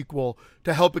needs a sequel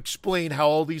to help explain how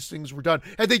all these things were done.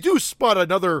 And they do spot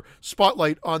another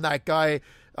spotlight on that guy,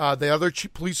 the other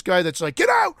police guy that's like, get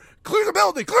out, clear the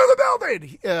building.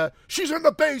 She's in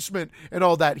the basement and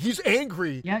all that. He's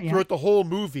angry throughout the whole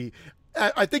movie.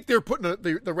 I think they're putting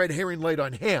the red herring light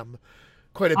on him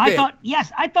quite a bit.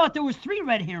 I thought there was 3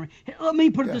 red herrings. Let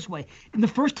me put it this way. In the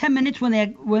first 10 minutes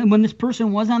when this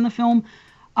person was on the film,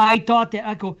 I thought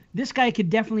that, this guy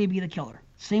could definitely be the killer.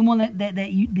 Same one that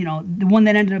the one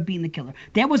that ended up being the killer.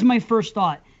 That was my first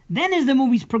thought. Then as the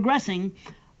movie's progressing,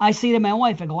 I say to my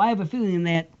wife, I have a feeling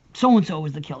that so-and-so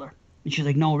was the killer. And she's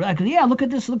like, no. I go, yeah, look at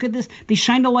this. They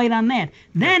shined a light on that.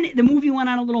 Then the movie went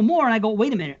on a little more, and I go,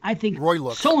 wait a minute. I think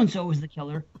so-and-so was the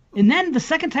killer. And then the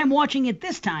second time watching it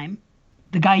this time,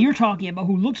 the guy you're talking about,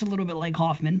 who looks a little bit like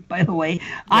Hoffman, by the way,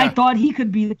 I thought he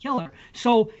could be the killer.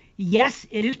 So yes,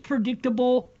 it is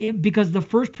predictable because the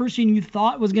first person you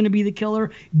thought was going to be the killer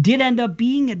did end up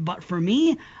being it. But for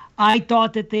me, I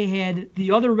thought that they had the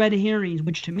other red herrings,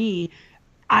 which to me,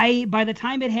 by the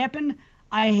time it happened,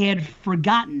 I had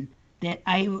forgotten that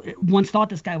I once thought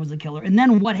this guy was the killer. And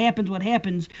then what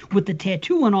happens with the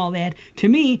tattoo and all that, to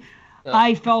me,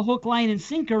 I fell hook, line, and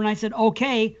sinker, and I said,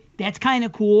 okay, that's kind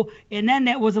of cool. And then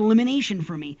that was elimination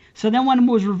for me. So then when it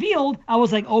was revealed, I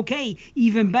was like, okay,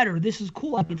 even better. This is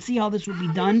cool. I can see how this would be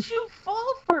done. How did you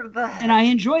fall for that? And I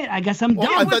enjoy it. I guess I'm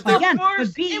done with it again.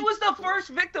 It was the first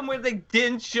victim where they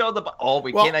didn't show the...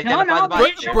 can't identify the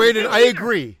body. Brandon, I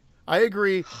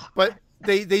agree. But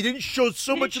they didn't show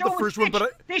so much of the first one.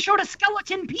 But they showed a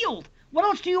skeleton peeled. What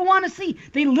else do you want to see?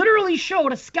 They literally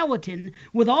showed a skeleton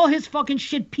with all his fucking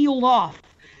shit peeled off.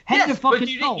 But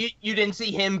you didn't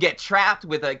see him get trapped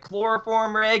with a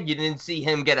chloroform rag. You didn't see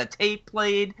him get a tape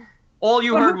played. All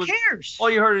you heard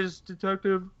is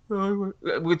detective,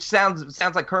 which sounds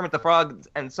like Kermit the Frog.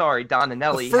 And sorry, Don and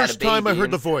Nelly. The first time I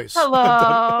heard the voice.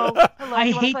 Hello.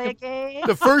 I hate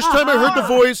the first time I heard the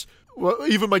voice. Well,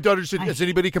 even my daughter said, has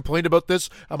anybody complained about this?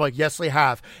 I'm like, yes, they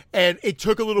have. And it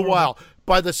took a little while.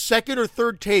 By the second or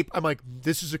third tape, I'm like,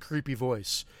 this is a creepy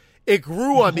voice. it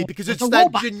grew on me because it's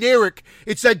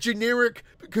that generic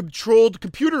controlled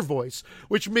computer voice,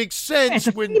 which makes sense. It's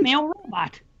a female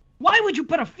robot. Why would you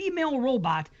put a female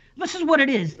robot? This is what it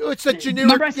is. It's a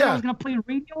generic. Remember I said I was going to play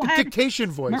Radiohead? The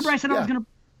dictation voice. Remember I said I was going to.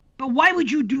 But why would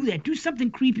you do that? Do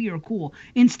something creepy or cool.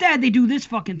 Instead, they do this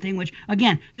fucking thing, which,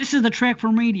 again, this is the track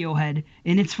from Radiohead,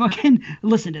 and it's fucking,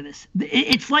 listen to this.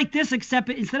 It's like this, except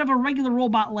instead of a regular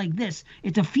robot like this,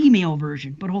 it's a female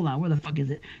version. But hold on, where the fuck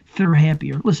is it? Fitter,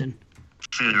 happier. Listen.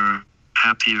 Fitter,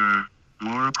 happier,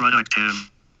 more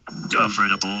productive,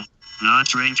 comfortable, not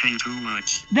drinking too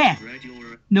much. That.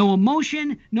 No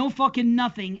emotion, no fucking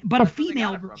nothing, but a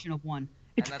female version of one.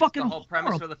 It's and that's fucking the whole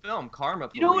premise horrible. for the film, Karma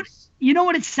Police. You know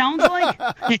what it sounds like?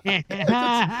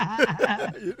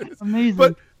 Amazing.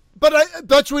 But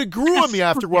that's what it grew on me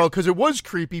after a while because it was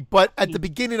creepy. But at the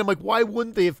beginning, I'm like, why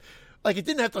wouldn't they have? Like, it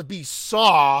didn't have to be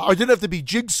Saw or it didn't have to be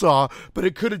Jigsaw, but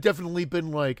it could have definitely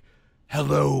been like,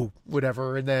 hello,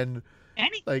 whatever, and then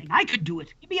anything. Like, I could do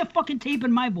it. Give me a fucking tape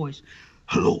in my voice.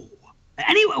 Hello.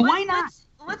 Anyway, why not?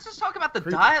 Let's just talk about the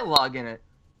dialogue in it.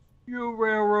 You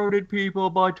railroaded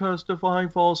people by testifying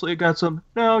falsely against them.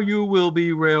 Now you will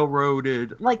be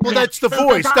railroaded. Like, well, that's the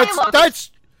voice.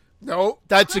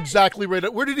 That's exactly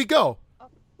right. Where did he go?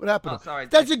 What happened? Oh, sorry.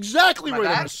 That's exactly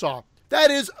right on the Saw. That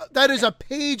is a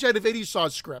page out of any Saw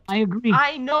script. I agree.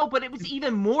 I know, but it was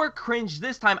even more cringe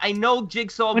this time. I know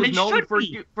Jigsaw was known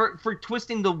for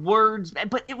twisting the words,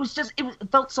 but it was just it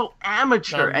felt so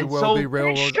amateur and so.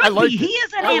 I like he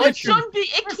is an amateur. It shouldn't be.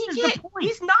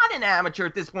 He's not an amateur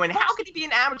at this point. How could he be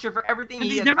an amateur for everything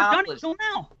he's never done it till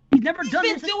now? He's never done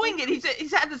it. He's been doing it.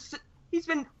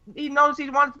 He knows he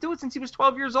wanted to do it since he was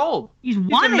 12 years old. He's been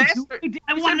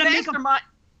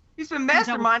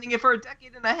masterminding it for a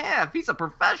decade and a half. He's a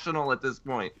professional at this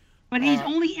point. But he's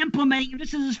only implementing.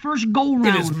 This is his first go-round.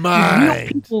 In his mind. Real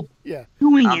people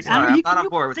doing it. I'm not on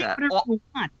board with that.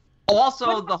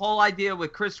 Also, the whole idea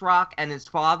with Chris Rock and his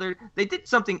father, they did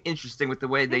something interesting with the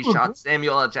way they shot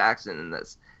Samuel L. Jackson in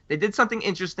this. They did something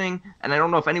interesting, and I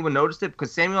don't know if anyone noticed it,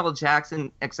 because Samuel L.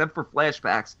 Jackson, except for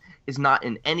flashbacks, is not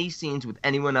in any scenes with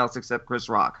anyone else except Chris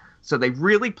Rock. So they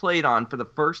really played on, for the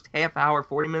first half hour,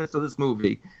 40 minutes of this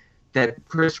movie, that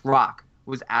Chris Rock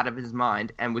was out of his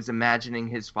mind and was imagining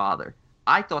his father.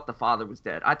 I thought the father was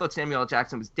dead. I thought Samuel L.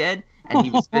 Jackson was dead, and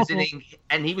he was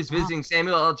visiting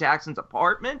Samuel L. Jackson's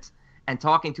apartment and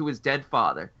talking to his dead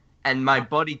father. And my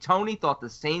buddy Tony thought the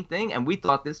same thing, and we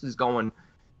thought this was going.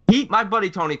 My buddy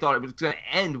Tony thought it was going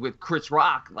to end with Chris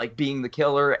Rock like being the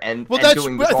killer and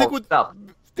doing this whole stuff.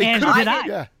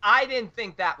 I didn't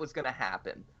think that was going to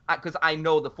happen because I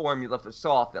know the formula for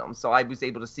Saw films, so I was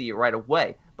able to see it right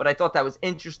away. But I thought that was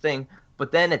interesting.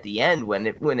 But then at the end, when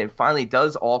it finally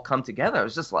does all come together, I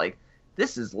was just like,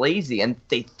 this is lazy. And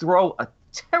they throw a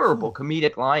terrible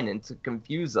comedic line in to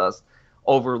confuse us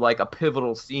over like a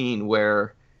pivotal scene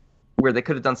where they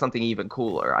could have done something even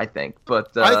cooler, I think.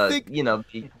 But I think,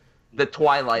 the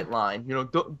Twilight line,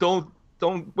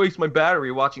 don't waste my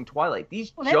battery watching Twilight. These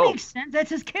jokes. That makes sense. That's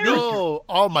his character. No,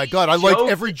 oh my God, I like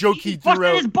every joke he threw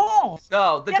out. His balls.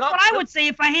 No, that's what I would say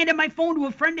if I handed my phone to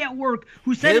a friend at work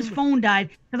who said his phone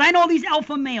died. Because I know these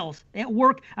alpha males at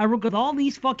work. I work with all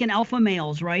these fucking alpha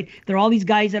males, right? They're all these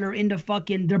guys that are into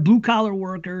they're blue collar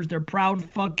workers. They're proud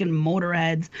fucking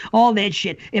motorheads. All that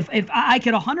shit. If I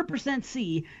could 100%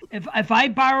 see if I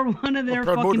borrowed one of their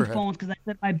fucking phones because I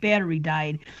said my battery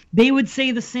died, they would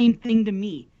say the same thing to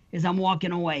me as I'm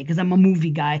walking away because I'm a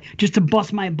movie guy just to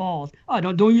bust my balls. Oh,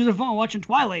 don't use a phone watching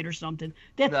Twilight or something.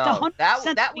 That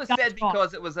was said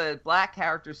because it was a black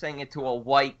character saying it to a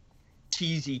white,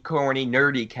 cheesy, corny,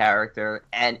 nerdy character,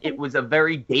 and it was a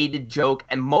very dated joke.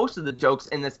 And most of the jokes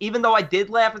in this, even though I did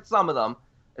laugh at some of them,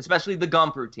 especially the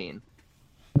Gump routine,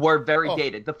 were very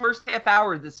dated. The first half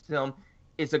hour of this film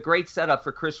is a great setup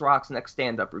for Chris Rock's next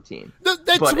stand-up routine.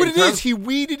 That's what it is. He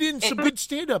weeded in some good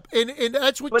stand-up, and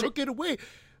that's what took it away.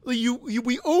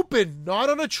 We open not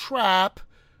on a trap.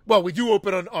 Well, we do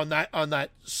open on that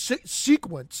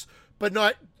sequence, but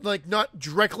not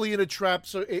directly in a trap.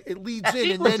 So it leads that in.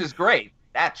 Sequence and then is great.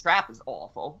 That trap is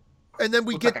awful. And then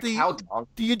we get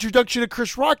the introduction of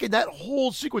Chris Rock, and that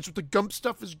whole sequence with the Gump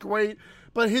stuff is great.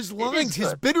 But his lines,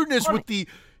 his bitterness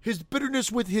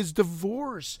with his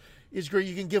divorce is great.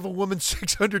 You can give a woman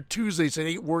 600 Tuesdays and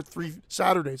ain't worth 3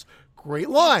 Saturdays. Great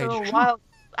line.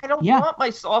 I don't want my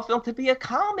Saw film to be a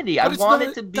comedy. I want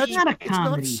it to be. That's not a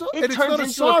comedy. It turns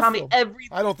into a comedy.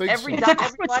 I don't think every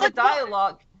line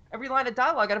of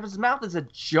dialogue out of his mouth is a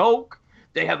joke.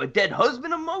 They have a dead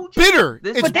husband emoji.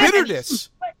 It's bitterness.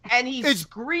 And he's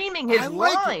screaming his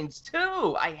lines,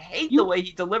 too. I hate the way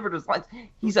he delivered his lines.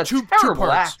 He's a terrible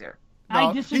actor.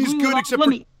 I disagree. He's good except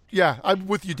Yeah, I'm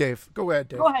with you, Dave. Go ahead,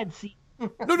 Dave. Go ahead, C.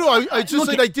 No, I just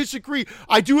said I disagree.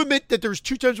 I do admit that there's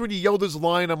 2 times when he yelled his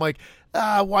line. I'm like,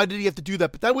 why did he have to do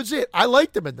that? But that was it. I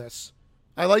liked him in this.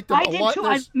 I liked him a lot.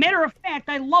 I did too. Matter of fact,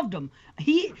 I loved him.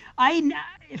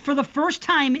 For the first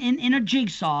time in a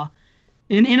Jigsaw,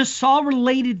 in a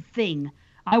Saw-related thing,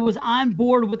 I was on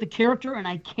board with the character, and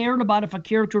I cared about if a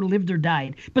character lived or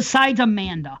died. Besides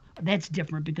Amanda, that's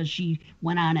different because she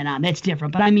went on and on. That's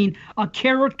different. But I mean, a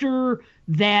character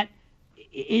that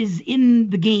is in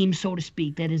the game, so to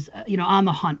speak, that is, on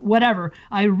the hunt, whatever.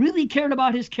 I really cared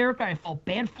about his character. I felt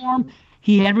bad for him.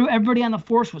 He had everybody on the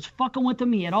force was fucking with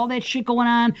him. He had all that shit going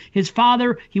on. His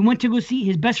father, he went to go see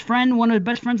his best friend. One of his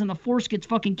best friends on the force gets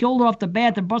fucking killed off the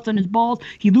bat. They're busting his balls.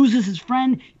 He loses his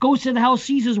friend, goes to the house,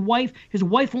 sees his wife. His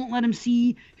wife won't let him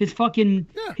see his fucking,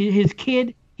 his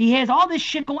kid. He has all this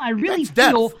shit going on. I really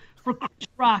feel for Chris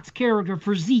Rock's character,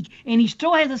 for Zeke, and he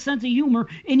still has a sense of humor,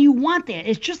 and you want that.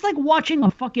 It's just like watching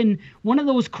a fucking, one of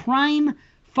those crime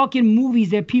fucking movies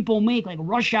that people make, like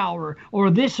Rush Hour or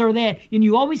this or that, and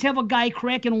you always have a guy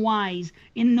cracking wise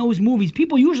in those movies.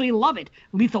 People usually love it.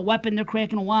 Lethal Weapon, they're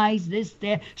cracking wise, this,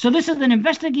 that. So this is an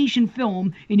investigation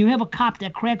film, and you have a cop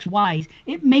that cracks wise.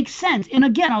 It makes sense. And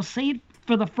again, I'll say it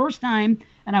for the first time,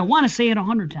 and I want to say it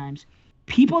 100 times.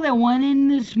 People that went in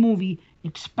this movie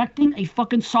expecting a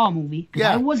fucking Saw movie, because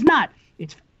I was not.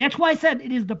 That's why I said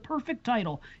it is the perfect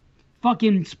title.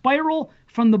 Fucking Spiral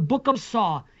from the Book of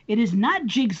Saw. It is not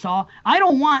Jigsaw. I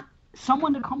don't want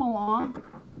someone to come along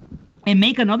and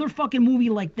make another fucking movie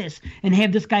like this and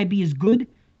have this guy be as good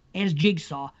as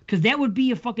Jigsaw, because that would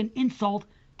be a fucking insult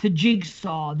to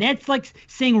Jigsaw. That's like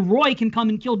saying Roy can come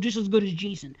and kill just as good as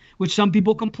Jason, which some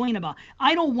people complain about.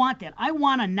 I don't want that. I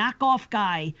want a knockoff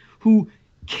guy who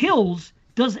kills,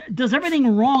 does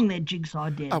everything wrong that Jigsaw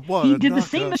did. He did the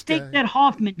same mistake that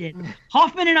Hoffman did.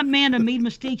 Hoffman and Amanda made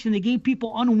mistakes, and they gave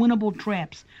people unwinnable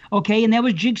traps. Okay, and that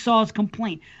was Jigsaw's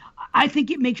complaint. I think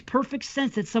it makes perfect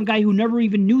sense that some guy who never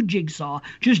even knew Jigsaw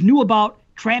just knew about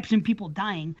traps and people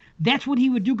dying. That's what he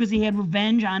would do because he had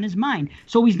revenge on his mind.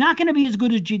 So he's not going to be as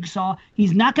good as Jigsaw.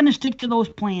 He's not going to stick to those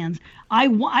plans.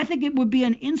 I think it would be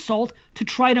an insult to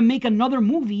try to make another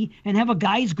movie and have a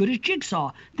guy as good as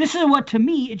Jigsaw. This is what, to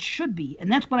me, it should be.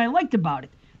 And that's what I liked about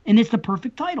it. And it's the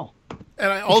perfect title.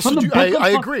 And I also do, I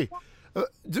agree.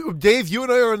 Dave, you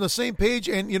and I are on the same page.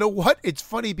 And you know what? It's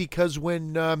funny because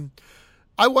when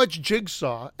I watch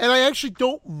Jigsaw, and I actually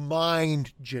don't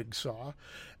mind Jigsaw,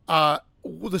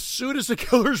 well, as soon as the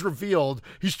killer's revealed,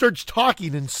 he starts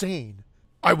talking insane.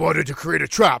 I wanted to create a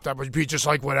trap that would be just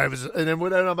like what I was, and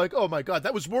then I'm like, oh my god,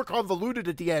 that was more convoluted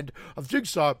at the end of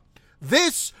Jigsaw.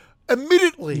 This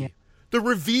immediately, the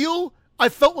reveal, I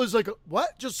felt was like,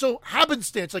 what? Just so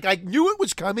happenstance. Like I knew it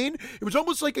was coming. It was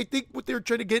almost like I think what they were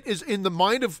trying to get is in the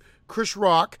mind of Chris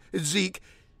Rock and Zeke.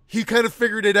 He kind of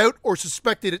figured it out or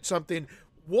suspected it something.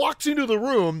 Walks into the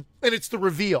room and it's the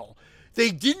reveal.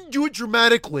 They didn't do it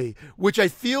dramatically, which I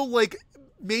feel like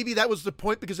maybe that was the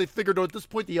point because they figured out at this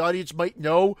point the audience might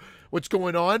know what's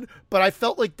going on. But I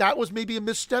felt like that was maybe a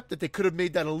misstep, that they could have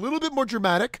made that a little bit more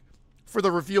dramatic for the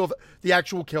reveal of the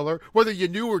actual killer. Whether you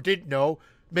knew or didn't know,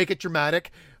 make it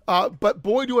dramatic. But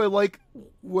boy, do I like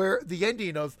where the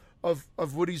ending of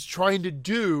what he's trying to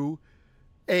do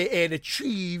and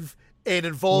achieve and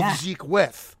involve Zeke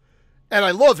with. And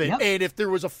I love it. Yep. And if there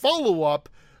was a follow-up,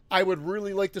 I would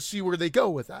really like to see where they go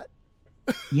with that.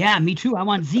 Yeah, me too. I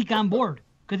want Zeke on board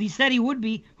because he said he would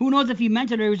be. Who knows if he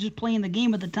meant it or he was just playing the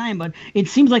game at the time, but it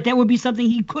seems like that would be something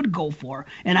he could go for,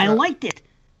 and I liked it.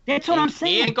 That's what I'm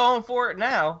saying. He ain't going for it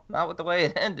now, not with the way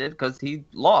it ended, because he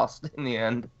lost in the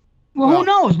end. Well, who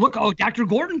knows? Look, Dr.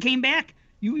 Gordon came back.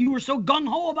 You were so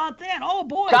gung-ho about that. Oh,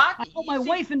 boy. I told my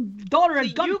wife and daughter at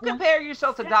gunpoint. You compare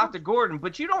yourself to Dr. Gordon,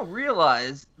 but you don't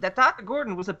realize that Dr.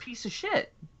 Gordon was a piece of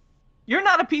shit. You're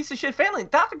not a piece of shit family.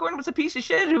 Dr. Gordon was a piece of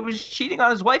shit who was cheating on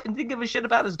his wife and didn't give a shit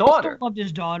about his daughter. Loved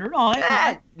his daughter. No,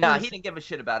 he didn't give a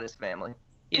shit about his family.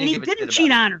 He didn't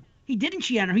cheat on her. He didn't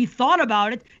cheat on her. He thought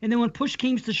about it, and then when push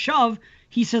came to shove,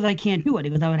 he says, I can't do it.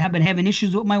 He goes, I've been having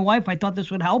issues with my wife. I thought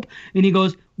this would help. And he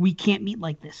goes, we can't meet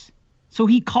like this. So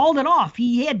he called it off.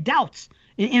 He had doubts.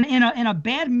 In a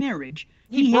bad marriage,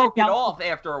 he broke it off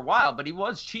after a while, but he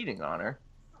was cheating on her.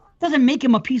 Doesn't make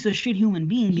him a piece of shit human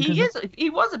being. He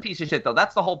was a piece of shit, though.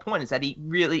 That's the whole point, is that he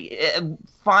really,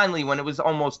 finally, when it was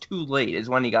almost too late, is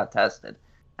when he got tested.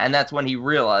 And that's when he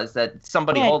realized that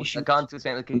somebody holding a gun to his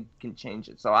family can change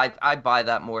it. So I buy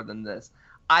that more than this.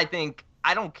 I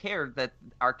don't care that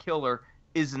our killer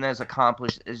isn't as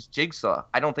accomplished as Jigsaw.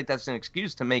 I don't think that's an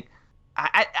excuse to make...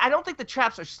 I don't think the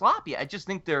traps are sloppy. I just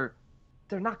think they're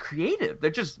they're not creative. They're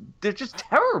just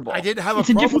terrible. I didn't have it's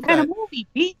a a problem different with kind that. of movie,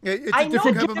 Pete. It's I a know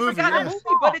different it's a kind of different movie. kind of Yeah.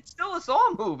 movie, but it's still a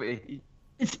Saw movie.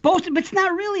 It's supposed to, but it's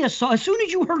not really a Saw. As soon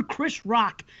as you heard Chris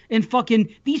Rock and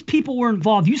fucking these people were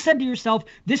involved, you said to yourself,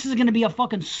 "This is going to be a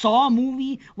fucking Saw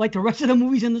movie like the rest of the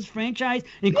movies in this franchise."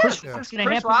 And Chris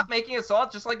Rock making a Saw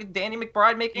just like Danny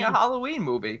McBride making a Halloween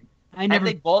movie. And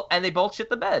they both shit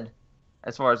the bed,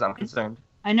 as far as I'm concerned.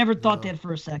 I never thought that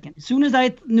for a second. As soon as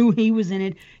I knew he was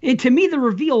in it, to me the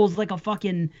reveal was like a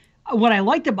fucking. What I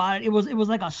liked about it was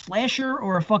like a slasher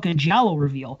or a fucking giallo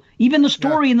reveal. Even the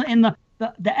story and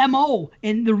the MO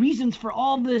and the reasons for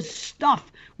all this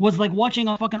stuff was like watching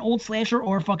a fucking old slasher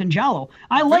or a fucking giallo.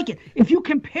 I like it. If you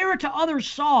compare it to other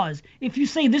Saws, if you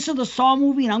say this is a Saw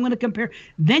movie and I'm going to compare,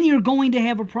 then you're going to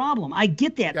have a problem. I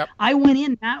get that. Yep. I went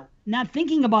in not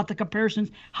thinking about the comparisons.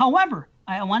 However,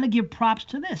 I want to give props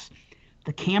to this.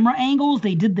 The camera angles,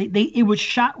 it was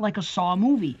shot like a Saw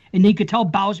movie, and you could tell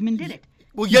Bousman did it.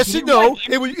 Well, yes and no.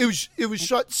 It was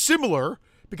shot similar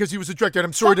because he was a director. And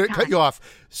I'm sorry to cut you off.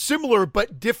 Similar,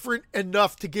 but different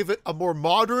enough to give it a more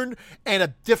modern and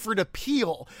a different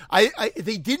appeal.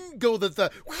 They didn't go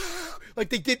like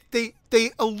they did.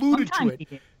 They alluded to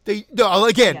it.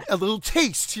 A little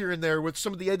taste here and there with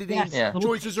some of the editing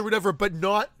choices or whatever, but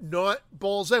not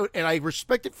balls out. And I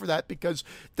respect it for that because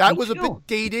that was a bit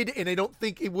dated, and I don't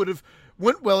think it would have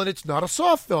went well. And it's not a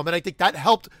Saw film, and I think that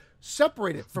helped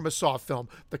separate it from a Saw film.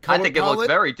 I think it looked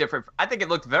very different. I think it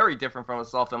looked very different from a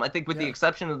Saw film. I think with the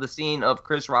exception of the scene of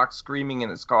Chris Rock screaming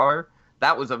in his car,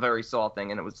 that was a very Saw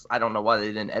thing, and it was. I don't know why they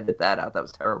didn't edit that out. That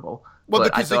was terrible. Well,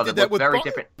 but because they did that with very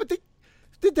different. But they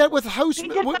did that with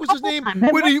Houseman. What was his name?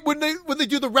 When they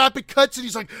do the rapid cuts and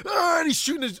he's like, and he's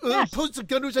shooting his puts the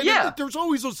gun to his head. Yeah. There's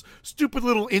always those stupid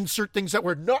little insert things that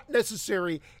were not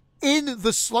necessary in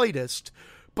the slightest.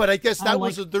 But I guess that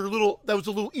was a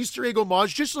little Easter egg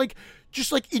homage, just like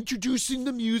introducing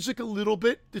the music a little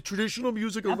bit, the traditional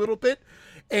music a little bit,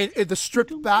 and the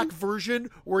stripped back version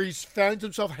where he finds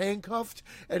himself handcuffed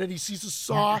and then he sees a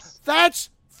saw. Yes. That's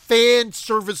fan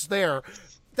service there.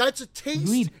 That's a taste.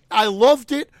 Agreed. I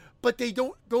loved it, but they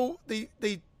don't don't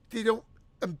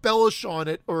embellish on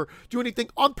it or do anything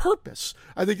on purpose.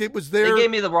 I think it was there. They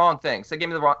gave me the wrong things. I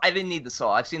didn't need the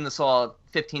Saw. I've seen the Saw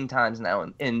 15 times now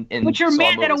in But you're Saw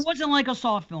mad movies. that it wasn't like a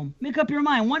Saw film. Make up your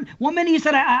mind. One minute you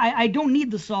said I don't need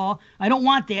the Saw. I don't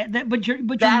want that. But you're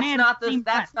mad.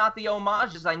 That's not the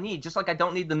homages I need. Just like I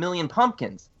don't need the Million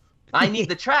Pumpkins. I need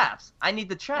the traps. I need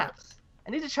the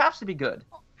traps to be good.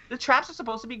 The traps are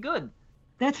supposed to be good.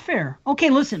 That's fair. Okay,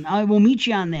 listen. I will meet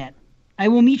you on that. I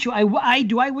will meet you.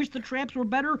 I wish the traps were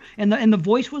better and the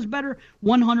voice was better.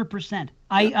 100%.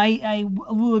 I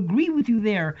will agree with you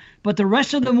there. But the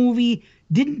rest of the movie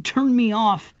didn't turn me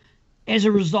off as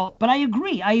a result. But I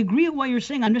agree. I agree with what you're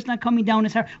saying. I'm just not coming down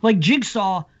as hard. Like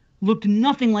Jigsaw looked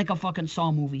nothing like a fucking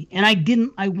Saw movie, and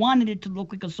I wanted it to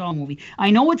look like a Saw movie. I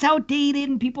know it's outdated,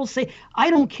 and people say I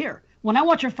don't care. When I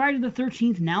watch a Friday the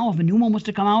 13th now, if a new one was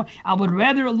to come out, I would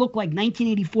rather it look like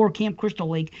 1984 Camp Crystal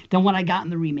Lake than what I got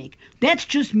in the remake. That's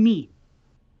just me.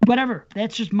 Whatever.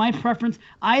 That's just my preference.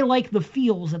 I like the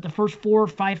feels that the first 4 or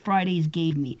 5 Fridays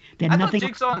gave me. I thought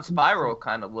Jigsaw and Spiral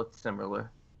kind of looked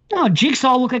similar. No,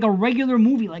 Jigsaw looked like a regular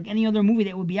movie, like any other movie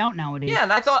that would be out nowadays. Yeah,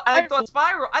 and I thought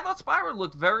Spiral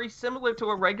looked very similar to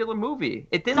a regular movie.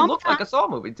 It didn't look like a Saw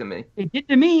movie to me. It did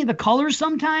to me. The colors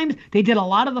sometimes. They did a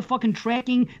lot of the fucking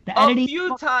tracking, the editing. A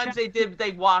few times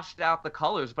they washed out the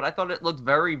colors, but I thought it looked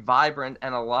very vibrant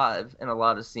and alive in a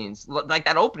lot of scenes. Like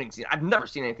that opening scene. I've never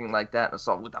seen anything like that in a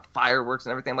Saw with the fireworks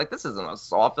and everything. I'm like, this isn't a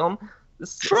Saw film.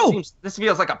 This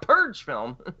feels like a Purge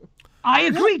film. I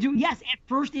agree, dude. Yes, at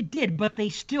first it did, but they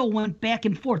still went back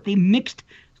and forth. They mixed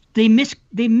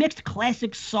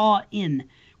classic Saw in,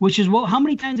 which is how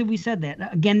many times have we said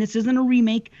that? Again, this isn't a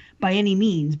remake by any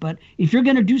means, but if you're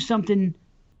gonna do something,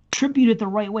 tribute it the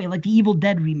right way, like the Evil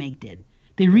Dead remake did.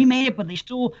 They remade it, but they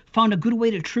still found a good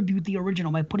way to tribute the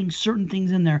original by putting certain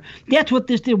things in there. That's what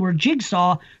this did, where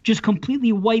Jigsaw just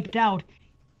completely wiped out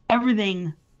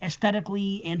everything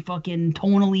aesthetically and fucking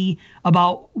tonally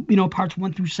about parts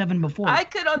 1 through 7 before. I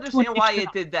could understand why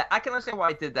it did that. I can understand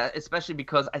why it did that, especially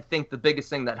because I think the biggest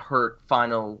thing that hurt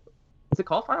is it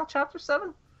called Final Chapter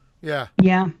 7? Yeah.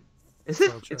 Yeah. Is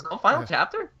it? It's called Final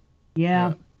Chapter?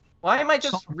 Yeah. Why am I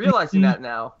just realizing that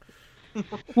now?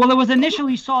 Well, it was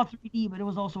initially Saw 3D, but it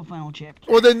was also Final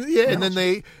Chapter. Well, then and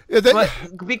then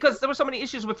because there were so many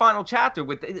issues with Final Chapter.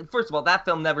 First of all, that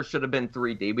film never should have been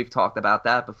 3D. We've talked about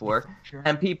that before. Sure.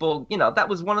 And people, that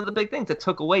was one of the big things that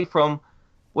took away from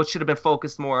what should have been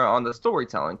focused more on the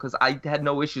storytelling. Because I had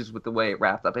no issues with the way it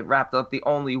wrapped up. It wrapped up the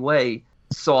only way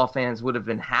Saw fans would have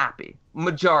been happy.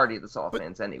 Majority of the Saw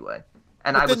fans, anyway.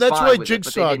 and I was fine with it,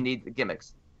 but they didn't need the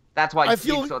gimmicks. That's why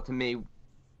Jigsaw to me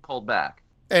pulled back.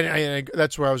 And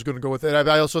that's where I was going to go with it.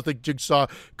 I also think Jigsaw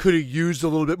could have used a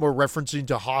little bit more referencing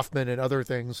to Hoffman and other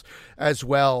things as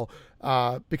well,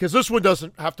 because this one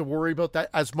doesn't have to worry about that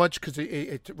as much because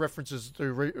it references the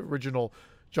original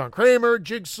John Kramer,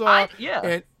 Jigsaw,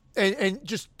 and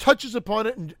just touches upon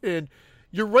it. And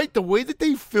you're right, the way that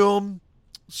they film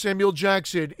Samuel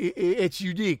Jackson, it's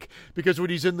unique because when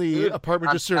he's in the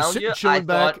apartment just sort of sitting, chilling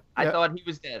back. I thought he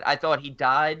was dead. I thought he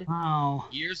died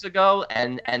years ago,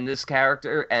 and this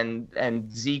character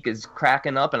and Zeke is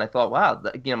cracking up, and I thought, wow,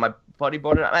 my buddy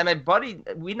brought it up. And my buddy,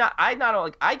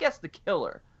 I guessed the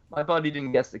killer. My buddy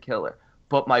didn't guess the killer,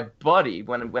 but my buddy,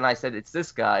 when I said it's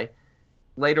this guy,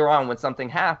 later on when something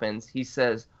happens, he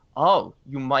says, "Oh,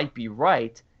 you might be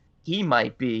right. He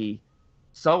might be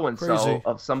so-and-so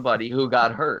of somebody who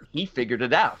got hurt." He figured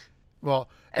it out. Well,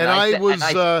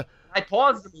 I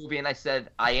paused the movie and I said,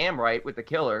 I am right with the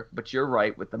killer, but you're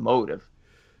right with the motive.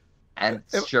 And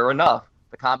sure enough,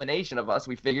 the combination of us,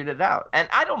 we figured it out. And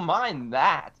I don't mind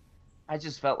that. I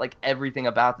just felt like everything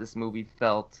about this movie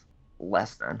felt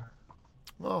less than.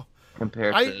 Well,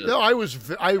 compared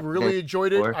I really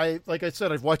enjoyed it. Like I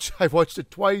said, I've watched it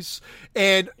twice,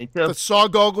 and the Saw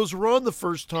goggles were on the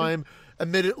first time.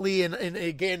 Admittedly, and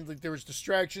again, like, there was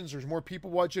distractions. There's more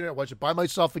people watching it. I watched it by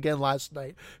myself again last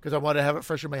night because I wanted to have it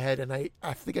fresh in my head, and I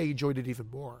think I enjoyed it even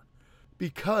more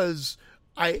because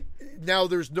the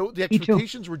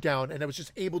expectations were down, and I was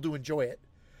just able to enjoy it.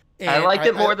 And I liked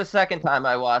it more the second time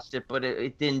I watched it, but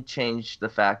it didn't change the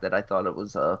fact that I thought it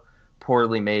was a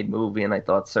poorly made movie, and I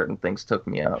thought certain things took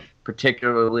me out,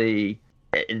 particularly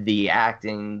the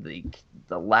acting,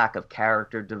 the lack of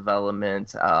character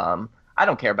development. I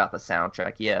don't care about the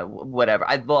soundtrack. Yeah, whatever.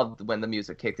 I loved when the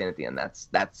music kicked in at the end.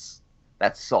 That's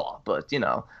Saw. But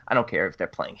I don't care if they're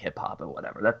playing hip hop or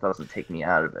whatever. That doesn't take me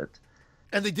out of it.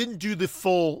 And they didn't do the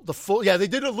full. Yeah, they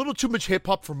did a little too much hip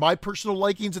hop for my personal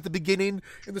likings at the beginning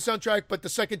in the soundtrack. But the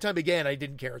second time again, I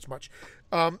didn't care as much.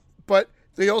 But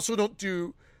they also don't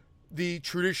do the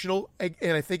traditional. And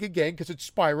I think again because it's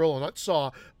Spiral and not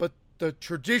Saw, but the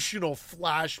traditional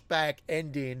flashback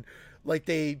ending. Like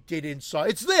they did in Saw.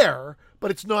 It's there,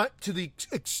 but it's not to the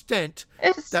extent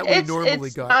that we normally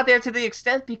got. It's not there to the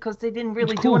extent because they didn't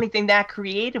really do anything that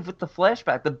creative with the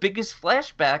flashback. The biggest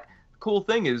flashback, cool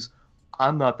thing is,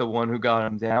 I'm not the one who got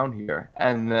him down here.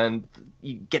 And then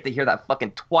you get to hear that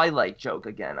fucking Twilight joke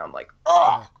again. I'm like,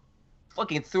 oh,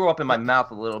 fucking threw up in my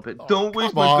mouth a little bit. Don't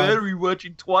waste my battery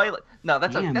watching Twilight. No,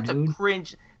 that's a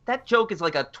cringe. That joke is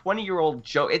like a 20-year-old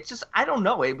joke. It's just, I don't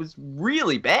know. It was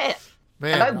really bad.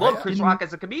 Man, and I love Chris Rock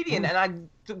as a comedian, and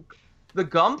the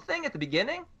gum thing at the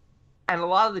beginning, and a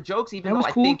lot of the jokes, even though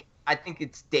I think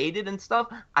it's dated and stuff,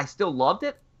 I still loved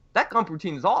it. That gum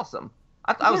routine is awesome.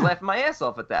 I was laughing my ass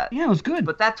off at that. Yeah, it was good.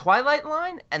 But that Twilight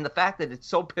line and the fact that it's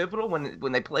so pivotal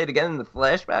when they play it again in the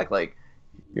flashback, like,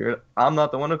 I'm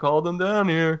not the one who called them down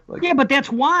here. Like, yeah, but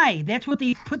that's why. That's what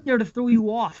they put there to throw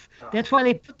you off. That's why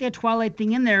they put that Twilight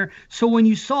thing in there, so when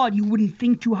you saw it, you wouldn't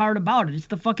think too hard about it. It's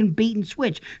the fucking bait and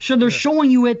switch. So they're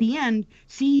showing you at the end,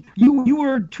 see, you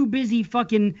were too busy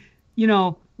fucking,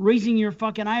 raising your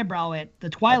fucking eyebrow at the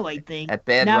Twilight thing. At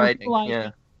bad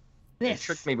writing, This. It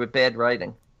tricked me with bad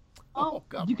writing. Oh,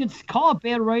 you could call it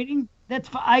bad writing. That's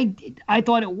fine. I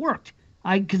thought it worked.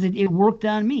 Because it worked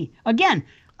on me. Again,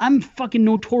 I'm fucking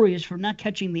notorious for not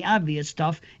catching the obvious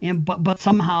stuff, but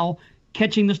somehow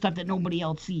catching the stuff that nobody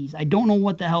else sees. I don't know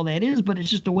what the hell that is, but it's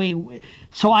just the way.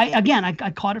 So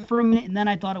I caught it for a minute, and then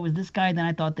I thought it was this guy, then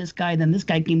I thought this guy, then this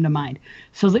guy came to mind.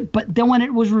 So, but then when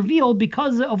it was revealed,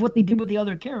 because of what they did with the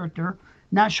other character,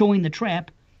 not showing the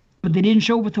trap, but they didn't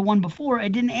show it with the one before,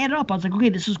 it didn't add up. I was like, okay,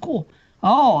 this is cool.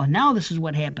 Oh, now this is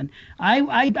what happened.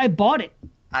 I bought it.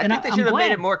 I think they should have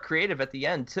made it more creative at the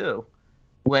end too.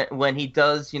 When he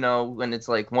does, when it's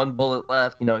like one bullet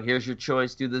left, here's your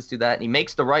choice, do this, do that, and he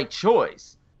makes the right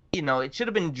choice. It should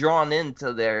have been drawn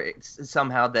into there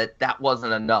somehow that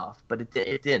wasn't enough, but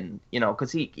it didn't,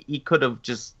 because he could have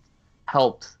just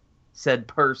helped said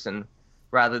person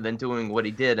rather than doing what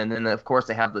he did. And then, of course,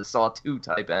 they have the Saw 2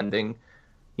 type ending,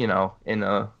 in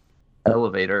a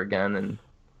elevator again, and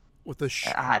with the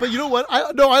but you know what?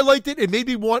 I liked it. It made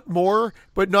me want more,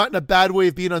 but not in a bad way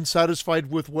of being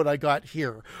unsatisfied with what I got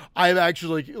here. I'm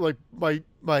actually like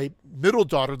my middle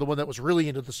daughter, the one that was really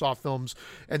into the Saw films,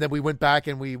 and then we went back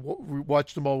and we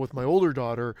watched them all with my older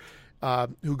daughter,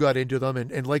 who got into them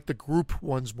and liked the group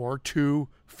ones more. 2,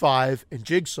 5, and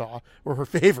Jigsaw were her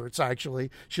favorites.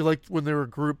 Actually, she liked when there were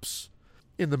groups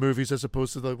in the movies as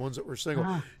opposed to the ones that were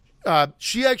single.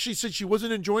 she actually said she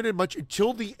wasn't enjoying it much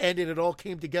until the end, and it all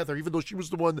came together. Even though she was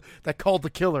the one that called the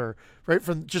killer, right?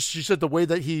 She said the way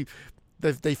that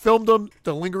they filmed him,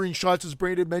 the lingering shots, as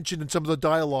Brandon mentioned, and some of the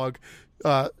dialogue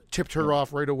tipped her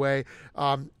off right away.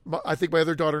 I think my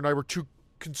other daughter and I were too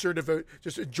concerned about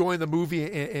just enjoying the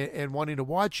movie and wanting to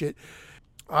watch it.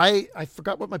 I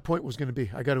forgot what my point was going to be.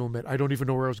 I got to admit, I don't even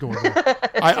know where I was going there.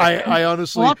 I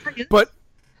honestly, but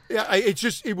yeah,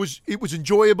 it was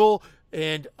enjoyable,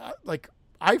 and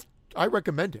I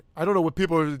recommend it. I don't know what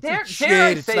people are.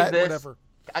 Whatever.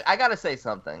 I gotta say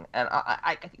something, and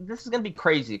I this is gonna be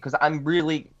crazy because I'm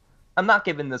not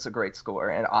giving this a great score,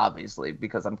 and obviously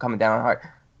because I'm coming down hard.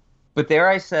 But dare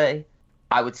I say,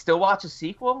 I would still watch a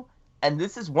sequel, and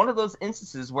this is one of those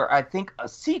instances where I think a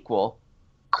sequel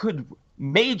could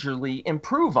majorly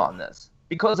improve on this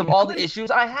because of all the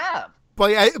issues I have.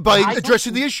 By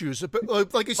addressing the issues,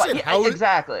 like I said,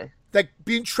 exactly. That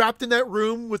being trapped in that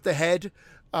room with the head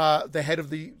of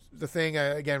the thing.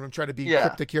 Again, I'm trying to be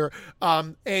cryptic here.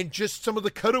 And just some of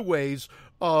the cutaways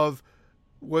of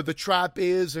where the trap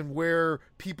is and where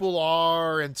people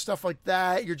are and stuff like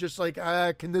that. You're just like,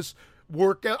 can this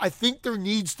work out? I think there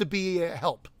needs to be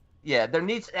help. Yeah, there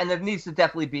needs to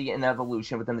definitely be an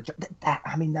evolution within the trap.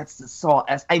 That's the Saw.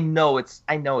 I know it's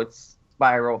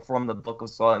Spiral from the Book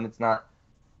of Saw, and it's not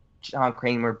John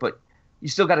Kramer, but you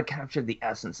still got to capture the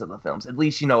essence of the films. At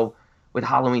least, with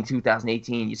Halloween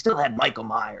 2018, you still had Michael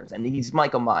Myers, and he's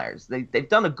Michael Myers. They've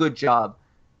done a good job,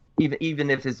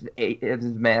 even if his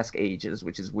mask ages,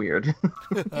 which is weird.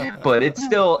 But it's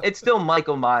still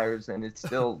Michael Myers, and it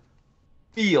still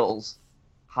feels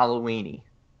Halloween-y.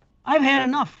 I've had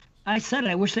enough. I said it.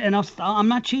 I wish enough. I'm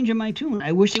not changing my tune.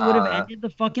 I wish they would have ended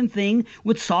the fucking thing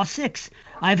with Saw 6.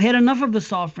 I've had enough of the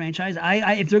Saw franchise.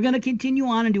 If they're going to continue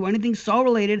on and do anything Saw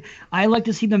related, I like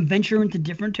to see them venture into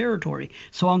different territory.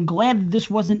 So I'm glad this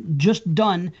wasn't just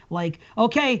done like,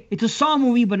 okay, it's a Saw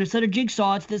movie, but instead of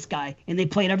Jigsaw, it's this guy. And they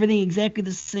played everything exactly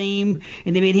the same,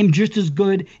 and they made him just as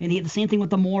good, and he had the same thing with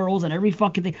the morals and every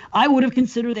fucking thing. I would have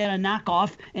considered that a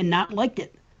knockoff and not liked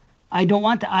it. I don't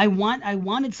want to. I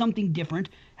wanted something different.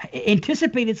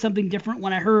 Anticipated something different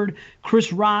when I heard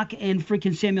Chris Rock and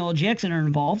freaking Samuel L. Jackson are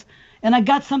involved, and I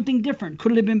got something different.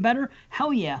 Could it have been better?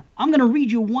 Hell yeah. I'm going to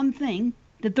read you one thing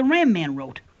that the Ram Man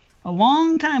wrote a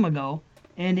long time ago,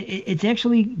 and it's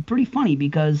actually pretty funny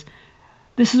because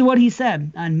this is what he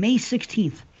said on May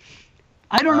 16th.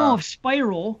 I don't know if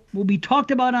Spiral will be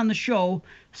talked about on the show,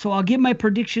 so I'll give my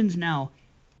predictions now.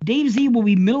 Dave Z will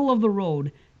be middle of the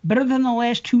road, better than the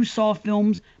last two Saw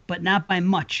films, but not by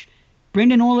much.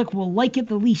 Brandon Orlick will like it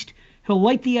the least. He'll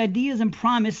like the ideas and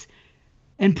premise,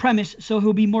 so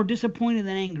he'll be more disappointed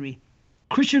than angry.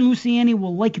 Christian Luciani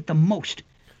will like it the most.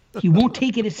 He won't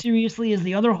take it as seriously as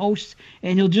the other hosts,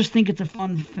 and he'll just think it's a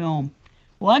fun film.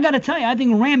 Well, I got to tell you, I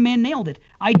think Ram Man nailed it.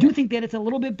 I do think that it's a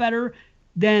little bit better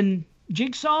than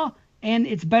Jigsaw, and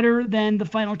it's better than the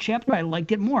final chapter. I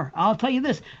liked it more. I'll tell you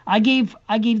this. I gave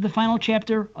the final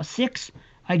chapter a 6.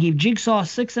 I gave Jigsaw a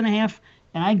 6.5,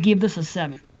 and I gave this a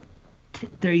 7.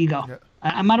 There you go. Yeah.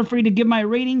 I'm not afraid to give my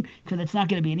rating because it's not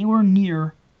going to be anywhere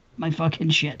near my fucking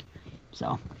shit.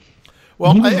 So,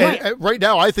 well, right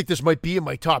now I think this might be in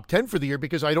my top 10 for the year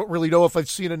because I don't really know if I've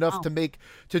seen enough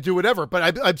to do whatever.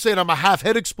 But I'm saying I'm a half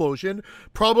head explosion,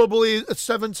 probably a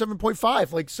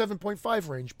 7.5, like 7.5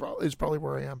 range is probably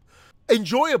where I am.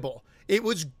 Enjoyable. It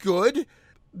was good.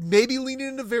 Maybe leaning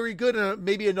into very good, and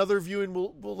maybe another viewing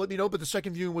will let me know, but the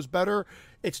second viewing was better.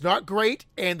 It's not great,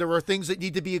 and there are things that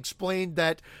need to be explained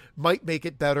that might make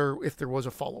it better if there was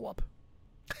a follow-up.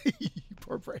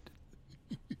 Poor Brandon.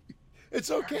 It's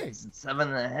okay.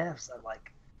 7.5, so I'm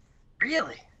like,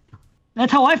 really?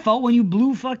 That's how I felt when you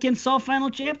blew fucking Saw Final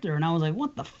Chapter, and I was like,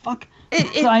 what the fuck?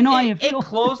 I know how you feel. It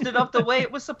closed it up the way it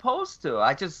was supposed to.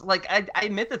 I just, I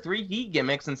admit the 3D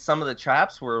gimmicks and some of the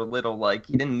traps were a little,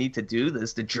 you didn't need to do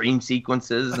this, the dream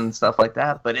sequences and stuff like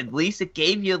that, but at least it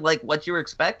gave you, what you were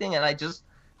expecting, and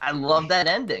I love that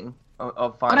ending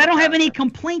of Final But I don't Chapter. have any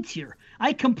complaints here.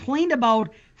 I complained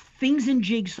about things in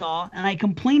Jigsaw, and I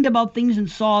complained about things in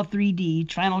Saw 3D,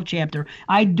 Final Chapter.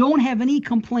 I don't have any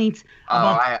complaints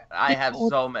about I have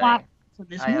so many.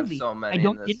 I have so many.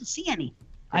 Didn't see any.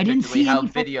 I didn't see how any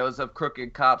videos of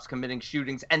crooked cops committing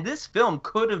shootings, and this film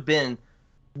could have been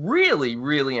really,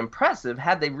 really impressive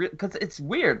had they, because it's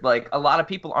weird. A lot of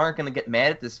people aren't going to get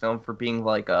mad at this film for being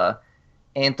a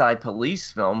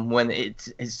anti-police film when it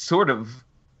sort of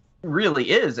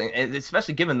really is, and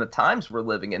especially given the times we're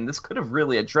living in. This could have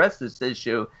really addressed this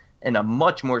issue in a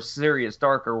much more serious,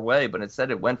 darker way, but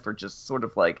instead it went for just sort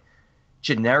of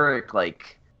generic,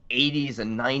 80s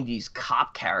and 90s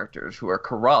cop characters who are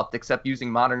corrupt, except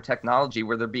using modern technology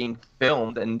where they're being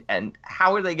filmed. And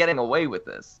how are they getting away with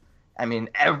this? I mean,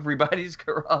 everybody's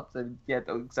corrupt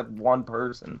except one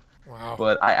person. Wow.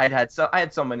 But I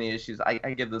had so many issues. I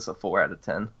give this a 4 out of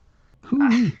 10.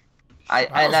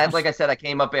 Like I said, I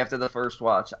came up after the first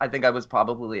watch. I think I was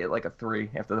probably at like a 3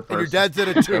 after the first. And your dad's at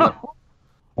it too.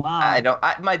 Wow.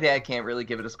 My dad can't really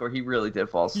give it a score. He really did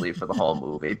fall asleep for the whole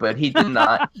movie, but he did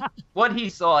not. What he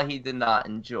saw, he did not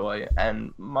enjoy.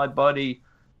 And my buddy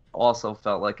also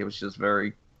felt like it was just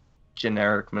very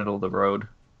generic, middle of the road.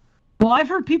 Well, I've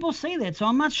heard people say that, so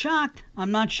I'm not shocked.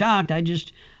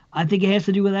 I think it has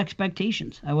to do with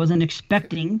expectations. I wasn't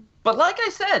expecting. But like I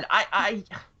said,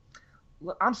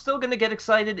 I'm still going to get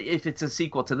excited if it's a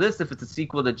sequel to this, if it's a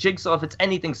sequel to Jigsaw, if it's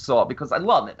anything Saw, because I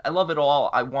love it. I love it all.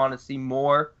 I want to see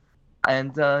more.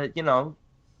 And,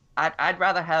 I'd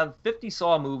rather have 50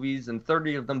 Saw movies and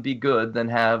 30 of them be good than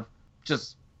have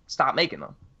just stop making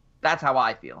them. That's how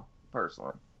I feel,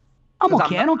 personally. I'm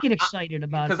okay. I don't get excited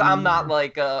about it. Because I'm not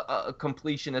like a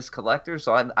completionist collector,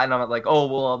 so I'm not like, oh,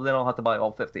 well, then I'll have to buy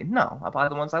all 50. No, I buy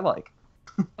the ones I like.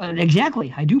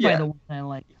 Exactly. I do buy the ones I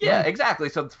like. Yeah, exactly.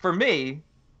 So for me,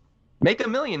 make a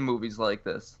million movies like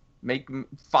this.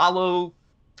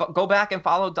 Go back and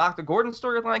follow Dr. Gordon's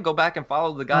storyline. Go back and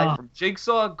follow the guy from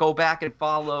Jigsaw. Go back and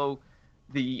follow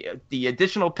the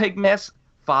additional pig mess.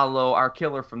 Follow our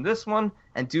killer from this one.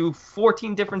 And do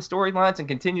 14 different storylines and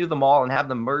continue them all and have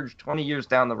them merge 20 years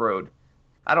down the road.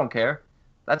 I don't care.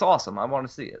 That's awesome. I want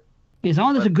to see it. As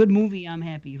long as it's a good movie, I'm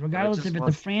happy, regardless if it's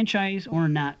a franchise or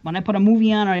not. When I put a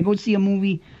movie on or I go see a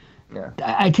movie,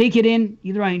 I take it in.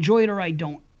 Either I enjoy it or I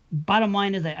don't. Bottom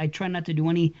line is I try not to do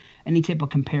any type of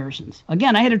comparisons.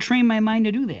 Again, I had to train my mind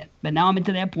to do that, but now I'm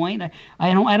into that point.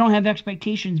 I don't have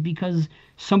expectations because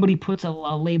somebody puts a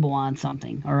label on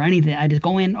something or anything. I just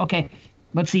go in, okay,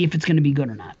 let's see if it's going to be good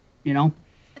or not. You know?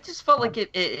 I just felt like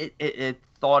it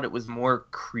thought it was more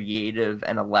creative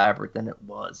and elaborate than it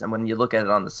was, and when you look at it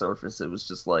on the surface, it was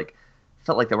just like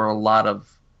felt like there were a lot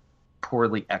of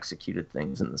poorly executed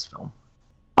things in this film.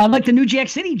 I like the New Jack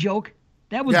City joke.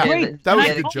 That was great. That was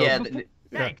a good joke.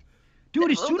 Yeah. Dude,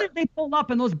 as soon as they pulled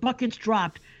up and those buckets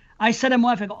dropped, I set him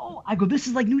off. I go, this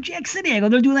is like New Jack City. I go,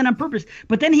 they're doing that on purpose.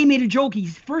 But then he made a joke. He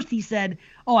said,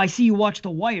 oh, I see you watch The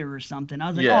Wire or something.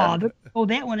 I was like,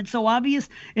 that one, it's so obvious.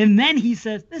 And then he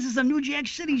says, this is some New Jack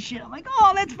City shit. I'm like,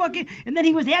 oh, that's fucking. And then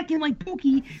he was acting like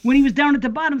Pookie when he was down at the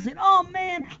bottom saying, oh,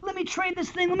 man, let me trade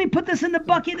this thing. Let me put this in the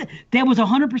bucket. That was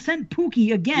 100%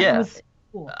 Pookie again. Yeah. It was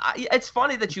cool. It's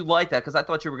funny that you like that because I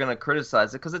thought you were going to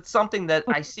criticize it because it's something that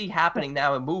I see happening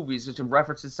now in movies, which in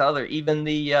references to other, even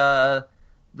the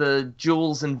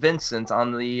Jules and Vincent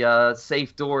on the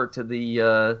safe door to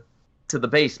the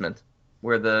basement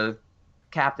where the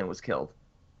captain was killed.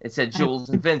 It said Jules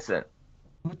and Vincent.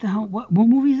 What the hell? What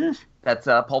movie is this? That's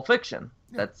Pulp Fiction.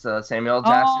 That's Samuel L.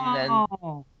 Jackson.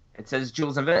 And it says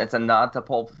Jules and Vincent. It's a nod to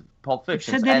Pulp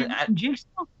Fiction. You said that in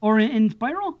Jigsaw or in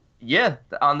Spiral? Yeah,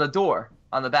 on the door.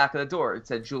 On the back of the door, it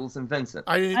said Jules and Vincent.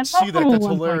 I didn't see that. That's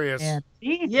hilarious. Like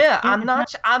that.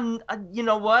 Yeah, you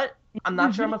know what? I'm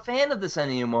not sure I'm a fan of this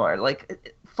anymore. Like,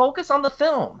 focus on the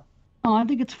film. Oh, I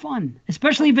think it's fun,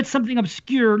 especially if it's something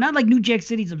obscure. Not like New Jack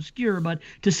City's obscure, but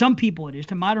to some people it is.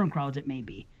 To modern crowds, it may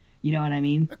be. You know what I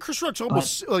mean? Chris Rock's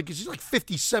almost he's like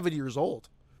 57 years old.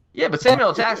 Yeah, but Samuel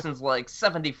L. Jackson's like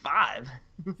 75.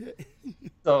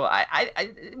 So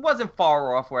it wasn't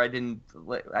far off where I didn't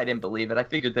believe it. I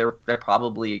figured they're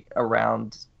probably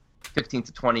around 15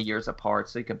 to 20 years apart,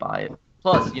 so you could buy it.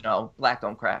 Plus, black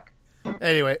don't crack.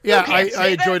 Anyway, yeah, I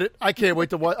enjoyed it. I can't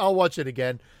wait to watch. I'll watch it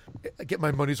again. Get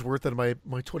my money's worth out of my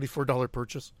 $24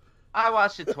 purchase. I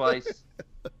watched it twice.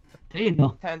 There you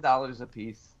go. $10 a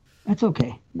piece. That's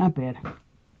okay. Not bad.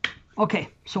 Okay,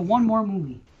 so one more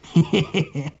movie.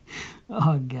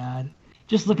 Oh, God.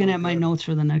 Just looking at my notes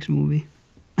for the next movie.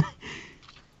 Do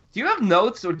you have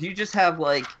notes, or do you just have,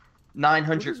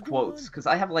 900 quotes? Because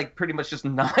I have, pretty much just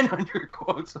 900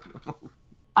 quotes of the movie.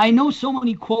 I know so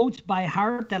many quotes by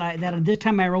heart that this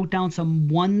time I wrote down some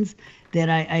ones that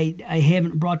I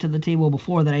haven't brought to the table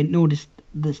before that I noticed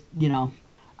this,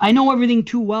 I know everything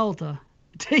too well to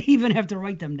even have to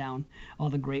write them down, all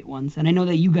the great ones. And I know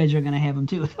that you guys are going to have them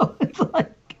too. So it's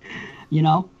like,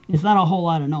 it's not a whole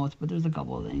lot of notes, but there's a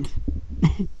couple of things.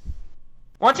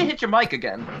 Why don't you hit your mic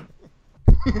again?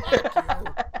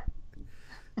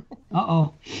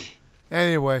 Uh-oh.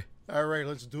 Anyway, all right,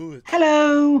 let's do it.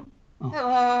 Hello. Oh.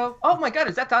 Hello. Oh my God,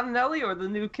 is that Donatelli or the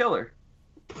new killer?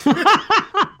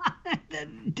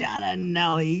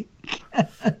 Donatelli.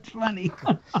 That's funny.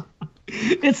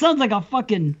 It sounds like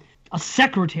a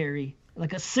secretary.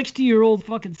 like a 60-year-old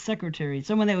fucking secretary,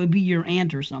 someone that would be your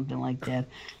aunt or something like that.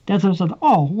 That's what I thought.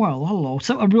 Oh, well, hello.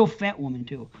 So a real fat woman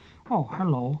too. Oh,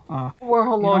 hello. Well,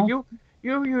 hello.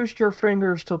 You used your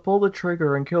fingers to pull the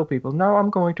trigger and kill people. Now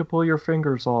I'm going to pull your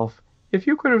fingers off. If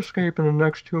you could escape in the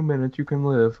next 2 minutes, you can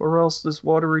live, or else this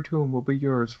watery tomb will be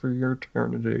yours for your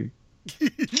eternity.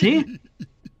 See?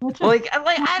 Like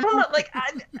I don't know, like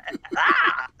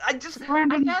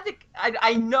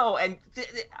I know, and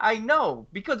I know,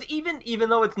 because even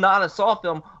though it's not a Saw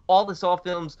film, all the Saw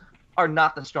films are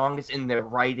not the strongest in their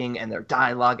writing and their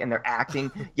dialogue and their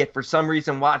acting. Yet for some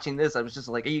reason, watching this, I was just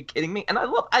like, "Are you kidding me?" And I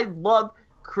love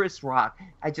Chris Rock.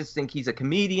 I just think he's a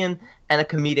comedian and a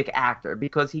comedic actor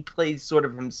because he plays sort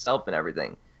of himself and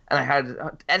everything.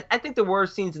 And I think there were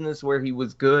scenes in this where he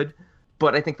was good,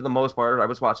 but I think for the most part, I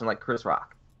was watching like Chris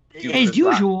Rock. As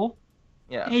usual.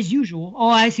 Yeah. As usual. Oh,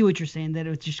 I see what you're saying. That it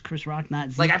was just Chris Rock,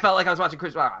 not Zeke. Like I felt like I was watching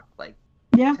Chris Rock, like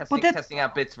testing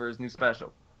out bits for his new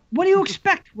special. What do you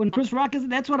expect when Chris Rock is?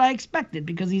 That's what I expected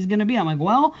because he's going to be. I'm like,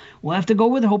 well, we'll have to go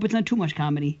with it. Hope it's not too much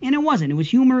comedy. And it wasn't. It was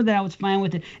humor that I was fine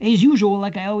with it. As usual,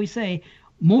 like I always say,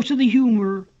 most of the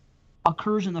humor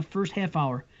occurs in the first half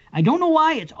hour. I don't know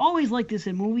why. It's always like this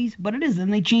in movies, but it is.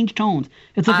 And they change tones.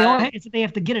 It's like they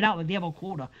have to get it out. Like they have a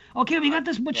quota. Okay, we got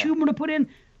this much humor to put in.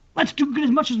 Let's do as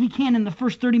much as we can in the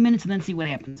first 30 minutes and then see what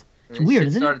happens. It's weird,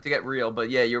 isn't it? It started to get real, but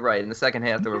yeah, you're right. In the second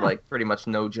half, there were like pretty much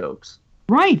no jokes.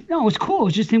 Right. No, it was cool. It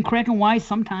was just him cracking wise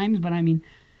sometimes, but I mean,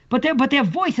 but that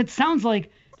voice, it sounds like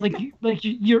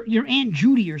your Aunt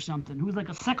Judy or something, who's like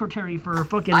a secretary for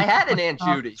fucking. I had an Aunt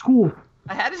Judy. School.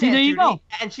 I had an See, Aunt there you Judy, go.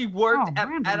 and she worked at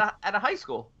a high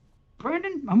school.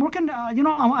 Brandon, I'm working.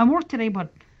 I work today,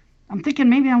 but I'm thinking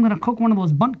maybe I'm gonna cook one of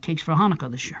those bundt cakes for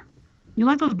Hanukkah this year. You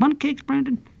like those bundt cakes,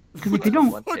 Brandon? Because if you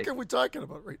don't, what are we talking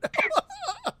about right now?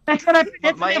 That's what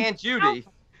I. My Aunt Judy.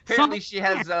 Apparently, she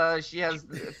has a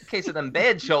case of them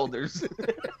bad shoulders.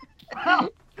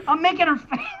 I'm making her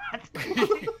fat.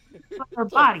 Her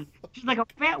body. She's like a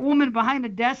fat woman behind a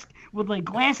desk with like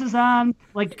glasses on.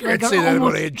 Like can't say that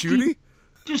about Aunt Judy.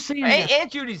 Just saying.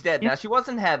 Aunt Judy's dead now. She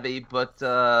wasn't heavy, but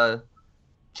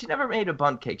she never made a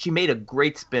bundt cake. She made a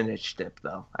great spinach dip,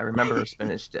 though. I remember her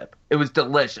spinach dip. It was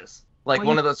delicious. Like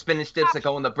one of those spinach dips that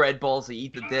go in the bread bowls. You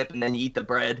eat the dip and then you eat the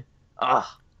bread. Ugh.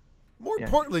 More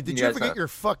importantly, did you ever get your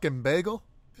fucking bagel?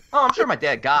 Oh, I'm sure my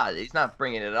dad got it. He's not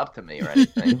bringing it up to me or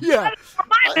anything. Yeah.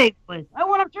 My bagel. I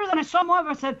went up there, then I saw my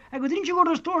wife. I go, didn't you go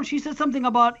to the store? And she said something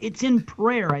about it's in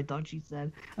prayer, I thought she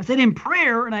said. I said, in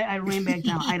prayer, and I ran back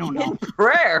down. I don't know. In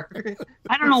prayer?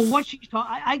 I don't know what she's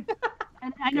talking.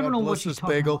 I never know what she's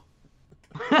talking bagel.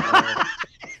 About.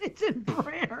 It's in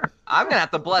prayer. I'm going to have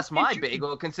to bless my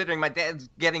bagel, considering my dad's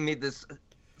getting me this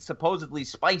supposedly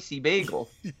spicy bagel.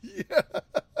 Yeah.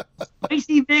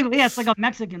 Spicy bagel, yeah, it's like a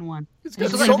Mexican one. It's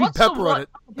got salt and pepper on it.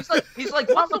 He's like,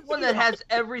 what's the one that has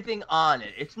everything on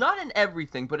it? It's not in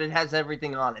everything, but it has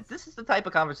everything on it. This is the type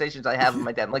of conversations I have with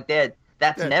my dad. I'm like, Dad,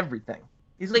 that's in everything.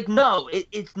 He's like, no,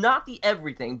 it's not the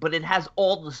everything, but it has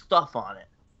all the stuff on it.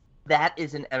 That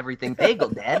is an everything bagel,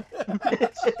 Dad.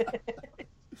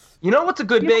 You know what's a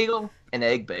good bagel? An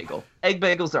egg bagel. Egg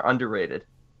bagels are underrated.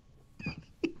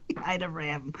 I never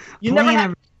have them. You've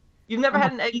never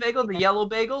had an egg bagel? The yellow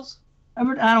bagels? I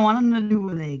don't want anything to do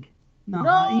with egg. No.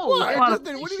 What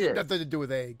do you mean nothing to do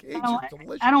with egg? Eggs are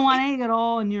delicious. I don't want egg at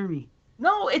all near me.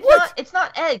 No, it's not. It's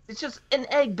not eggs. It's just an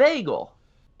egg bagel.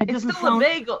 It's still a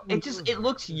bagel. It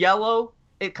looks yellow.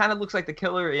 It kind of looks like the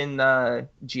killer in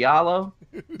Giallo.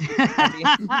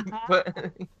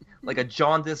 But like a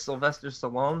jaundiced Sylvester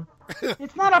Stallone.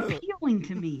 It's not appealing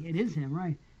to me. It is him,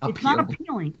 right? It's not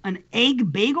appealing. An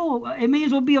egg bagel? It may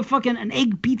as well be an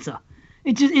egg pizza.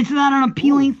 It's not an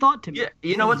appealing thought to me. Yeah,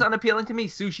 you know what's unappealing to me?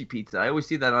 Sushi pizza. I always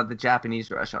see that on the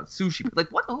Japanese restaurants. Sushi.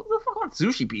 Like, what? Who the fuck wants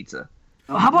sushi pizza?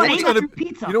 How about egg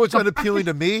pizza? You know what's unappealing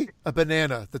to me? A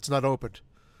banana that's not opened.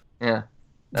 Yeah,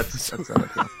 that's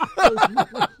unappealing.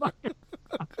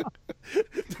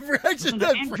 The reaction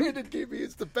that Brandon gave me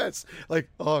is the best. Like,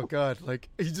 oh god, like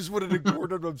he just wanted to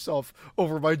gordon himself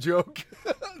over my joke.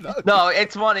 No,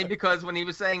 it's funny because when he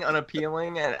was saying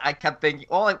unappealing, and I kept thinking,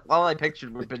 all I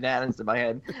pictured were bananas in my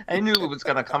head. I knew it was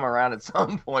gonna come around at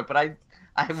some point, but I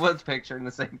was picturing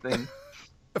the same thing.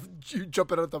 You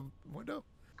jumping out the window?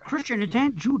 Christian, it's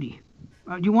Aunt Judy.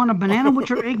 You want a banana with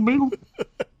your egg bagel?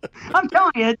 I'm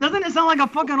telling you, doesn't it sound like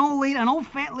a fucking old lady, an old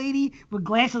fat lady with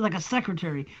glasses like a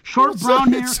secretary? Short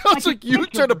brown hair. It sounds like you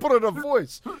trying to put on a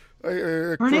voice.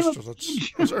 Hey, Christian,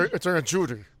 it's Aunt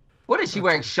Judy. What is she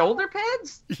wearing? Shoulder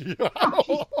pads? Yeah.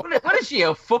 What is she?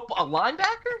 A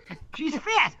linebacker? She's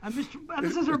fat.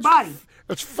 This is her body.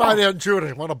 It's fat Aunt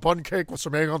Judy. Want a bun cake with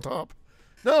some egg on top?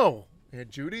 No, Aunt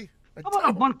Judy. How about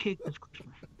a bundt cake this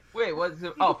Christmas? Wait, what's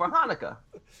it? Oh, for Hanukkah.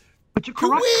 But you Can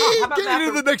corrupt we cops. get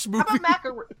into the next movie? How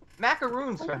about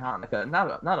macaroons for Hanukkah?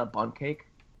 Not a bundt cake.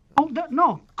 Oh,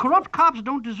 no, corrupt cops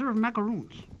don't deserve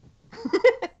macaroons.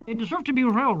 They deserve to be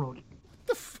railroaded.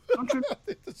 Don't you?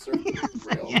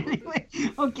 Anyway,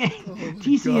 okay.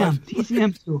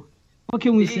 TCM2. What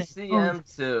can we say?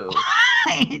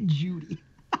 TCM2. Judy.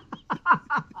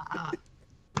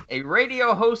 A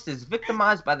radio host is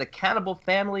victimized by the cannibal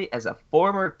family as a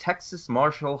former Texas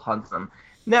Marshal hunts them.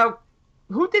 Now,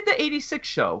 who did the 86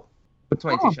 show with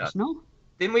 22 Shots? No?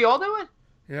 Didn't we all do it?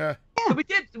 Yeah. So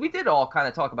we did all kind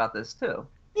of talk about this too.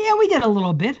 Yeah, we did a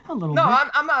little bit. No,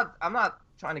 I'm not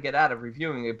trying to get out of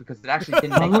reviewing it because it actually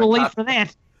didn't make a little my late top... for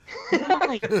that.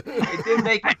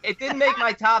 It didn't make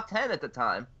my top 10 at the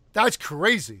time. That's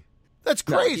crazy. That's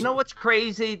crazy. No, you know what's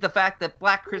crazy? The fact that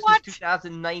Black Christmas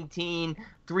 2019,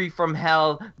 3 from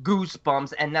Hell,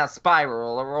 Goosebumps, and now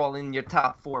Spiral are all in your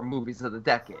top 4 movies of the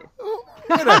decade.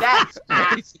 That's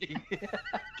crazy.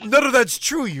 None of that's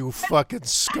true, you fucking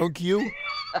skunk, you.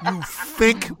 You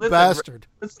thick bastard.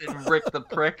 Listen, Rick the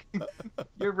Prick.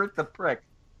 You're Rick the Prick.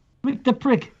 Rick the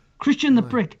Prick. Christian the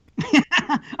Prick.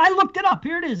 I looked it up.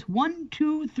 Here it is. 1,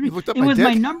 2, 3. You looked up it my was dick?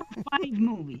 my number 5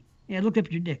 movie. Yeah, I looked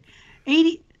up your dick.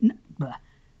 80.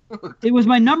 It was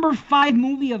my number 5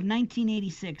 movie of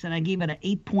 1986, and I gave it an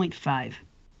 8.5.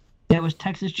 That was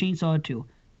Texas Chainsaw 2.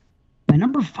 My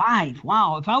number 5.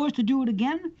 Wow. If I was to do it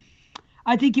again,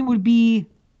 I think it would be.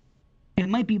 It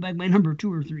might be like my number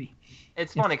 2 or 3.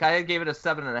 It's funny. I gave it a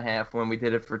 7.5 when we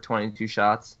did it for 22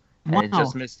 Shots, and Wow. it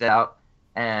just missed out.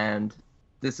 And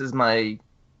this is my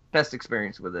best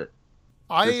experience with it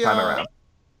this time around.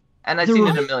 And I've seen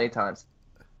it a million times.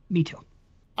 Me too.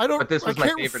 I But this was my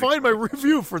can't favorite find my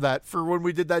review for when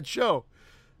we did that show.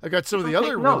 I got some of the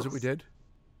other ones that we did.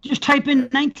 Just type in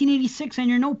 1986 on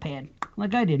your notepad,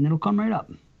 like I did, and it'll come right up.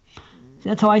 So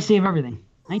that's how I save everything.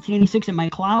 1986 in my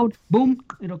cloud, boom,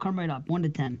 it'll come right up, 1 to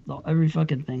 10, every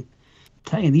fucking thing.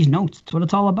 Tell you, these notes, that's what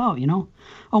it's all about, you know?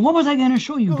 Oh, what was I going to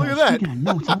show you guys? Look at that. Speaking of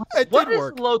notes, What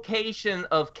is the location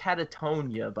of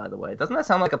Catatonia, by the way? Doesn't that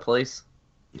sound like a place?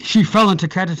 She fell into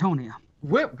catatonia.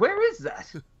 Where is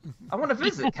that? I want to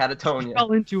visit Catatonia. She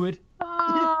fell into it.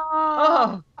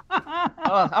 Oh.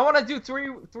 I want to do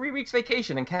 3 weeks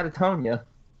vacation in Catatonia.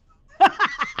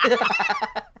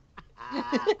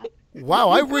 Wow,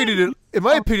 I rated it. In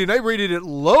my opinion, I rated it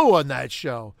low on that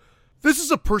show. This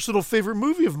is a personal favorite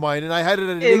movie of mine, and I had it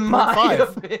at an 8.5. In my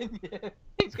opinion.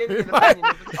 He's giving me an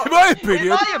opinion. In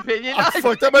my opinion, I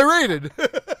fucked up my rating.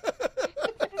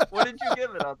 What did you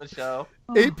give it on the show?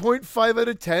 8.5 out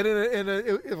of 10, and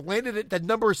it landed at the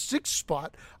number 6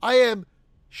 spot. I am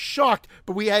shocked.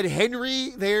 But we had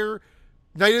Henry there,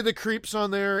 Night of the Creeps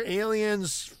on there,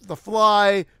 Aliens, The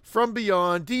Fly, From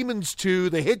Beyond, Demons 2,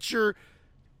 The Hitcher,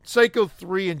 Psycho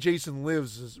 3, and Jason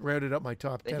Lives has rounded up my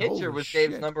top 10. The Hitcher was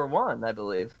Dave's number 1, I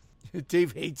believe.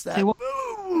 Dave hates that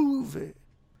movie.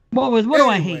 What do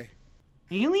I hate?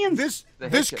 Aliens?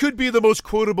 This could be the most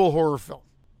quotable horror film.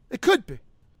 It could be.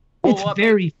 It's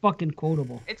very fucking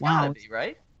quotable. It's gotta be,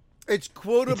 right? It's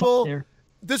quotable.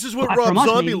 This is what Rob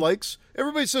Zombie likes.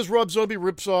 Everybody says Rob Zombie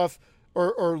rips off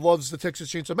or loves the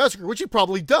Texas Chainsaw Massacre, which he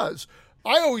probably does.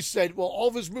 I always said, well, all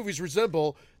of his movies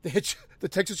resemble the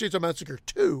Texas Chainsaw Massacre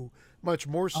 2 much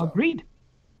more so. Agreed.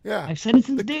 Yeah. I've said it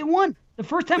since day one. The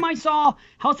first time I saw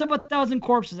House of 1,000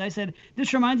 Corpses, I said,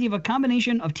 this reminds me of a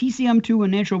combination of TCM2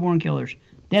 and Natural Born Killers.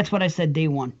 That's what I said day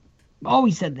one.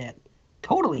 Always said that.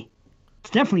 Totally. It's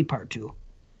definitely part 2.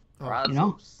 Brazos. You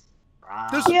know?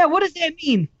 Yeah, what does that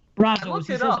mean? Brazos.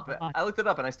 I looked it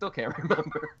up and I still can't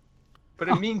remember. But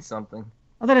it means something.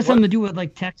 I thought it had something to do with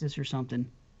like Texas or something.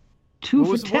 2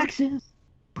 for Texas.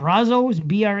 Brazos,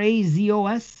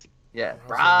 Brazos. Yeah,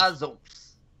 Brazos.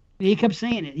 He kept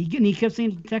saying it. He kept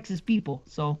saying Texas people.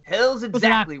 So Hill's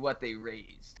exactly what they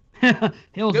raised.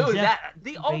 Hill's Dude,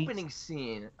 the opening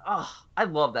scene. Oh, I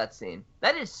love that scene.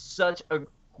 That is such a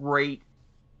great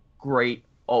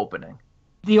opening.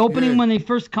 The opening when they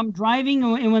first come driving,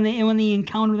 and when they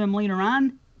encounter them later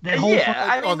on. The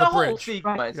whole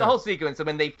sequence. The whole sequence. I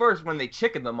mean, when they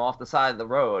chicken them off the side of the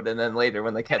road, and then later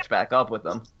when they catch back up with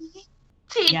them.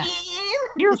 Yeah.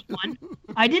 Here's one.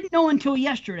 I didn't know until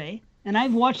yesterday, and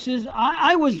I've watched this.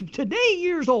 I was today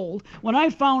years old when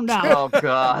I found out. Oh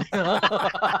God.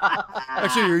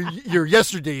 Actually, you're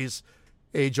yesterday's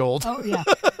age old. Oh yeah,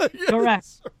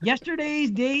 correct.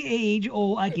 Yesterday's day age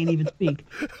old. I can't even speak.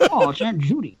 Oh, it's Aunt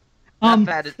Judy. That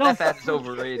fat is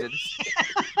overrated.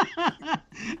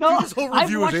 No, this whole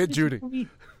review was Aunt Judy.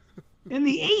 In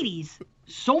the 80s,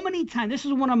 so many times. This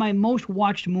is one of my most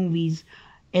watched movies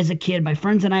as a kid. My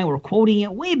friends and I were quoting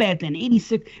it way back then,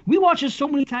 86. We watched it so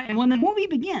many times. And when the movie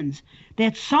begins,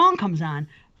 that song comes on.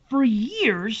 For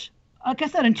years, like I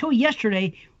said, until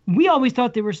yesterday, we always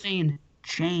thought they were saying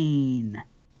chain,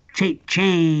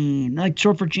 like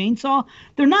short for chainsaw.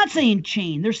 They're not saying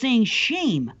chain. They're saying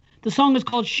shame. The song is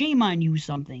called Shame on You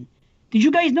something. Did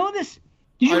you guys know this?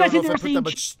 Did you guys think they were saying? I don't know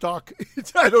if I put that much stock.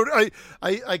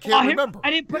 I can't remember.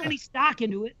 I didn't put any stock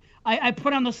into it. I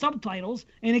put on the subtitles,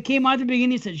 and it came out at the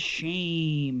beginning. It said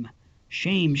shame.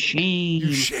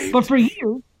 But for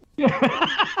years,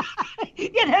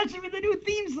 it has to be the new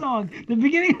theme song, the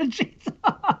beginning of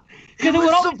Chainsaw. It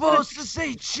was supposed to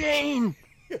say chain.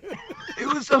 It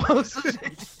was supposed to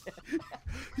say.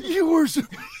 You were the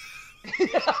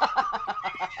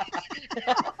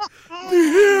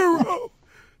hero.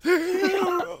 The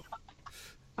hero.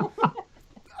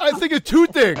 I think of two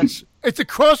things. It's a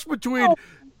cross between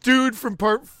dude from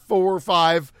part 4 or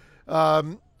 5,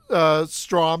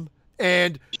 Strom,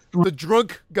 and the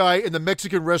drunk guy in the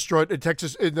Mexican restaurant in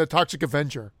Texas in the Toxic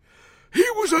Avenger. He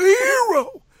was a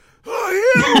hero.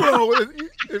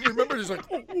 And remember, he's like,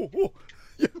 oh.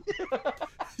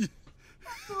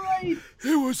 Right.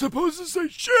 He was supposed to say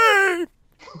shame.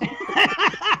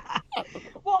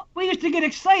 Well, we used to get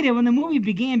excited when the movie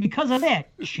began because of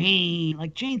that. Chain,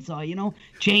 like chainsaw,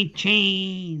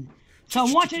 chain. So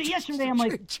I'm watching it yesterday. I'm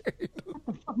like, what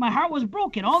the fuck? My heart was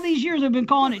broken. All these years I've been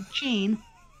calling it chain.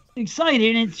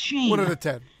 Excited, and it's shame. 1 out of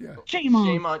 10. Yeah. Shame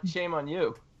on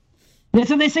you. That's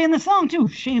what they say in the song too.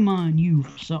 Shame on you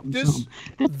for something.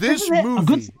 This movie, a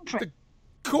good soundtrack. The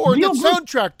gore, the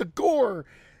soundtrack, the gore,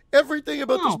 everything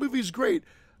about this movie is great.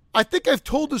 I think I've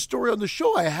told the story on the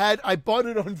show. I bought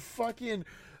it on fucking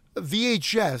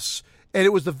VHS, and it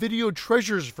was the Video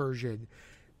Treasures version.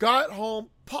 Got home,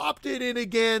 popped it in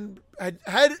again. I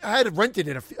had rented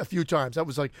it a few times. That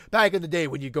was like back in the day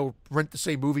when you go rent the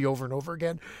same movie over and over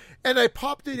again. And I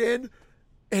popped it in,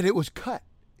 and it was cut.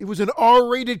 It was an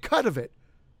R-rated cut of it.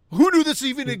 Who knew this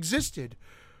even existed?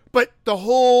 But the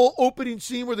whole opening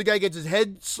scene where the guy gets his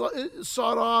head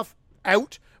sawed off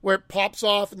out, where it pops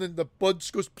off and then the blood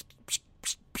goes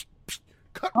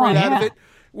cut right out of it.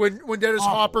 When Dennis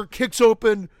Hopper kicks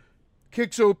open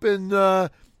the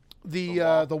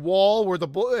wall where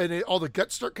all the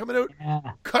guts start coming out,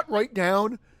 cut right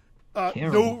down.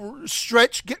 No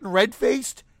Stretch getting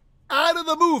red-faced out of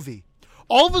the movie.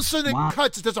 All of a sudden it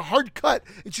cuts. It does a hard cut,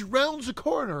 and she rounds the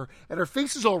corner, and her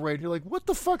face is all red. And you're like, what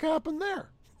the fuck happened there?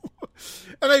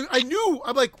 And I knew.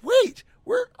 I'm like, wait,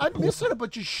 I'm missing a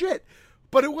bunch of shit.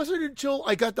 But it wasn't until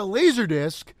I got the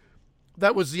Laserdisc,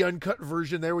 that was the uncut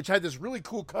version there, which had this really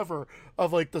cool cover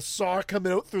of like the saw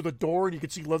coming out through the door, and you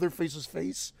could see Leatherface's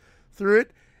face through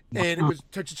it. And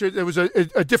it was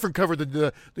a different cover than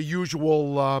the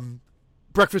usual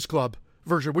Breakfast Club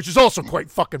version, which is also quite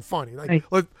fucking funny. Like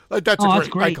that's a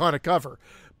great iconic cover.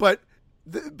 But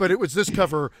it was this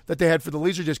cover that they had for the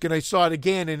Laserdisc, and I saw it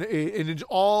again in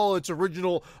all its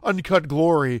original uncut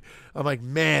glory. I'm like,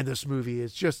 man, this movie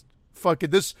is just fucking.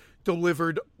 This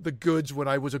delivered the goods when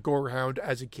I was a gorehound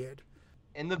as a kid.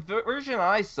 In the version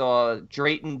I saw,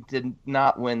 Drayton did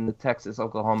not win the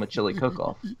Texas-Oklahoma Chili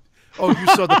Cook-Off. Oh, you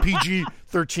saw the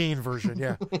PG-13 version,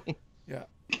 yeah. Yeah.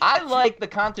 I like the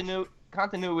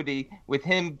continuity with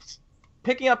him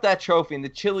picking up that trophy and the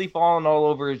chili falling all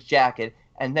over his jacket,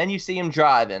 and then you see him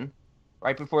driving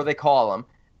right before they call him,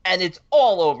 and it's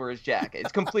all over his jacket.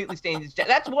 It's completely stained his jacket.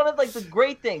 That's one of like the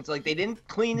great things. Like they didn't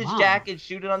clean his jacket,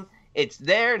 shoot it on. It's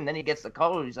there, and then he gets the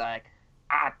call. He's like,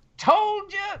 "I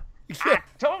told you,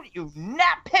 you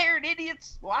nap-haired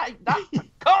idiots. Why not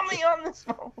call me on this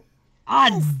phone?"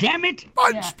 Ah, damn it!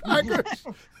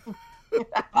 Punchbackers!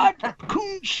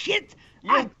 Coon shit!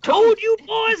 I told you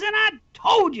boys, and I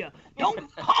told you.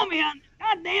 Don't call me on the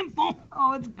goddamn phone.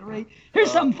 Oh, it's great.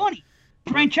 Here's something funny.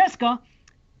 Francesca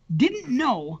didn't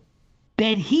know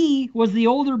that he was the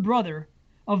older brother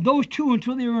of those two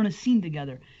until they were in a scene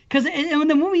together. Because when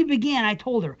the movie began, I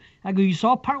told her, I go, you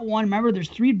saw part 1. Remember, there's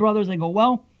 3 brothers. I go,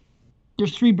 well,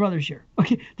 there's 3 brothers here.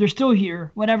 Okay, they're still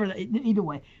here. Whatever. Either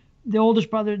way. The oldest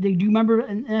brother, do you remember?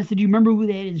 And I said, do you remember who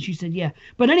they is? And she said, yeah.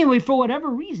 But anyway, for whatever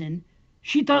reason,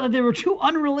 she thought that they were 2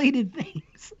 unrelated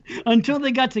things until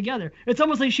they got together. It's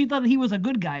almost like she thought that he was a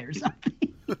good guy or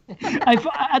something. I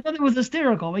thought it was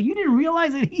hysterical. Like, you didn't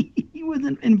realize that he was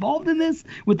involved in this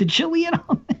with the chili and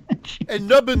all that. And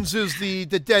Nubbins is the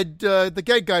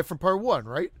dead guy from part 1,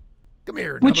 right? Come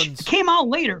here, Nubbins. Which came out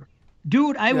later.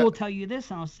 Dude, I will tell you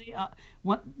this, and I'll say,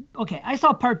 okay, I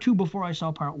saw part 2 before I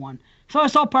saw part 1. So I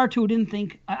saw part 2, didn't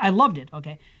think, I loved it,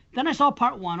 okay. Then I saw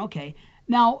part 1, okay.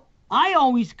 Now, I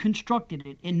always constructed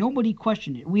it, and nobody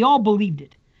questioned it. We all believed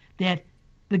it, that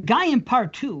the guy in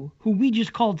part 2, who we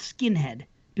just called Skinhead,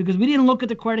 because we didn't look at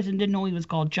the credits and didn't know he was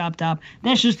called Chop Top.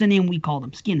 That's just the name we called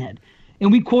him, Skinhead.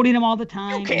 And we quoted him all the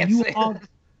time. You can't say that.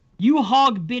 You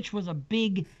hog bitch was a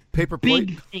big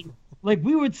plate thing. Like,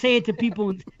 we would say it to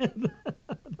people.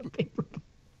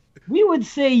 We would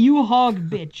say, you hog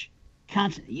bitch.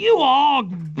 Constantly. You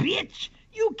hog bitch.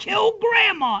 You killed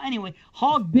grandma. Anyway,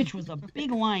 hog bitch was a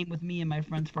big line with me and my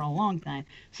friends for a long time.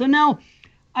 So now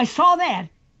I saw that.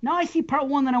 Now I see part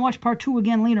 1, then I watch part 2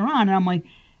 again later on. And I'm like,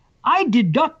 I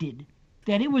deducted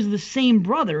that it was the same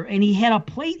brother, and he had a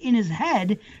plate in his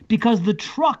head because the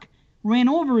truck ran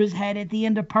over his head at the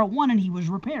end of part 1 and he was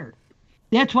repaired.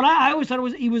 That's what I always thought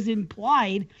it was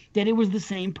implied that it was the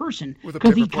same person.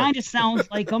 Because he kind of sounds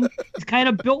like him. He's kind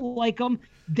of built like him.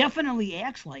 Definitely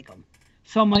acts like him.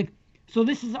 So I'm like,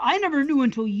 I never knew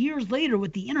until years later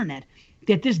with the internet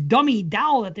that this dummy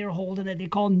doll that they're holding that they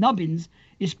call Nubbins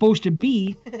is supposed to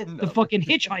be the fucking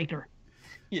hitchhiker.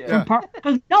 Yeah.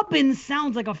 Because Nubbins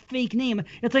sounds like a fake name.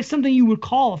 It's like something you would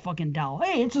call a fucking doll.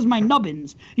 Hey, this is my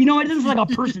Nubbins. You know, it isn't like a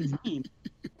person's name.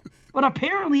 But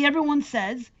apparently everyone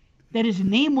says that his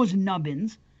name was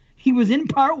Nubbins. He was in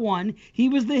part 1. He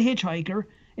was the hitchhiker.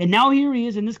 And now here he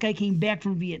is, and this guy came back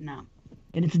from Vietnam.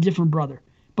 And it's a different brother.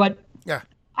 But yeah,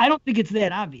 I don't think it's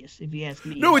that obvious, if you ask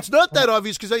me. No, it's not that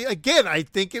obvious, because, I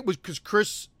think it was because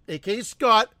Chris, a.k.a.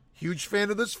 Scott, huge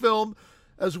fan of this film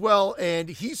as well, and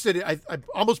he said it, I'm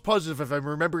almost positive, if I'm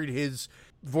remembering his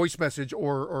voice message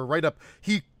or write-up,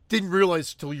 he didn't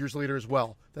realize till years later as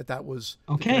well that was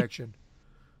the connection.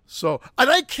 So, and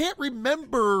I can't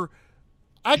remember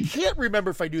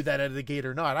if I knew that out of the gate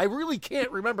or not. I really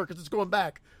can't remember because it's going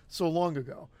back so long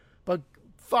ago. But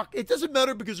fuck, it doesn't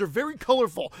matter because they're very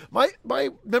colorful. My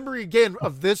memory again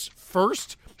of this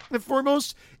first and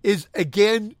foremost is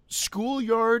again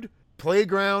schoolyard,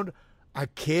 playground, a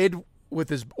kid with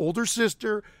his older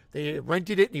sister. They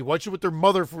rented it and he watched it with their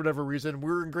mother for whatever reason. We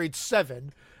were in grade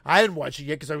 7. I hadn't watched it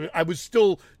yet because I was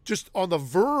still just on the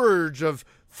verge of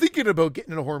thinking about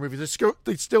getting into horror movies.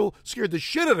 They still scared the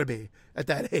shit out of me at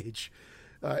that age,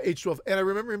 age 12. And I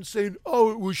remember him saying,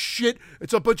 "Oh, it was shit.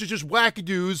 It's a bunch of just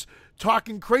wackadoos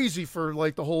talking crazy for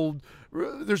like the whole.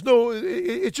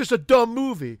 It's just a dumb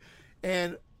movie."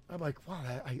 And I'm like, wow,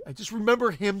 I just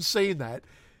remember him saying that,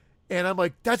 and I'm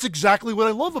like, that's exactly what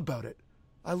I love about it.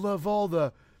 I love all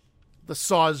the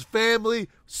Saw's family,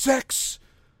 sex.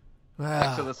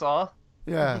 Back to the Saw?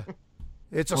 Yeah.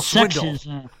 It's a swindle. It's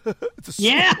a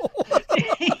swindle.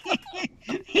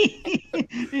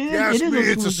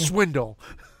 It's a swindle.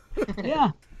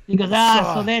 Yeah. He goes,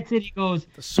 so that's it. He goes,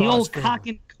 the old cock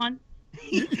and cunt.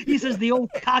 He says the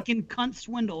old cock and cunt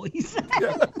swindle. He said,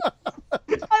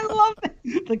 I love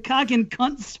it. The cock and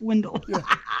cunt swindle. Yeah.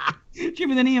 Should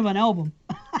be the name of an album.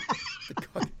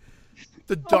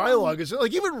 The dialogue is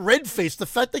like, even Redface, the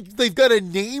fact that they've got a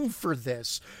name for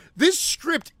this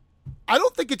script, I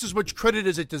don't think it's as much credit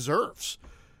as it deserves.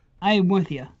 I'm with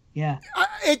you. Yeah.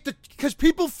 Because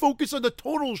people focus on the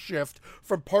tonal shift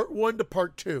from part 1 to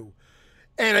part 2.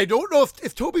 And I don't know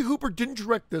if Tobe Hooper didn't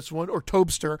direct this one, or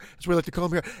Tobster, as we like to call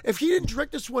him here. If he didn't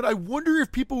direct this one, I wonder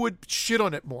if people would shit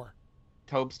on it more.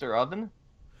 Tobster oven?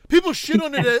 People shit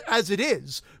on it as it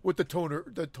is with the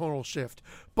tonal shift.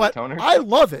 But I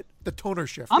love it, the toner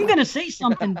shift. I'm going to say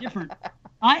something different.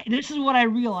 This is what I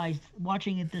realized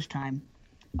watching it this time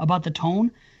about the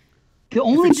tone. The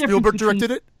only difference Spielberg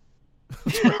directed it?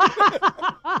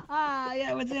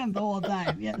 Yeah, it was him the whole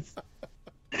time, yes.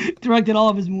 Directed all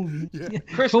of his movies. Yeah.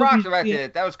 Chris Rock directed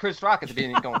it. That was Chris Rock at the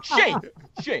beginning going, shame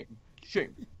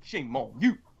on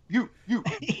you.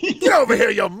 Get over here,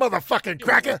 you motherfucking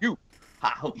cracker. You. I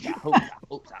hope.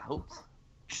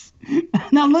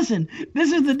 Now listen,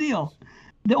 this is the deal.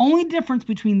 The only difference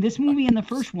between this movie and the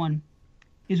first one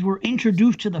is we're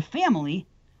introduced to the family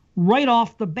right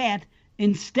off the bat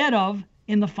instead of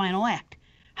in the final act.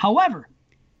 However,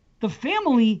 the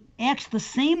family acts the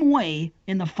same way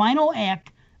in the final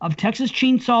act of Texas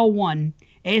Chainsaw 1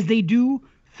 as they do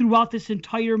throughout this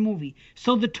entire movie.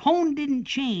 So the tone didn't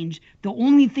change. The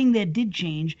only thing that did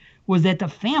change was that the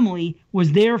family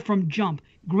was there from jump.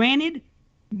 Granted,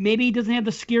 maybe it doesn't have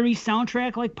the scary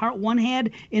soundtrack like part 1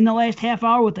 had in the last half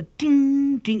hour with the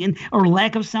ting, ting, or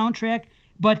lack of soundtrack,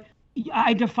 but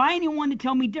I defy anyone to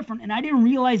tell me different, and I didn't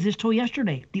realize this till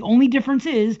yesterday. The only difference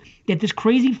is that this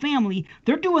crazy family,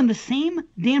 they're doing the same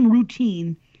damn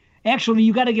routine. Actually,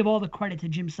 you got to give all the credit to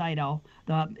Jim Seidel,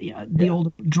 the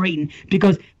old Drayton,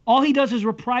 because all he does is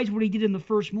reprise what he did in the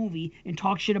first movie and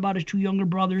talk shit about his 2 younger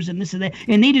brothers and this and that,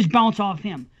 and they just bounce off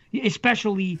him,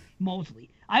 especially Mosley.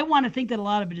 I want to think that a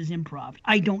lot of it is improv.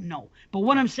 I don't know. But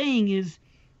what I'm saying is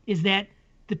that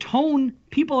the tone,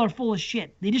 people are full of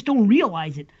shit. They just don't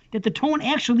realize it, that the tone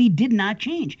actually did not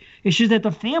change. It's just that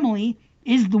the family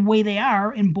is the way they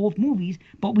are in both movies,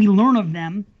 but we learn of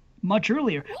them much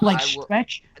earlier. Like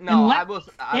Stretch. No, I will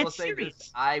say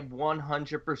this. I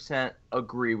 100%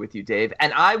 agree with you, Dave.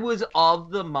 And I was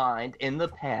of the mind in the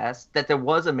past that there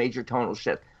was a major tonal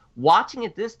shift. Watching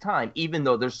it this time, even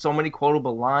though there's so many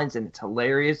quotable lines and it's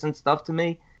hilarious and stuff to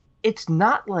me, it's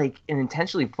not like an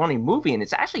intentionally funny movie, and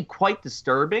it's actually quite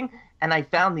disturbing. And I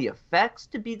found the effects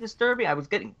to be disturbing. I was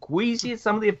getting queasy at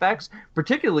some of the effects,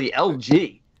 particularly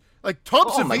LG. Like Tom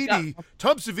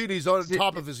Savini's on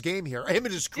top of his game here. Him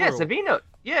and his crew.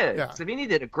 Savini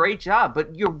did a great job.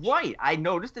 But you're right. I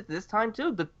noticed it this time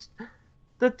too.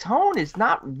 The tone is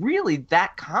not really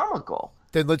that comical.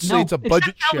 Then let's say it's a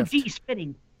budget shift. LG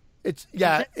spitting. It's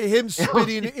him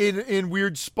spitting in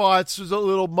weird spots is a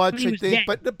little much, I think,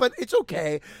 but it's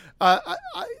okay.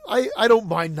 I don't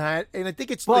mind that, and I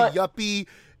think it's the yuppie.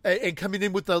 And coming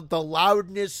in with the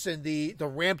loudness and the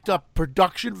ramped up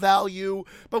production value.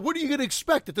 But what are you going to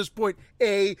expect at this point?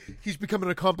 He's become an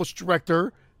accomplished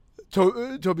director,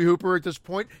 Toby Hooper at this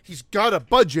point. He's got a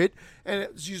budget, and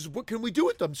what can we do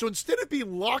with them? So instead of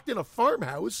being locked in a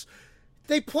farmhouse,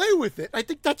 they play with it. I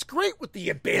think that's great with the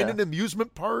abandoned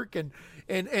amusement park and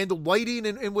the lighting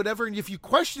and whatever. And if you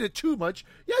question it too much,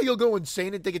 you'll go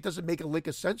insane and think it doesn't make a lick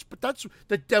of sense. But that's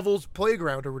the devil's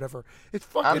playground or whatever. It's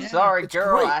fucking. I'm sorry, it's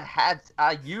girl. great.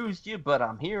 I used you, but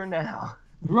I'm here now.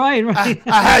 Right.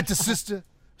 I had to sister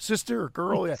or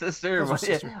girl. Yeah. Sister.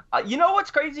 You know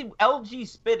what's crazy? LG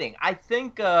spitting. I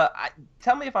think.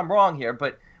 Tell me if I'm wrong here,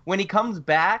 but when he comes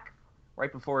back,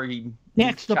 right before he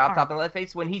chopped up in the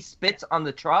face, when he spits on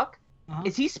the truck.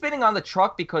 Is he spitting on the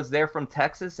truck because they're from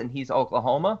Texas and he's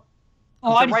Oklahoma?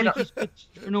 Oh, I think he spits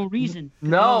for no reason.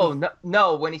 No.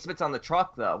 When he spits on the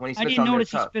truck, though. When he spits I didn't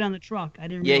notice he spit on the truck. I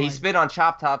didn't. Yeah, he spit on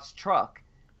Chop Top's truck,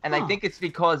 and I think it's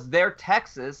because they're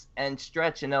Texas and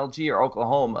Stretch and LG are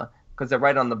Oklahoma because they're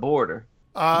right on the border.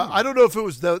 I don't know if it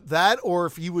was that or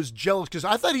if he was jealous because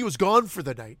I thought he was gone for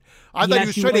the night. I thought he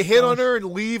was trying to hit on her and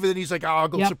leave, and then he's like, I'll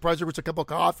go surprise her with a couple of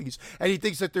coffees, and he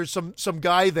thinks that there's some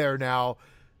guy there now.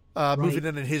 Moving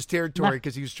in his territory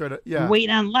because he was trying to wait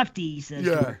on Lefty. He says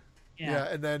yeah,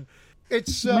 and then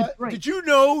it's did you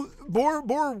know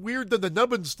more weird than the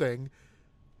Nubbins thing?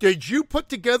 Did you put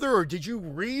together or did you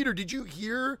read or did you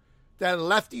hear that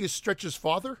Lefty is Stretch's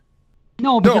father?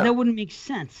 No, because that wouldn't make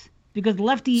sense. Because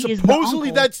Lefty is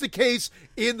supposedly that's the case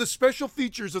in the special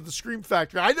features of the Scream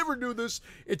Factory. I never knew this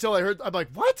until I heard. I'm like,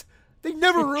 what? They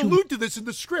never allude to this in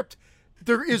the script.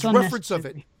 There is reference of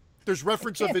it. There's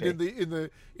reference of it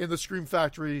in the Scream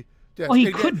Factory. Well,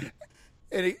 he could,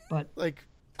 but like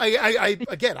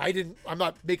I'm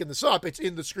not making this up. It's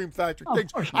in the Scream Factory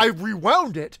things. I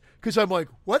rewound it because I'm like,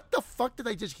 what the fuck did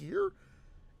I just hear?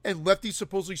 And Lefty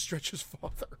supposedly Stretch's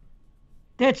father.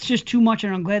 That's just too much,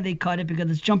 and I'm glad they cut it because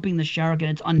it's jumping the shark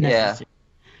and it's unnecessary.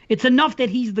 Yeah. It's enough that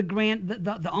he's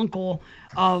the uncle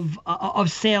of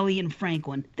Sally and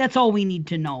Franklin. That's all we need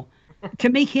to know. To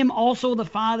make him also the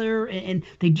father, and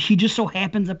he just so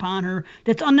happens upon her,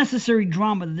 that's unnecessary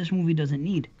drama that this movie doesn't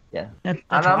need. Yeah. And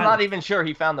I'm not even sure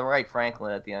he found the right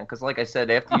Franklin at the end, because like I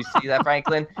said, after you see that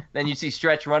Franklin, then you see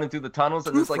Stretch running through the tunnels,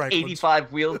 and there's like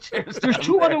 85 wheelchairs. There's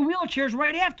two other wheelchairs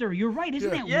right after. You're right,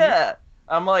 isn't it? Yeah.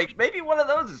 I'm like, maybe one of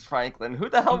those is Franklin. Who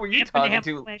the hell were you talking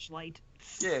to? Flashlight.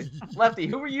 Yeah, Lefty,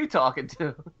 who were you talking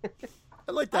to?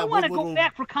 I like that. I want to go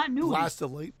back for continuity. Blast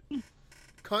of light.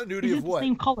 Continuity of what?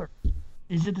 Same color.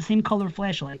 Is it the same color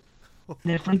flashlight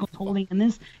that Franklin's holding in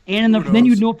this? And then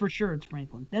you know for sure it's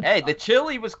Franklin. The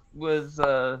chili was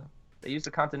they used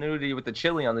the continuity with the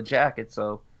chili on the jacket,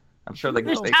 so I'm sure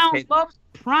this town loves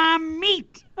prime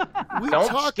meat.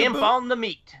 Don't skimp on the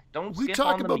meat. We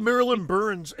talk about Marilyn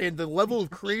Burns and the level of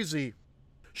crazy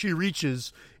she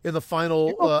reaches in the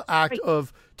final act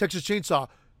of Texas Chainsaw.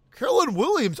 Carolyn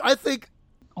Williams, I think,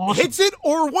 hits it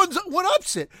or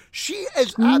one-ups it. She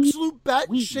is absolute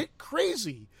batshit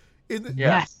crazy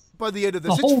by the end of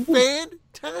this. It's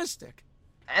fantastic.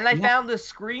 And I found the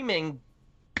screaming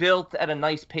built at a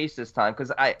nice pace this time,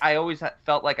 because I always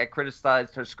felt like I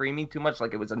criticized her screaming too much,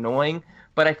 like it was annoying,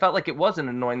 but I felt like it wasn't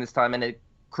annoying this time, and it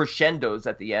crescendos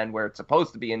at the end where it's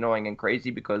supposed to be annoying and crazy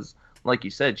because, like you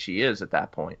said, she is at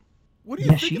that point. What do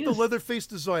you think of the Leatherface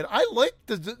design? I like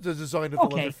the design of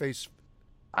the Leatherface.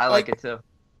 I like it too.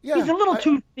 Yeah, he's a little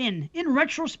too thin. In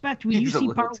retrospect, when you see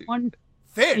part one,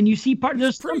 thin. And you see part,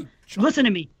 listen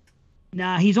to me.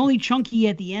 Nah, he's only chunky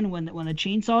at the end when the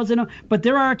chainsaw's in him. But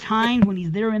there are times when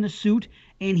he's there in the suit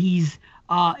and he's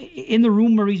in the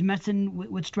room where he's messing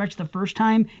with Stretch the first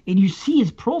time, and you see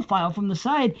his profile from the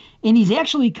side, and he's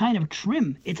actually kind of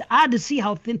trim. It's odd to see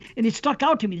how thin, and it stuck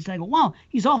out to me. It's like, wow,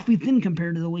 he's awfully thin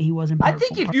compared to the way he was in Part I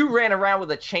think 4. if you ran around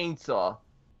with a chainsaw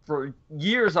for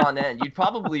years on end, you'd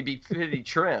probably be pretty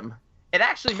trim. It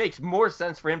actually makes more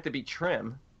sense for him to be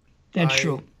trim. That's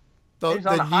true. The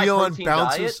neon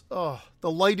bounces. Diet. Oh,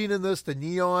 the lighting in this, the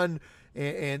neon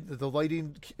and the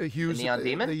lighting hues. The neon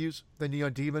demon? They use the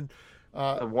neon demon.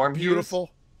 The warm beautiful.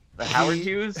 Hues? The Howard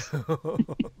Hughes.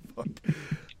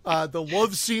 The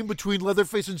love scene between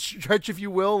Leatherface and Stretch, if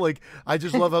you will. Like, I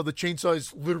just love how the chainsaw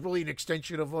is literally an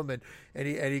extension of him, and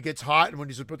he gets hot, and when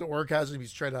he's put the orgasm,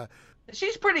 he's trying to.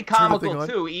 She's pretty comical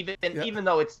too, even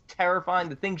though it's terrifying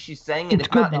the things she's saying, and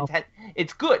it's not intent.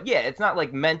 It's good, yeah. It's not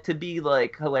like meant to be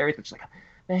like hilarious, but she's like,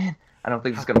 man, I don't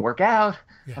think this is gonna work out.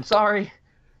 Yeah. I'm sorry.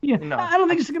 Yeah, no. I don't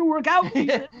think it's gonna work out.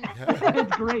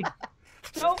 It's great.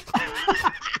 So,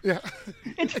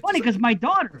 it's funny because my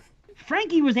daughter,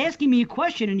 Frankie, was asking me a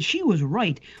question, and she was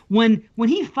right. When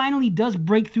he finally does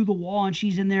break through the wall and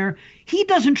she's in there, he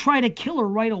doesn't try to kill her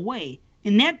right away.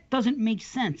 And that doesn't make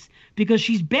sense because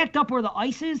she's backed up where the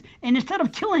ice is, and instead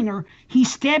of killing her,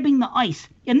 he's stabbing the ice.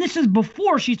 And this is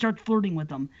before she starts flirting with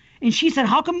him. And she said,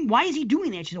 why is he doing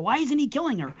that? She said, why isn't he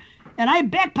killing her? And I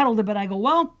backpedaled a bit. I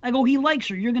go, he likes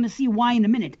her. You're going to see why in a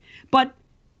minute. But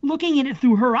looking at it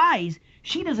through her eyes,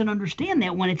 she doesn't understand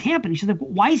that when it's happening. She's like,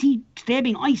 why is he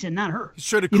stabbing ice and not her? He's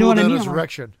trying to cool down his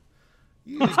erection.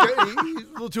 He's a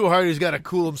little too hard. He's got to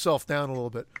cool himself down a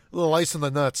little bit. A little ice in the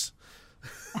nuts.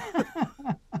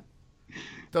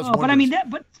 But I mean,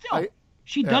 but still,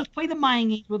 she does play the mind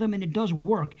games with him, and it does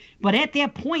work. But at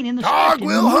that point in the dog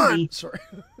will hunt. Sorry.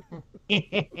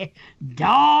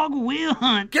 Dog will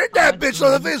hunt. Get that bitch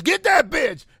on the face. Get that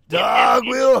bitch. Dog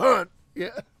will hunt.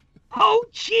 Yeah. Ho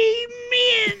Chi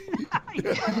Minh.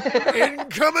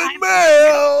 Incoming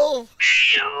mail.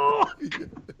 Oh,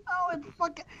 it's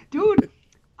fucking dude.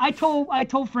 I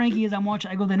told Frankie as I'm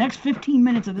watching, I go, the next 15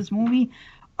 minutes of this movie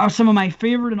are some of my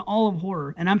favorite in all of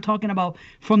horror. And I'm talking about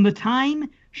from the time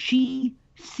she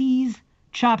sees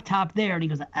Chop Top there, and he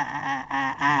goes,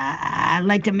 I'd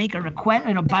like to make a request,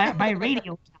 by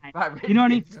radio time. You know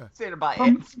what I mean? Say it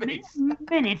by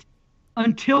minutes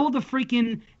until the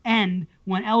freaking end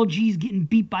when LG's getting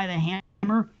beat by the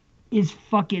hammer is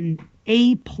fucking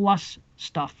A+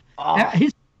 stuff. Oh.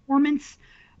 His performance,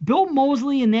 Bill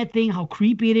Moseley in that thing, how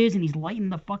creepy it is, and he's lighting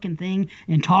the fucking thing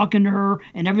and talking to her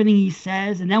and everything he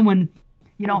says, and then when,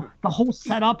 the whole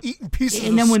setup, eating pieces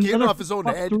of skin off his own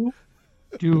head.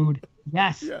 Dude,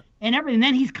 yes. Yeah. And everything. And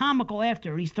then he's comical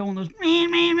after. He's throwing those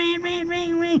ring,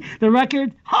 the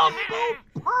record, humble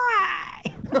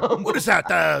pie. What is that?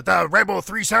 The Rambo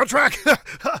 3 soundtrack?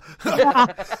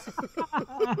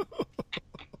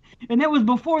 And that was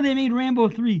before they made Rambo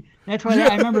 3. That's why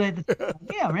I remember that.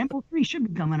 Yeah, Rambo 3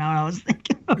 should be coming out, I was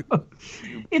thinking.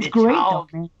 It's great, though,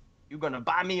 man. You're going to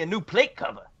buy me a new plate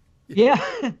cover. Yeah.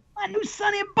 My new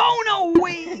Sonny Bono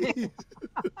wing.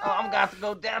 I'm going to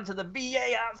go down to the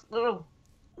VA hospital.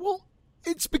 Well,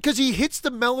 it's because he hits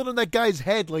the melon on that guy's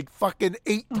head like fucking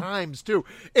 8 times, too.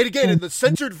 And again, in the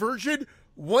censored version,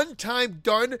 one time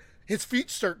done, his feet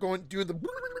start doing the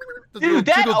dude,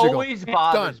 that always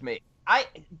bothers me.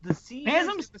 The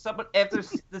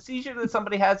seizure that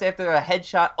somebody has after a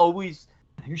headshot always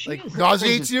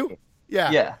nauseates you.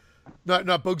 Yeah.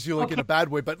 Not bugs you in a bad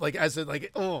way, but as in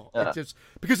it just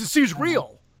because it seems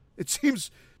real. It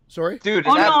seems. Sorry, dude.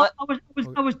 I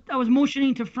was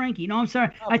motioning to Frankie. No, I'm sorry.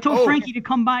 I told Frankie to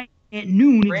come by at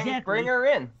noon exactly. Bring her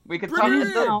in. We could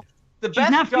talk. She's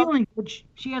not feeling good.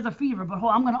 She has a fever, but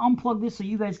hold on, I'm going to unplug this so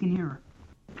you guys can hear her.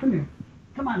 Come here.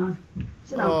 Come on, hon.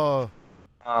 Sit down.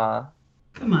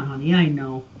 Come on, honey. I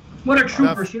know. What a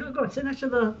trooper. Go sit next to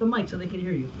the mic so they can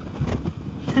hear you.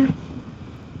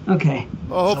 Okay.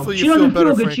 Well, hopefully you feel better,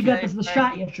 good. Frankie. She got the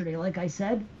shot yesterday, like I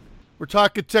said. We're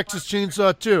talking Texas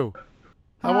Chainsaw 2.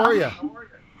 How are you?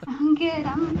 I'm good.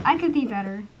 I could be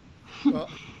better.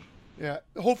 Yeah.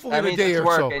 Hopefully in a day or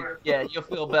so. Yeah, you'll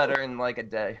feel better in a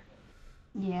day.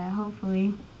 Yeah,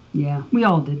 hopefully. Yeah, we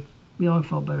all did. We all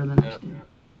felt better the next day.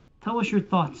 Tell us your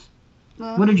thoughts.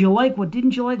 What did you like? What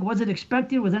didn't you like? Was it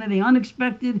expected? Was anything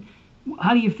unexpected?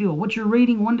 How do you feel? What's your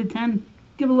rating, 1 to 10?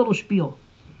 Give a little spiel.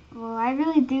 Well, I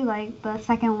really do like the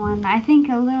second one. I think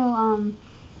a little,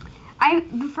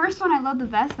 the first one I love the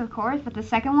best, of course, but the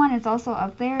second one is also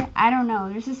up there. I don't know.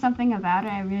 There's just something about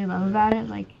it I really love about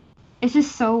it. It's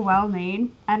just so well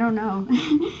made. I don't know.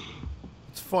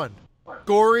 It's fun.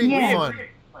 Gory, fun.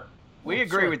 We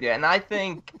agree with you. And I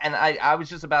think, and I was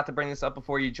just about to bring this up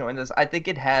before you joined us, I think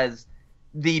it has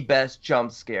the best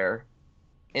jump scare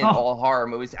in all horror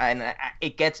movies, and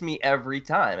it gets me every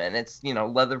time. And it's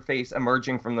Leatherface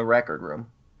emerging from the record room.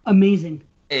 Amazing.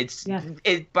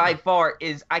 It by far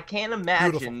is. I can't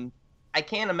imagine. Beautiful. I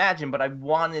can't imagine, but I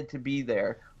wanted to be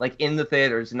there, like in the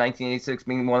theaters in 1986,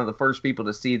 being one of the first people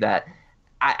to see that.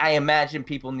 I imagine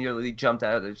people nearly jumped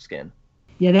out of their skin.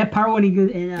 Yeah, that part when he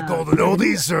goes in. The golden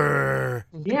oldies, sir.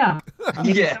 Yeah.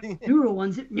 Yeah. Newer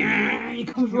ones. He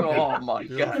comes right. Oh my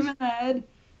god. Him in the head.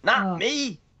 Not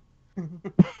me.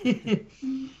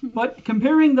 But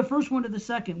comparing the first one to the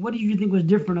second, what did you think was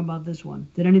different about this one?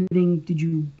 Did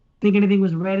you think anything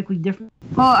was radically different?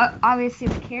 Well, obviously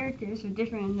the characters are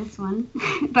different in this one,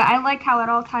 but I like how it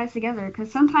all ties together,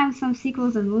 because sometimes some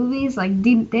sequels and movies, like,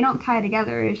 they don't tie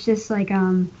together. It's just like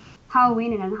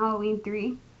Halloween and then Halloween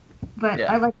 3. But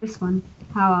Yeah. I like this one,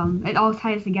 how it all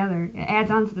ties together. It adds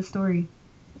on to the story.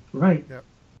 Right. Yep.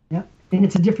 Yep. And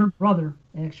it's a different brother,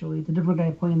 actually. It's a different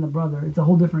guy playing the brother. It's a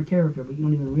whole different character, but you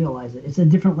don't even realize it. It's a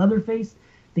different Leatherface.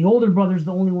 The older brother's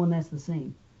the only one that's the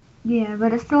same. Yeah,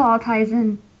 but it still all ties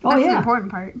in. That's the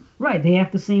important part. Right. They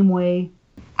act the same way.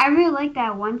 I really like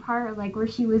that one part, like where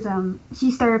she was she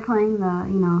started playing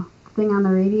the thing on the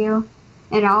radio, and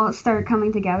it all started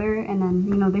coming together, and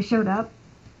then they showed up.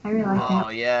 I really like that. Oh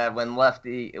yeah, when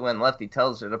Lefty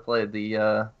tells her to play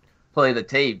the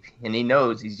tape, and he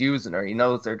knows he's using her. He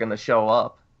knows they're gonna show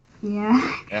up.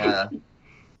 Yeah. Yeah.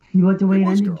 You like the way it Good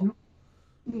ended, girl. too?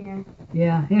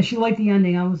 Yeah. Yeah, she liked the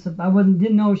ending.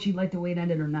 Didn't know if she liked the way it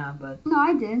ended or not, but No,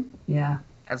 I did. yeah.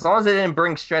 As long as they didn't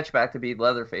bring Stretch back to be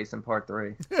Leatherface in part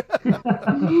 3.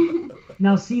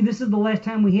 Now, see, this is the last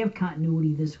time we have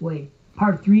continuity this way.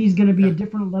 Part 3 is going to be a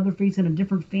different Leatherface and a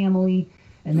different family,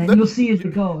 and then you'll see as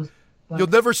it goes. But, You'll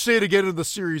never see it again in the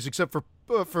series except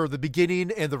for the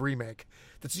beginning and the remake.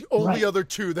 That's the only other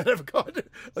two that have got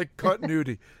like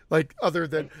continuity. Like other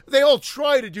than they all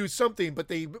try to do something, but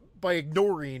by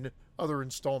ignoring other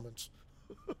installments.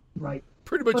 right.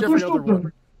 Pretty much But every they're other still one.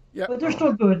 good. Yeah. But they're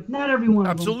still good. Not every one of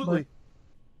them. Absolutely.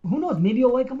 But who knows? Maybe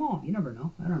you'll like them all. You never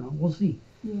know. I don't know. We'll see.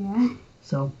 Yeah.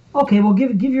 So, okay, well,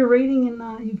 give your rating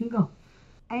and you can go.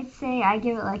 I'd say I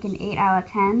give it like an 8 out of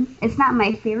 10. It's not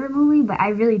my favorite movie, but I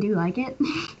really do like it.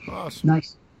 Awesome.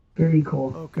 Nice. Very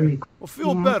cool. Okay. Very cool. Well,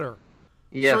 feel better.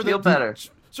 Yeah, Sorry feel that- better.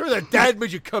 Sorry that Dad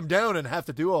made you come down and have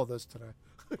to do all this today.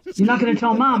 You're not going to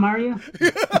tell Mom, are you?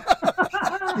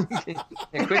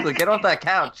 Hey, quickly, get off that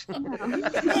couch.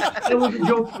 It was a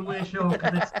joke from last show. Remember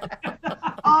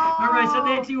I said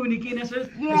that to you when you came in. I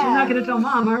said, you're not going to tell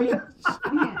Mom, are you?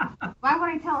 Yeah. Why would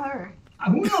I tell her?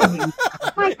 Who knows?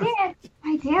 My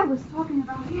dad was talking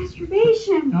about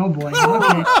masturbation. Oh, boy.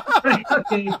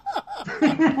 Okay.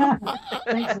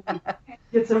 Thanks.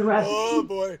 Get some rest. Oh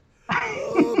boy.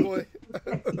 Oh boy.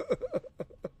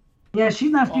 Yeah,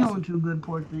 she's not feeling too good,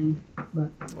 poor thing. But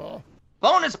Oh,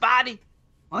 Bonus body.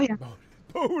 oh yeah.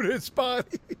 bonus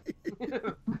body. Bonus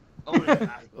body.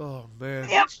 Oh man.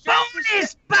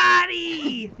 Bonus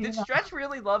body. Did Stretch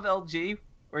really love LG,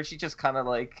 or is she just kind of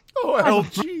like Oh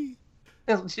LG.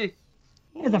 LG?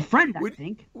 As a friend, I When-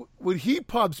 think. When he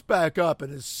pops back up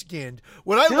and is skinned,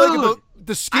 what I like Dude, about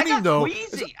the I skinning got though,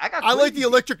 queasy. is I like the queasy.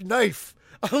 electric knife.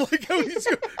 I like how he's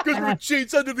goes with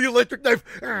chains under the electric knife.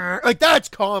 Like that's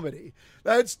comedy.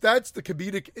 That's the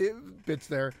comedic bits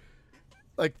there.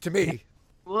 Like to me.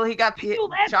 Well, he got Feel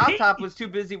that Chop pain. Top was too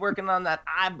busy working on that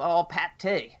eyeball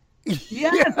pate.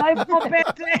 Yes, I felt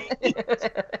that day.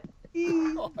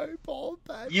 Eyeball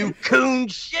patch. You coon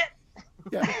shit.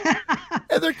 Yeah.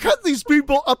 And they're cutting these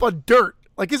people up on dirt.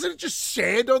 Like, isn't it just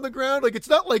sand on the ground? Like, it's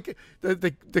not like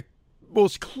the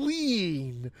most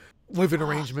clean living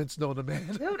arrangements known to man.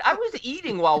 Dude, I was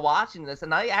eating while watching this,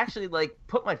 and I actually like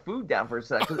put my food down for a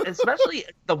second. Especially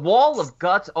the wall of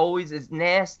guts always is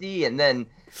nasty, and then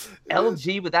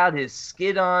LG without his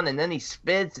skid on, and then he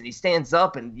spits and he stands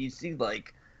up, and you see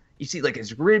like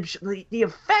his ribs. Like, the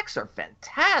effects are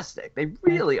fantastic. They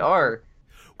really are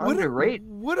underrated.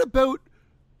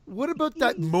 What about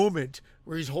that moment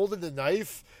where he's holding the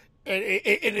knife? And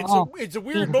it's a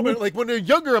weird moment. Like when they're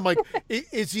younger, I'm like,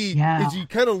 is he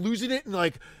kind of losing it and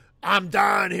like, I'm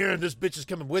dying here and this bitch is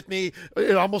coming with me?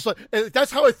 It almost like, and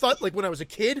that's how I thought like when I was a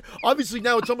kid. Obviously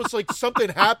now it's almost like something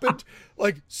happened,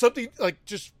 like something like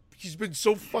just he's been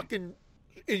so fucking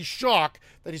in shock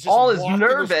that he's just All his locked in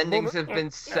nerve this endings moment. have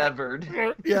been severed.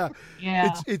 Yeah,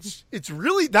 Yeah. It's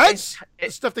really that's the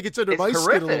It's stuff that gets under it's my skin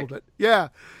a little horrific. bit. Yeah,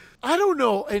 I don't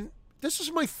know, and this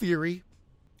is my theory.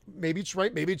 Maybe it's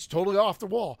right. Maybe it's totally off the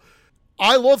wall.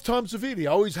 I love Tom Savini. I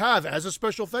always have as a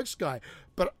special effects guy.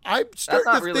 But I'm That's starting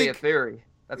not to really think. a theory.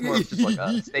 That's more of just like a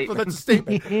Well, statement. that's a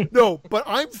statement. No, but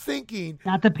I'm thinking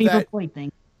Not the paper that plate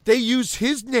thing. they use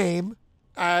his name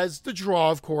as the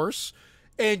draw, of course,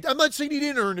 And I'm not saying he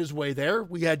didn't earn his way there.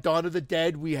 We had Dawn of the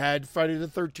Dead, we had Friday the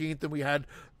 13th, and we had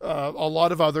a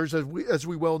lot of others, as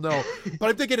we well know. But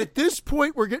I'm thinking at this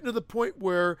point, we're getting to the point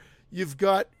where you've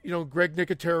got, Greg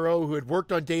Nicotero, who had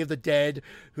worked on Day of the Dead,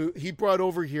 who he brought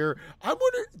over here. I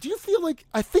wonder, do you feel like,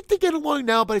 I think they get along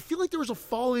now, but I feel like there was a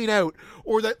falling out,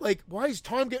 or that, like, why is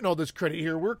Tom getting all this credit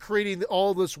here? We're creating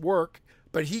all this work,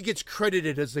 but he gets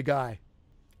credited as the guy.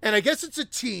 And I guess it's a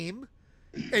team,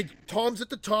 and Tom's at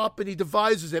the top, and he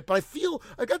devises it. But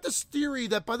I got this theory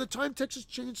that by the time Texas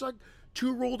Chainsaw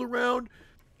 2 rolled around,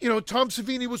 Tom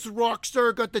Savini was the rock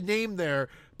star, got the name there,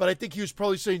 but I think he was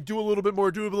probably saying, do a little bit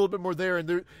more there,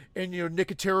 and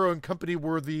Nicotero and company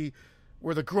were the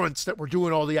grunts that were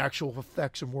doing all the actual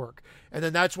effects and work. And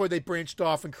then that's why they branched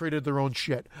off and created their own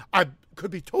shit. I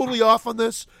could be totally off on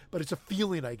this, but it's a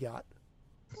feeling I got.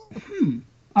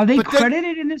 Are they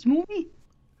credited in this movie?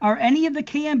 Are any of the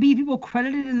KMB people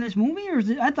credited in this movie, or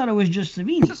I thought it was just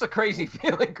Savini? It's just a crazy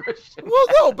feeling, Christian. Well,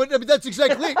 no, but I mean, that's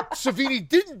exactly it. Savini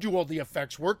didn't do all the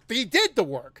effects work. They did the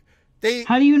work.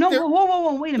 How do you know?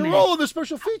 Whoa, wait a minute. They're all in the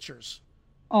special features.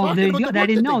 Oh, there you go. I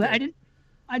didn't know that.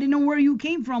 I didn't know where you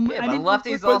came from. Yeah, but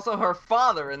Lefty's also her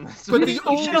father in this movie.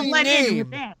 But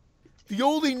the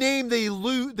only name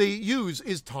they use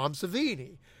is Tom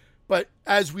Savini. But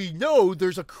as we know,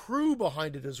 there's a crew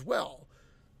behind it as well.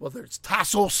 Whether it's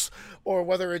Tassos or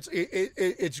whether it's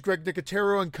Greg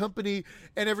Nicotero and company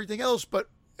and everything else. But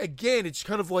again, it's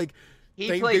kind of like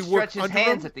they stretch his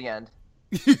hands at the end.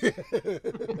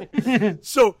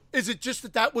 So is it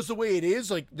just that was the way it is?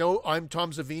 Like, no, I'm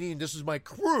Tom Savini and this is my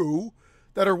crew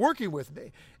that are working with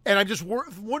me. And I'm just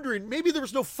wondering, maybe there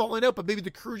was no falling out, but maybe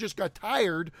the crew just got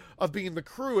tired of being the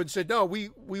crew and said, no, we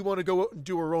want to go out and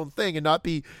do our own thing and not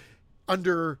be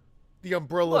under the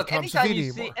umbrella of Tom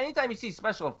Savini. Anytime you see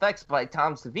special effects by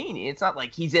Tom Savini, it's not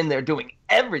like he's in there doing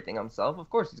everything himself. Of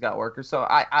course he's got workers, so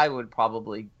I would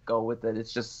probably go with it.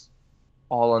 It's just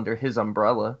all under his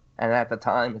umbrella. And at the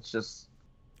time, it's just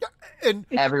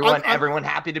everyone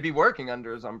happy to be working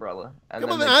under his umbrella. And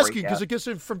I'm asking, because I guess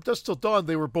from Dusk Till Dawn,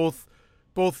 they were both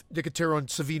Nicotero and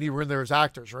Savini were in there as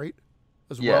actors, right?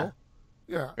 Well?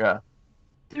 Yeah.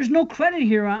 There's no credit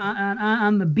here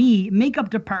on the B. Makeup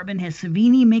department has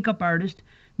Savini, makeup artist,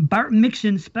 Bart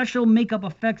Mixon, special makeup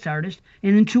effects artist,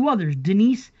 and then two others,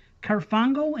 Denise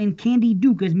Carfango and Candy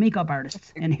Duke as makeup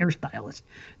artists and hairstylists.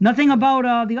 Nothing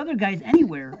about the other guys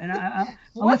anywhere. And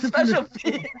what special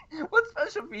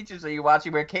features are you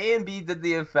watching where K&B did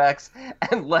the effects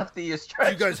and Lefty is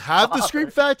trying? You guys have the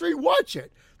Scream Factory? Watch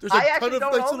it. I actually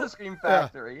don't own the Scream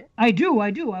Factory. Yeah. I do.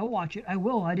 I'll watch it. I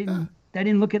will. I didn't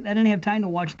have time to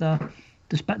watch the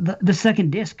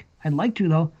second disc. I'd like to,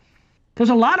 though. There's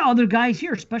a lot of other guys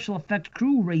here. Special effects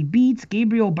crew: Ray Beats,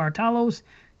 Gabriel Bartalos,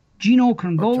 Gino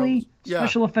Congoli,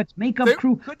 special effects makeup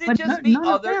crew. Could it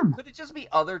just be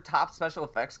other top special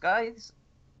effects guys?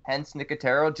 Hence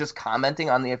Nicotero just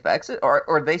commenting on the effects, or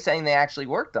are they saying they actually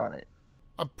worked on it?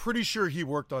 I'm pretty sure he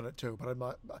worked on it too, but I'm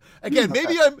not. Again,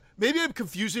 maybe I'm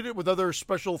confusing it with other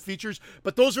special features,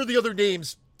 but those are the other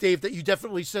names, Dave, that you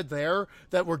definitely said there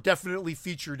that were definitely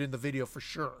featured in the video for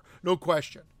sure, no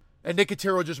question. And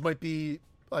Nicotero just might be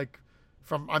like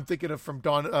I'm thinking of from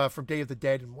Day of the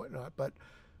Dead and whatnot, but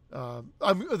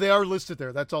they are listed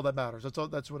there. That's all that matters.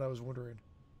 That's what I was wondering.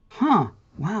 Huh?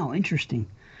 Wow, interesting.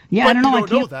 Yeah, but I don't know. You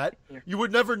don't know that. You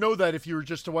would never know that if you were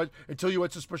just to watch until you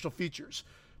watch the special features.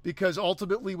 Because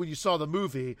ultimately, when you saw the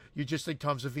movie, you just think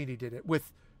Tom Savini did it.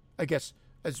 With, I guess,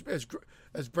 as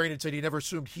Brandon said, he never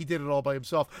assumed he did it all by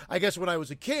himself. I guess when I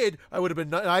was a kid, I would have been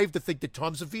naive to think that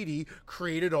Tom Savini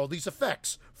created all these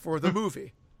effects for the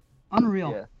movie.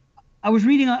 Unreal. Yeah. I was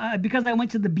reading because I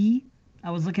went to the B. I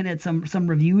was looking at some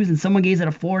reviews, and someone gave it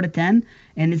a 4 out of 10,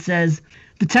 and it says,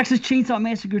 "The Texas Chainsaw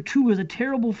Massacre 2 is a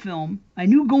terrible film. I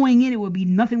knew going in it would be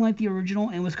nothing like the original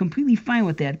and was completely fine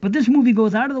with that, but this movie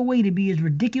goes out of the way to be as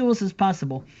ridiculous as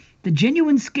possible. The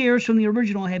genuine scares from the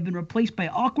original have been replaced by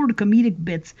awkward comedic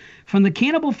bits, from the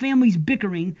cannibal families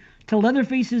bickering to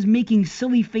Leatherface's making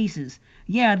silly faces.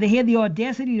 Yeah, they had the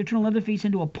audacity to turn Leatherface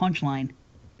into a punchline.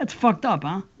 That's fucked up,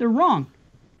 huh? They're wrong.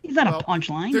 He's not a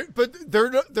punchline."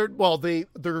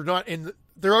 They're not in.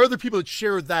 There are other people that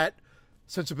share that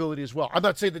sensibility as well. I'm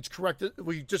not saying that's correct.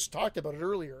 We just talked about it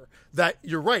earlier. That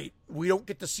you're right. We don't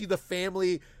get to see the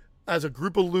family as a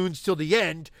group of loons till the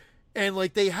end, and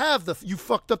like they have you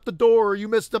fucked up the door, or you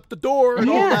messed up the door, and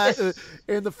all that.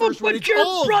 And the first one, it's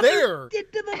all there.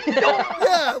 Did to the door.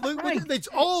 Right. It's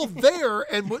all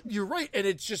there, and you're right. And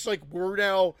it's just like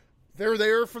they're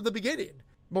there from the beginning.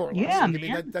 More or less. Yeah, I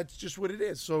mean, that's just what it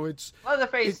is. So it's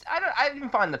Leatherface. I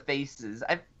didn't find the faces.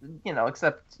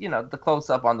 Except the close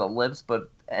up on the lips. But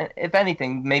if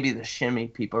anything, maybe the shimmy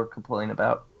people are complaining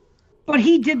about. But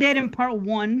he did that in part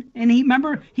 1, and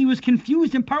he was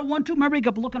confused in part 1 too. Remember, he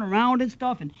kept looking around and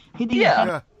stuff, and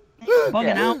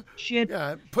bugging out shit.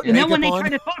 Yeah, and then when they tried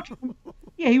to talk to him,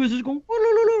 he was just going.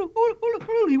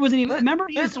 He wasn't even. Remember,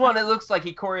 this one it looks like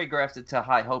he choreographed it to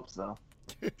High Hopes though.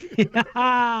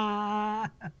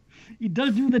 He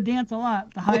does do the dance a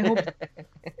lot. The High Hopes.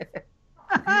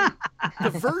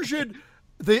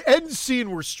 The end scene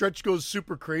where Stretch goes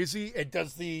super crazy and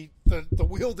does the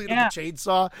wielding of the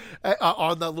chainsaw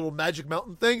on that little Magic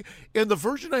Mountain thing. In the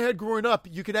version I had growing up,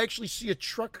 you could actually see a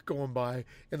truck going by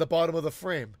in the bottom of the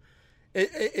frame.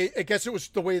 I guess it was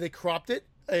the way they cropped it.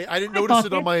 I didn't notice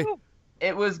it on my...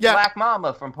 It was Black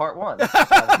Mama from part 1.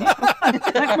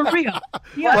 Black Maria.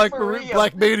 Yeah.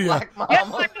 Black Mania. Black Mama. Yeah,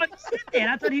 I thought he said that.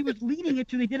 I thought he was leading it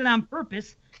to they did it on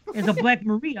purpose as a Black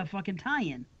Maria fucking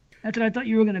tie-in. That's what I thought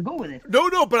you were going to go with it.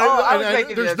 No,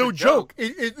 but there's no joke.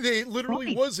 It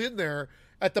literally was in there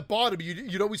at the bottom.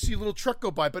 You'd always see a little truck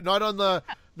go by, but not on the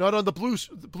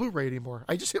Blu-ray anymore.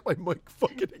 I just hit my mic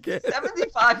fucking again.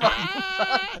 75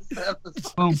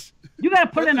 Boom. You got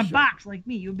to put it in a box like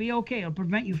me. You'll be okay. I'll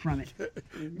prevent you from it.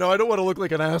 No, I don't want to look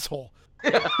like an asshole.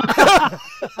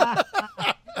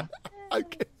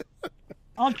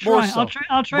 I'll try.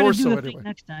 I'll try to do the thing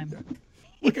next time.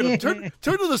 Look at him.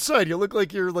 Turn to the side. You look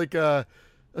like you're like a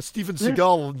Steven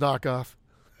Seagal knockoff.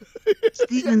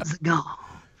 Steven Seagal.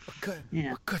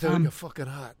 What cut out you fucking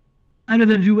hot? I'd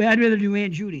rather do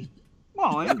Aunt Judy.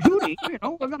 Well, Aunt Judy,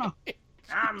 we're gonna.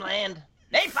 Namland.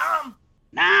 Napalm.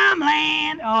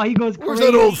 Namland. Oh, he goes crazy. Where's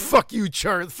that old fuck you,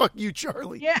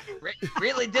 Charlie? Yeah.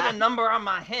 Really did a number on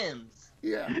my hens.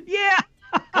 Yeah. Yeah.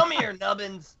 Come here,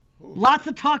 Nubbins. Lots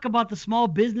of talk about the small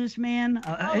businessman.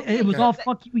 It was all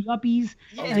fuck you yuppies.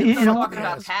 Yeah, he's talking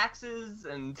about taxes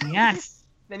and yes.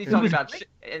 Then he's talking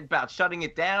about shutting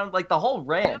it down, like the whole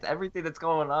rant, everything that's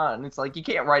going on. It's like you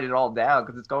can't write it all down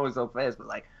because it's going so fast. But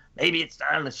like maybe it's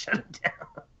time to shut it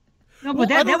down. No, but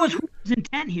that was his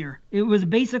intent here. It was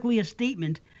basically a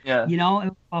statement. Yeah. You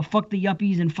know, fuck the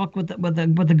yuppies and fuck what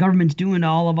the government's doing to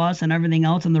all of us and everything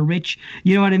else and the rich.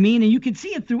 You know what I mean? And you can see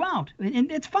it throughout,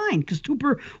 and it's fine because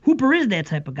Hooper is that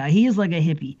type of guy. He is like a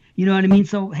hippie. You know what I mean?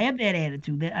 So have that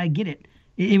attitude. I get it.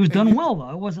 It was done well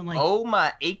though. It wasn't like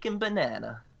my aching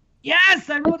banana. Yes,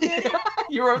 I wrote that.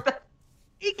 You wrote that.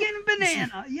 Aching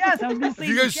banana. Yes, I was gonna say.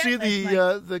 Did you guys see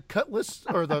the cut list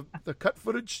or the cut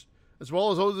footage as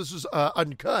well as this is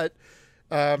uncut?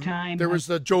 There was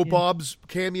the Joe Bob's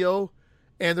cameo,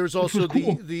 and there's also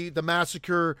the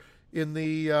massacre in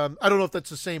the I don't know if that's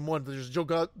the same one. But there's Joe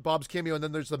Bob's cameo, and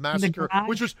then there's the massacre,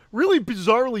 which was really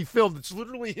bizarrely filmed. It's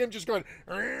literally him just going,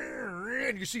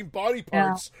 and you're seeing body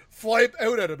parts fly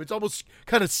out at him. It's almost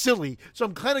kind of silly. So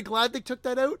I'm kind of glad they took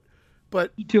that out.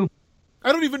 But me too.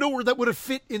 I don't even know where that would have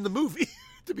fit in the movie,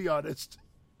 to be honest.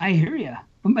 I hear you.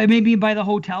 Maybe by the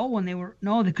hotel when they were...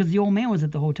 No, because the old man was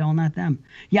at the hotel, not them.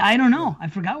 Yeah, I don't know. I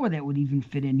forgot where that would even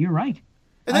fit in. You're right.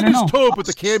 And then there's Tobe with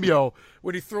the cameo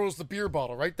when he throws the beer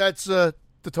bottle, right? That's the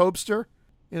Tobester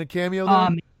in a cameo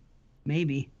there?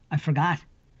 Maybe. I forgot.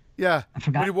 Yeah. I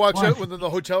forgot. When he walks out within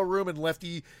the hotel room and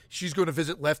Lefty, she's going to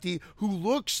visit Lefty, who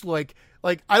looks like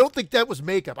I don't think that was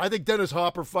makeup. I think Dennis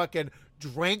Hopper fucking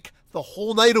drank the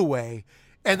whole night away,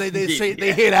 and they say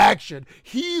they hit action.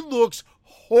 He looks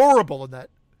horrible in that.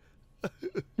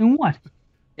 In what?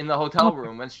 In the hotel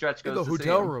room when Stretch goes in the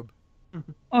hotel room.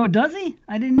 Oh, does he?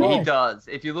 I didn't know. He does.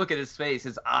 If you look at his face,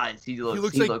 his eyes, he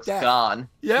looks like gone.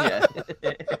 Yeah.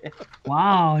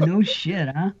 Wow, no shit,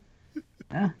 huh?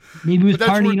 Yeah. Maybe he was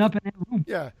partying up in that room.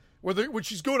 Yeah. When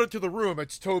she's going into the room,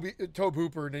 it's Tobe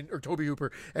Hooper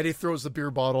and he throws the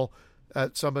beer bottle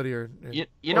at somebody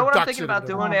you know what I'm thinking about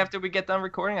doing after we get done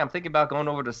recording? I'm thinking about going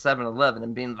over to 7-Eleven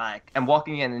and being like, and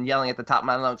walking in and yelling at the top of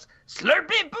my lungs,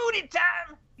 Slurpee booty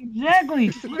time! Exactly,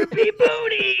 Slurpee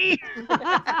booty!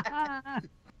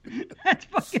 That's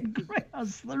fucking great, a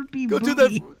Slurpee Go booty. do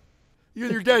that. You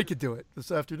and your dad could do it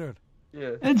this afternoon.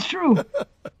 Yeah. It's true.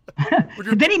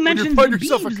 But then he mentions the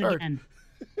beeves again.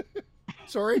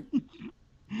 Sorry?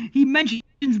 He mentions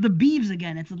the beeves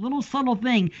again. It's a little subtle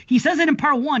thing. He says it in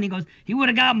part 1. He goes, he would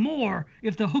have got more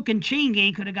if the hook and chain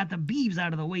gang could have got the beeves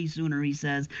out of the way sooner, he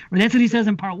says. Or that's what he says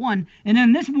in part 1. And then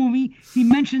in this movie, he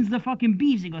mentions the fucking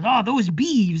beeves. He goes, oh, those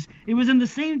beeves. It was in the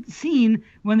same scene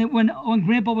when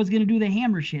Grandpa was going to do the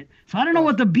hammer shit. So I don't know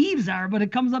what the beeves are, but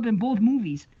it comes up in both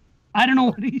movies. I don't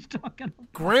know what he's talking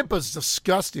about. Grandpa's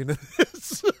disgusting in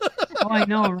this. Oh, I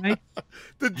know, right?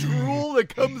 The drool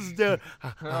that comes down.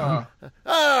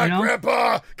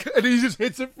 Grandpa! And he just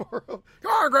hits it for him.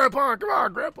 Come on, Grandpa! Come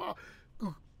on, Grandpa!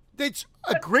 It's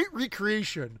a great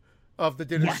recreation of the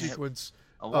dinner sequence.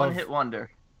 A one-hit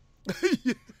wonder.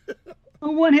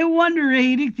 A one-hit wonder.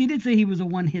 He did say he was a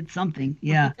one-hit something.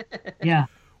 Yeah. Yeah.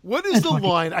 What is the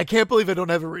line? I can't believe I don't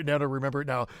have it written down or remember it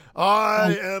now.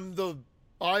 I am the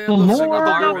Lord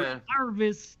of the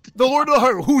Harvest. The Lord of the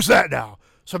Harvest. Who's that now?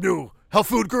 Some new health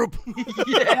food group?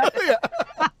 Yeah.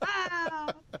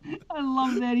 I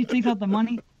love that. He takes out the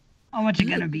money. How much it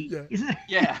gonna be?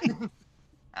 Yeah.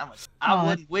 I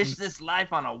would wish this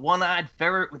life on a one-eyed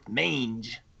ferret with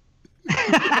mange.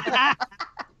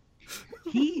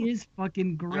 He is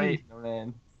fucking great.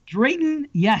 Man. Drayton,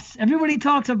 yes. Everybody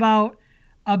talks about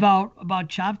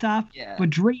Chop Top, but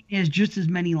Drayton has just as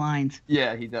many lines.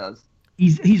 Yeah, he does.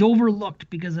 He's overlooked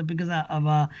because of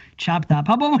Chop Top.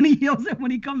 How about when he yells at when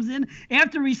he comes in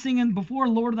after he's singing before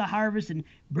Lord of the Harvest and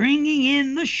bringing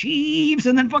in the sheaves,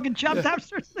 and then fucking Chop Top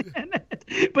starts singing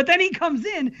it. But then he comes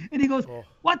in and he goes,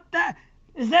 "What the?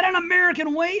 Is that an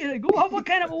American way? What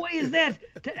kind of a way is that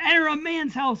to enter a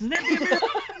man's house? Is that the American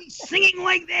way? Singing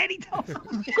like that?" He tells them.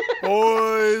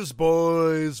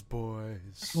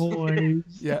 Boys.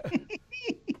 Yeah.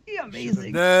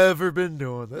 Amazing. Never been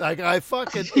doing that. I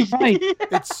fucking.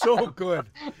 It's so good.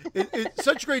 It's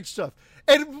such great stuff.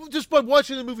 And just by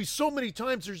watching the movie so many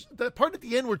times, there's that part at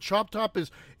the end where Chop Top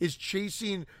is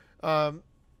chasing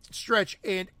Stretch,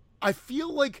 and I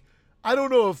feel like. I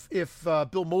don't know if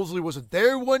Bill Moseley wasn't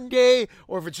there one day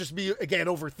or if it's just me, again,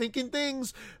 overthinking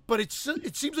things, but it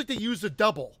seems like they used a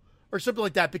double or something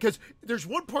like that, because there's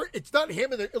one part, it's not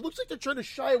him, and it looks like they're trying to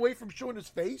shy away from showing his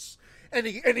face, and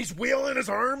he's wheeling his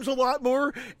arms a lot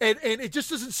more, and it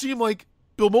just doesn't seem like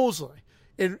Bill Moseley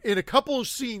in a couple of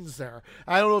scenes there.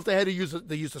 I don't know if they had to use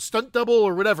a stunt double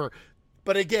or whatever,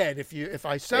 but again, if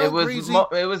I sound crazy...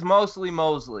 it was mostly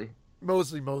Moseley.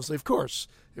 Moseley, of course.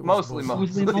 It was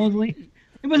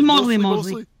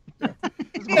Moseley.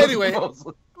 Anyway,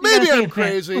 maybe I'm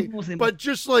crazy, but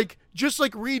just like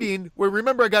reading, where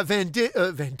remember I got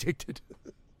vindicated.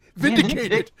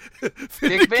 Vindicated?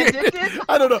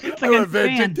 I don't know.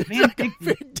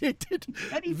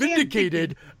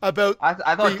 Vindicated about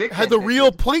had the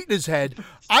real plate in his head.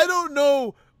 I don't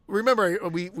know. Remember,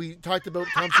 we talked about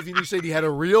Tom Savini said he had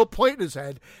a real plate in his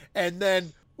head, and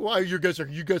then. Well, you guys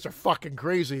are fucking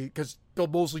crazy because Bill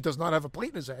Moseley does not have a plate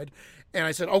in his head. And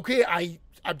I said, okay,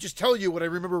 I'm just telling you what I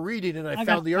remember reading, and I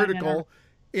found the article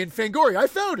in Fangoria. I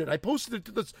found it. I posted it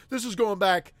to this. This is going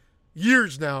back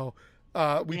years now.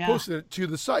 We posted it to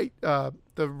the site, the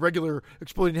regular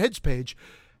Exploding Heads page.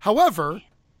 However,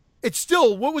 it's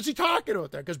still, what was he talking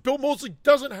about there? Because Bill Moseley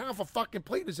doesn't have a fucking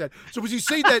plate in his head. So was he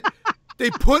saying that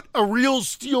they put a real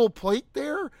steel plate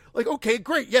there? Like, okay,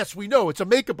 great. Yes, we know it's a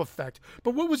makeup effect.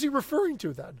 But what was he referring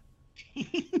to then?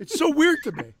 It's so weird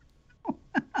to me.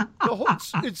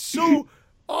 It's so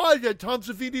odd that Tom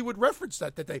Savini would reference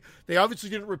that they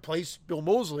obviously didn't replace Bill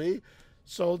Moseley.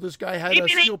 So this guy had a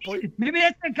steel plate. Maybe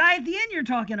that's the guy at the end you're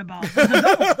talking about.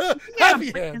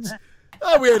 Happy Hands.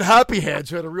 Oh, we had Happy Hands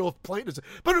who had a real plate.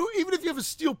 But even if you have a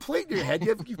steel plate in your head,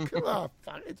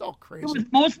 it's all crazy. It was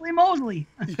mostly Moseley,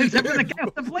 except for the guy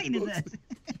with the plate in his head.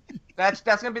 That's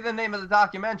going to be the name of the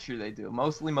documentary they do,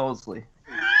 Mostly Moseley.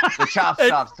 The Chop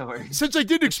story. Since I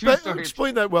did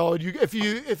explain that well, and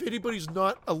if anybody's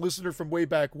not a listener from way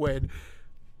back when,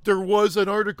 there was an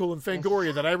article in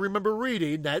Fangoria that I remember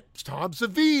reading that Tom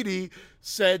Savini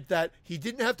said that he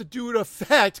didn't have to do an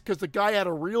effect because the guy had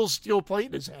a real steel plate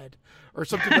in his head or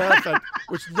something to that effect,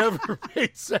 which never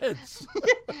made sense.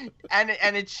 and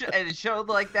it showed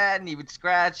like that, and he would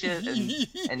scratch it,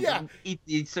 and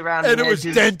he'd surround it. And it was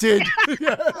dented.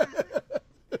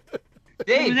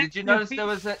 Dave, did you notice there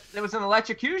was an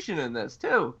electrocution in this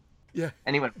too? Yeah.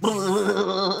 And he went.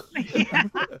 That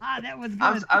was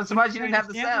good. I'm surprised you didn't have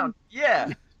the sound.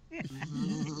 Yeah.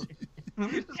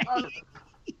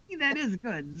 That is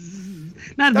good.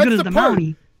 Not as good as the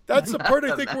Mountie. That's the part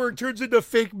I think where it turns into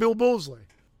fake Bill Moseley.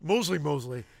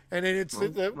 Moseley. And then it's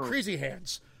the crazy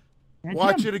hands.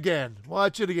 Watch it again,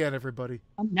 everybody.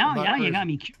 Now you got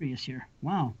me curious here.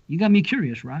 Wow. You got me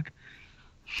curious, Rock.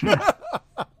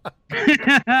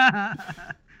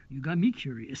 You got me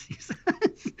curious.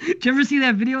 Did you ever see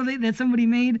that video that somebody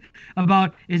made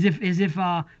about as if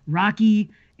Rocky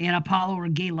and Apollo were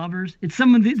gay lovers? It's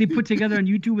someone they put together on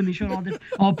YouTube and they showed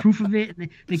all proof of it, and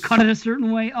they cut it a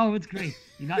certain way. Oh, it's great.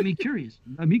 You got me curious.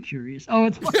 Oh,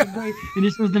 it's fucking great. And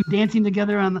it shows them dancing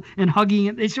together and hugging.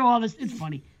 And they show all this. It's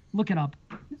funny. Look it up.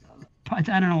 I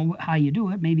don't know how you do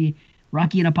it. Maybe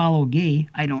Rocky and Apollo gay.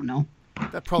 I don't know.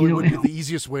 That probably would be the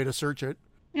easiest way to search it.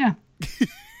 Yeah.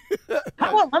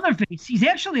 How about Leatherface? He's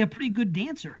actually a pretty good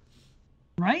dancer,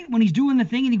 right? When he's doing the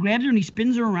thing and he grabs her and he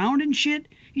spins her around and shit,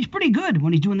 he's pretty good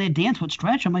when he's doing that dance with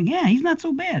Stretch. I'm like, yeah, he's not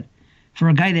so bad for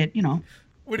a guy that,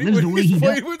 he's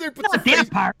playing with her, puts not that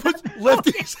part. Puts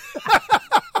Lefty's.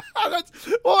 I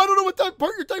don't know what that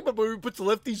part you're talking about, but he puts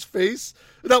Lefty's face,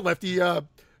 not Lefty,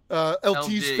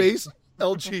 LT's face,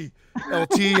 LG.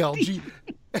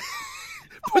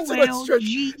 Puts it on stretch,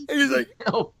 and he's like,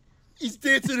 he's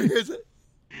dancing in his.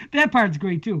 That part's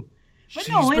great too. But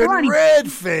She's been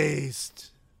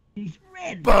red-faced. He's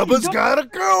red. Bubba's got a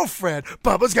girlfriend.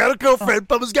 Bubba's got a girlfriend.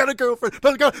 Bubba's got a girlfriend.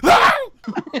 Bubba's got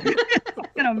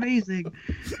Fucking amazing.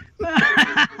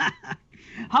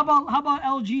 How about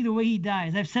LG, the way he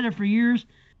dies? I've said it for years.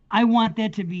 I want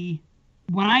that to be,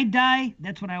 when I die,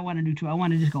 that's what I want to do too. I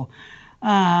want to just go,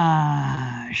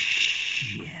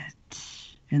 shit.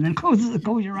 And then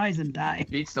close your eyes and die.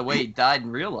 Beats the way he died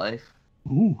in real life.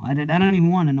 Ooh, I don't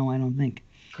even want to know, I don't think.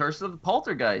 Curse of the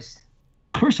Poltergeist.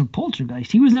 Curse of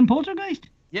Poltergeist. He was in Poltergeist?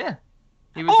 Yeah.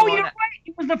 He was you're right.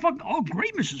 He was the fucking... Oh,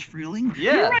 great, Mrs. Freeling.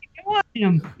 Yeah. You're right. It was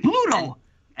him. Pluto.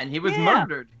 And he was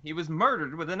murdered. He was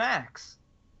murdered with an axe.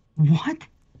 What?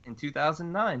 In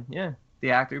 2009, yeah.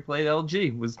 The actor who played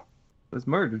LG was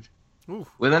murdered. Oof.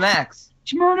 With an axe.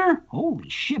 Murder? Holy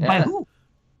shit. Yeah. By who?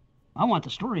 I want the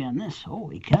story on this.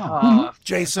 Holy cow.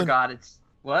 Jason. I forgot it's...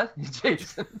 What?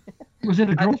 Jason. Was it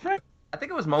a girlfriend? I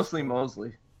think it was mostly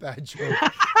Mosley. Bad joke.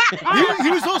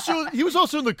 he was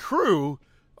also in the crew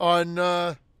on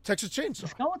Texas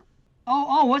Chainsaw.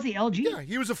 Oh, was he LG? Yeah,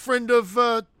 he was a friend of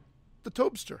the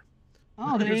Tobster.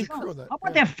 Oh, there you go. How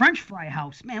about that French fry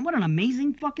house? Man, what an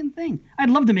amazing fucking thing. I'd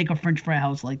love to make a French fry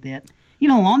house like that. You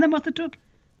know how long that must have took?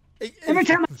 Every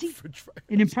time I see it,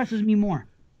 it impresses me more.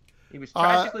 He was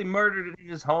tragically murdered in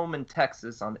his home in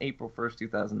Texas on April 1st,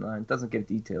 2009. Doesn't give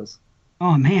details.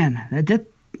 Oh, man.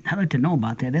 I'd like to know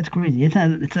about that. That's crazy. It's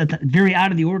very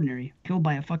out of the ordinary. Killed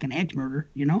by a fucking axe murder,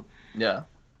 you know? Yeah.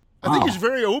 I think he's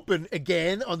very open,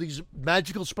 again, on these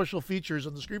magical special features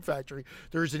on the Scream Factory.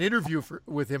 There's an interview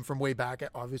with him from way back,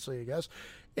 obviously, I guess,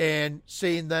 and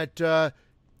saying that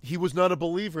he was not a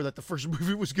believer that the first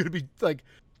movie was going to be, like,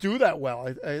 do that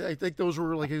well. I think those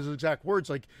were, like, his exact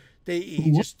words. Like,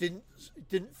 he just didn't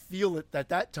feel it at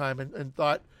that time and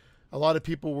thought a lot of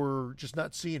people were just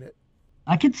not seeing it.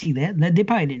 I could see that. They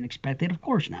probably didn't expect it. Of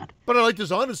course not. But I liked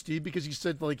his honesty because he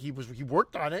said, like, he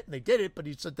worked on it and they did it, but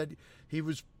he said that he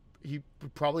would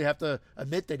probably have to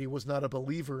admit that he was not a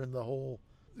believer in the whole,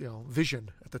 vision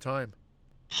at the time.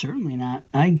 Certainly not.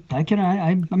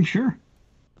 I'm sure.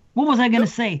 What was I going to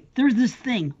say? There's this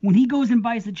thing. When he goes and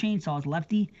buys the chainsaws,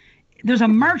 Lefty, there's a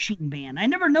marching band. I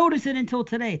never noticed it until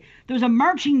today. There's a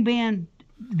marching band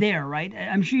there, right?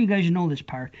 I'm sure you guys know this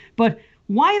part. But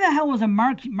why the hell was a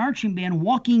marching band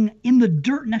walking in the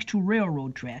dirt next to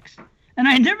railroad tracks? And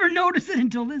I never noticed it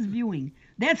until this viewing.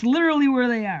 That's literally where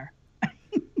they are.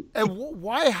 And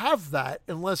why have that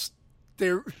unless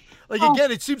they're...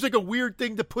 Again, it seems like a weird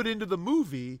thing to put into the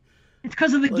movie. It's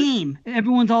because of the game.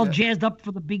 Everyone's all jazzed up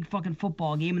for the big fucking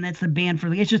football game, and that's the band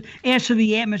for it's just adds to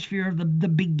the atmosphere of the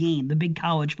big game, the big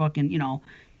college fucking,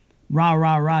 rah,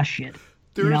 rah, rah shit.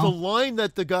 There's a line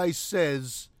that the guy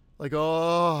says, like,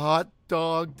 oh, hot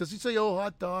dog. Does he say, oh,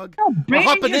 hot dog? No, Brandon,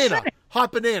 hot banana.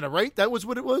 Hot banana, right? That was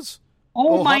what it was?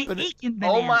 Oh, my aching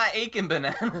banana. Oh, my aching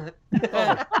banana.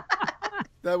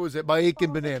 That was it. My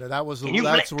aching banana. That was Can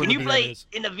you play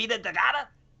in the Vita da Gata?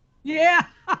 Yeah.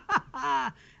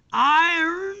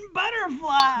 Iron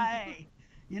Butterfly.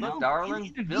 Look,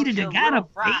 darling. Vita da Gata,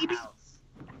 baby.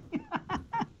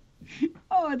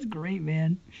 Oh, it's great,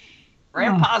 man.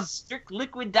 Grandpa's strict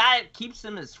liquid diet keeps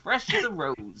him as fresh as a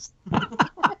rose. Oh,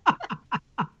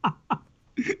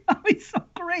 he's so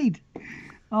great.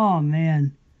 Oh,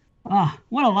 man. Oh,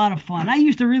 what a lot of fun. I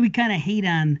used to really kind of hate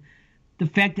on the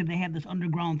fact that they had this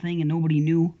underground thing and nobody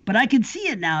knew. But I could see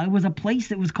it now. It was a place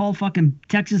that was called fucking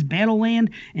Texas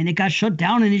Battleland, and it got shut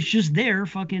down, and it's just there.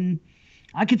 Fucking,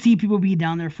 I could see people be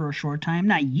down there for a short time.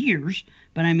 Not years,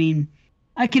 but I mean,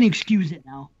 I can excuse it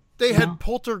now. They had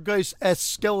poltergeist-esque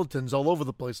skeletons all over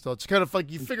the place, though. It's kind of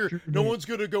like you figure no one's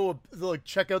going to go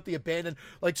check out the abandoned.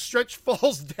 Like, Stretch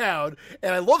falls down,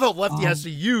 and I love how Lefty has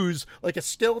to use like a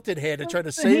skeleton hand to try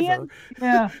to save her.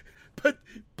 Yeah.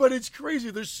 But it's crazy.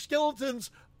 There's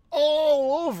skeletons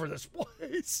all over this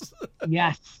place.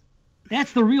 Yes.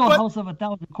 That's the real House of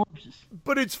 1,000 Corpses.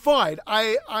 But it's fine.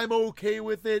 I'm okay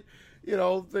with it.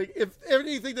 If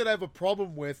anything that I have a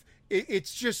problem with,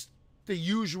 it's just the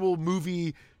usual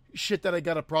movie shit that I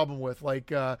got a problem with,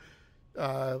 like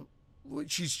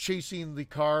she's chasing the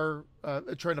car,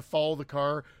 trying to follow the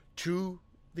car to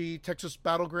the Texas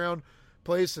battleground,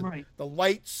 place and the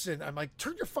lights, and I'm like,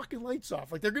 turn your fucking lights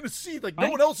off. Like they're gonna see, like no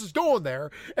one else is going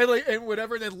there, and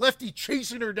whatever. And then Lefty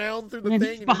chasing her down through the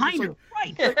thing, and behind her,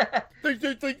 they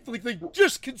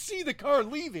just can see the car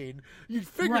leaving. You'd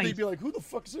figure they'd be like, who the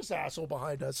fuck is this asshole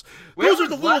behind us? Those are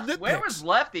the little nitpicks. Where was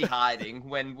Lefty hiding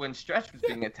when Stretch was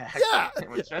being attacked? Yeah,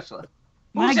 when Stretch left.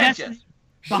 My guess is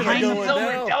behind the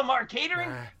Silver at Del Mar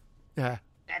Catering. Yeah.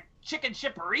 That chicken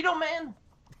chip burrito man.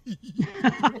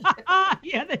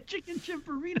 Yeah, that chicken chip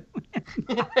burrito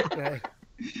man.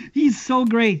 He's so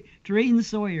great. Drayton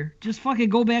Sawyer. Just fucking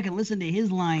go back and listen to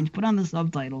his lines, put on the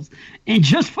subtitles, and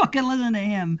just fucking listen to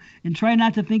him and try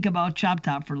not to think about Chop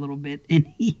Top for a little bit. And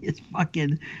he is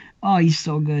fucking, he's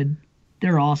so good.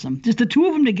 They're awesome. Just the two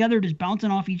of them together, just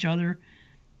bouncing off each other.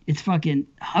 It's fucking,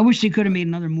 I wish they could have made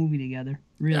another movie together.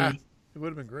 Really. Yeah, it would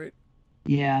have been great.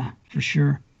 Yeah, for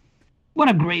sure. What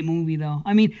a great movie, though.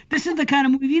 I mean, this is the kind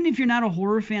of movie, even if you're not a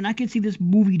horror fan, I could see this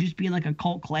movie just being like a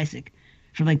cult classic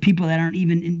for like people that aren't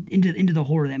even into the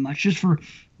horror that much, just for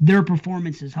their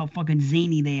performances, how fucking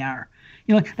zany they are.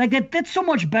 You know, like that's so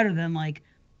much better than like,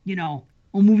 you know,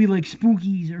 a movie like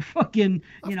Spookies or fucking,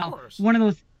 you know, one of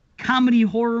those comedy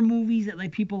horror movies that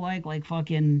like people like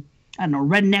fucking, I don't know,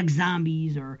 Redneck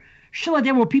Zombies or shit like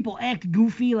that where people act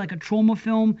goofy like a trauma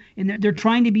film and they're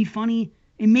trying to be funny,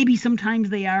 and maybe sometimes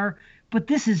they are. But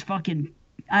this is fucking,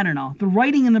 I don't know. The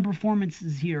writing and the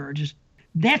performances here are just,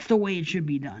 that's the way it should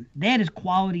be done. That is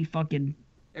quality fucking.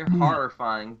 They're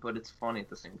horrifying, but it's funny at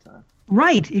the same time.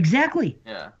 Right, exactly.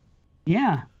 Yeah.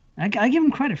 Yeah. I give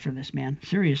him credit for this, man.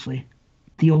 Seriously.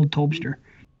 The old Tobster.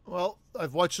 Well,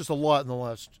 I've watched this a lot in the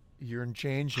last year and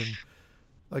change. And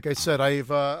like I said,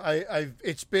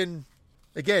 it's been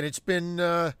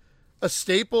a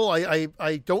staple.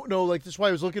 I don't know, like, this is why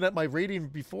I was looking at my rating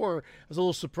before. I was a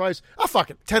little surprised. Fuck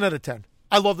it. 10 out of 10.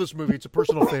 I love this movie. It's a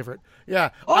personal favorite.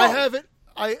 Yeah. I have it.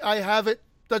 I have it.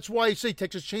 That's why I say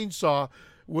Texas Chainsaw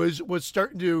was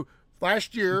starting to,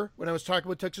 last year when I was talking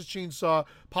about Texas Chainsaw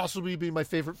possibly being my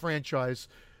favorite franchise.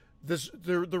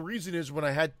 The reason is when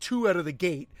I had 2 out of the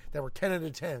gate that were 10 out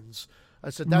of 10s, I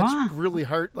said, that's really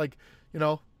hard. Like, you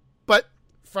know, but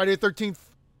Friday the 13th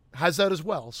has that as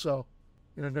well. So,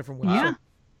 in a different way. Yeah,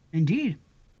 indeed.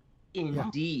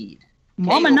 Indeed.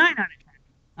 Well, I'm a 9 out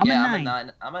of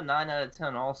 10. I'm a 9 out of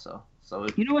 10 also. So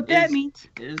you know what that means?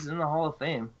 It is in the Hall of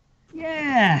Fame.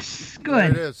 Yes,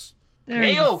 good. There it is.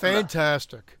 K-O-Kla.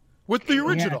 Fantastic. With the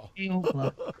original. Yeah,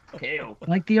 K-O-Kla.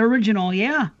 Like the original,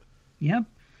 yeah. Yep.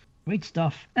 Great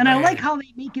stuff. And I like how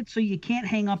they make it so you can't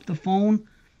hang up the phone,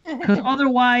 because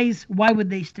otherwise, why would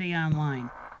they stay online?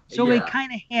 So it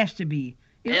kind of has to be.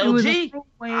 LG,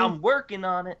 I'm working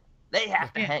on it. They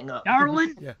have to hang up.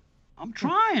 Darling, I'm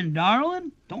trying,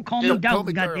 darling. Don't call me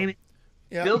darling, goddammit.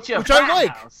 Yeah. Built you a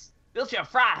house. Built you a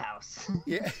fry house.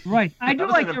 Yeah. Right. I do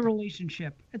like their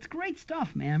relationship. It's great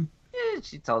stuff, man. Yeah,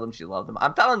 she told him she loved him.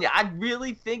 I'm telling you, I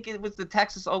really think it was the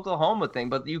Texas-Oklahoma thing,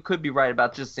 but you could be right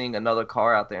about just seeing another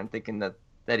car out there and thinking that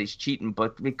he's cheating.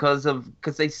 But because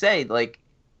they say, like,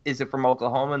 is it from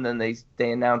Oklahoma? And then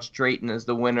they announce Drayton as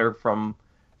the winner from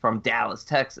Dallas,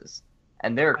 Texas.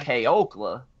 And they're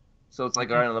K-Oakla. So it's like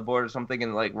right on the border. So I'm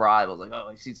thinking like rivals. Like, oh,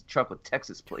 he sees a truck with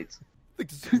Texas plates. I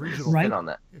think it's regional. Right on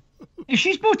that. Is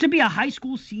she supposed to be a high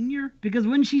school senior? Because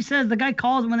when she says, when they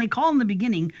call in the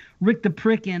beginning, Rick the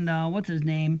Prick and what's his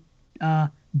name,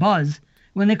 Buzz,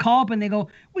 when they call up and they go,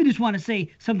 we just want to say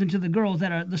something to the girls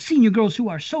that are the senior girls who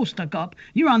are so stuck up,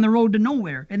 you're on the road to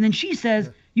nowhere. And then she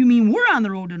says, you mean we're on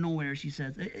the road to nowhere, she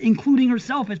says, including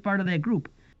herself as part of that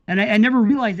group. And I never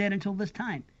realized that until this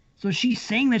time. So she's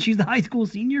saying that she's the high school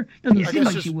senior? Doesn't seem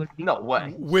like she would be. No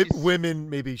way. Women,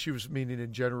 maybe she was meaning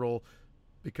in general,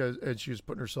 and she was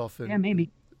putting herself in. Yeah,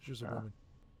 maybe. She was a woman.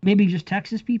 Maybe just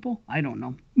Texas people? I don't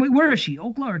know. Wait, where is she?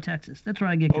 Oklahoma or Texas? That's where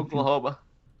I get confused. Oklahoma.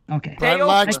 Okay. Brad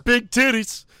likes big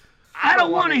titties. I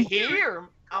don't want to hear him.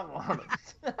 I want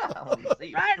to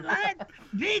see. Brad likes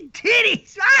big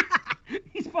titties.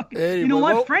 He's fucking. Anyway, you know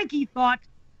what? Frankie thought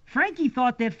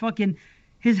that fucking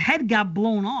his head got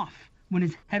blown off when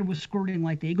his head was squirting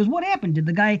like that. He goes, "What happened? Did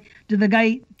the guy?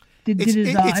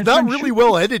 It's not really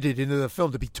well edited into the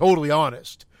film, to be totally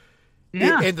honest.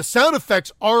 Yeah. And the sound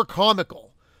effects are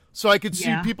comical, so I could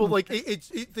see people like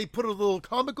they put a little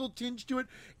comical tinge to it,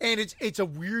 and it's a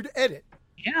weird edit.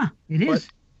 Yeah, it is,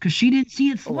 because she didn't see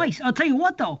it slice. I'll tell you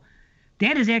what though,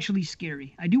 that is actually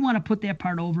scary. I do want to put that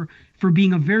part over for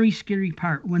being a very scary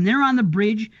part when they're on the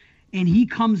bridge. And he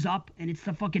comes up, and it's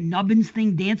the fucking Nubbins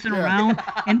thing dancing around.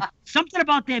 And something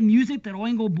about that music, that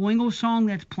Oingo Boingo song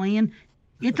that's playing,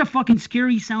 it's a fucking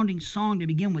scary-sounding song to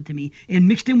begin with to me. And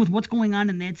mixed in with what's going on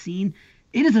in that scene,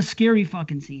 it is a scary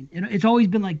fucking scene. It's always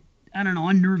been, like, I don't know,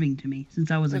 unnerving to me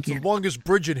since I was a kid. It's the longest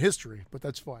bridge in history, but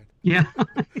that's fine. Yeah.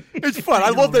 It's fun.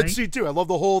 I love that scene too. I love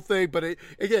the whole thing, but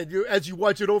again, as you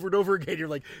watch it over and over again, you're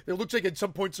like, it looks like at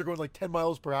some points they're going like 10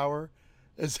 miles per hour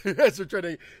as they're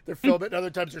trying to film it, and other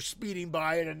times they're speeding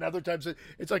by it, and other times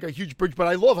it's like a huge bridge. But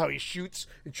I love how he shoots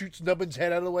Nubbin's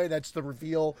head out of the way. That's the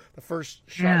reveal, the first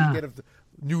shot you get of the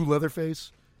new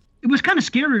Leatherface. It was kind of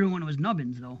scarier when it was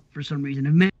Nubbins, though, for some reason.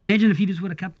 Imagine if he just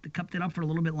would have kept it up for a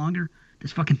little bit longer.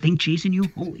 This fucking thing chasing you.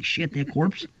 Holy shit, that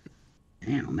corpse.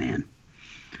 Man, oh man.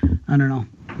 I don't know.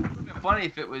 It would be funny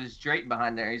if it was Drayton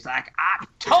behind there. He's like, I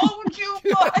told you,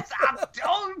 boys, I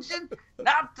told you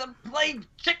not to play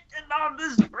chicken on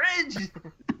this bridge.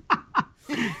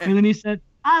 And then he said,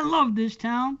 I love this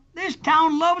town. This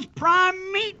town loves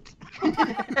prime meat.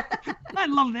 I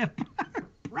love that.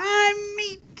 Prime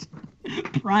meat.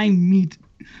 Prime meat.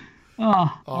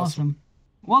 Oh, awesome.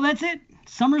 Well, that's it.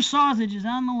 Summer Sausage is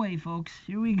on the way, folks.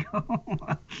 Here we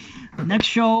go. Next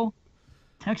show,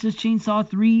 Texas Chainsaw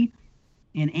 3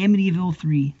 and Amityville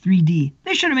 3, 3D.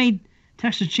 They should have made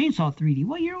Texas Chainsaw 3D.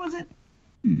 What year was it?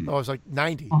 Oh, it was like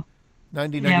 90. Oh.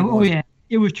 90, yeah, 91. Yeah.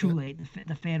 It was too late.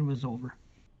 The fad was over.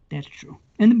 That's true.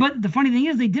 But the funny thing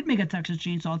is, they did make a Texas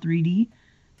Chainsaw 3D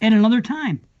at another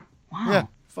time. Wow. Yeah,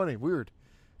 funny, weird.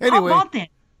 Anyway. How about that?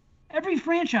 Every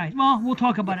franchise. Well, we'll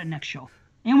talk about it next show.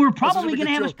 And we're probably going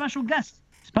to have a special guest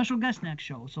next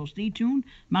show. So stay tuned.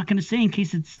 I'm not going to say in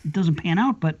case it doesn't pan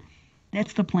out, but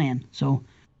that's the plan. So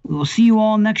we'll see you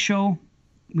all next show.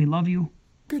 We love you.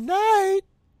 Good night.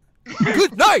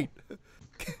 Good night.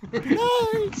 Good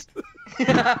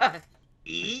night.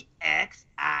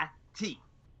 EXIT.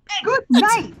 Good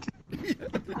night.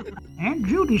 Aunt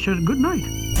Judy says good night.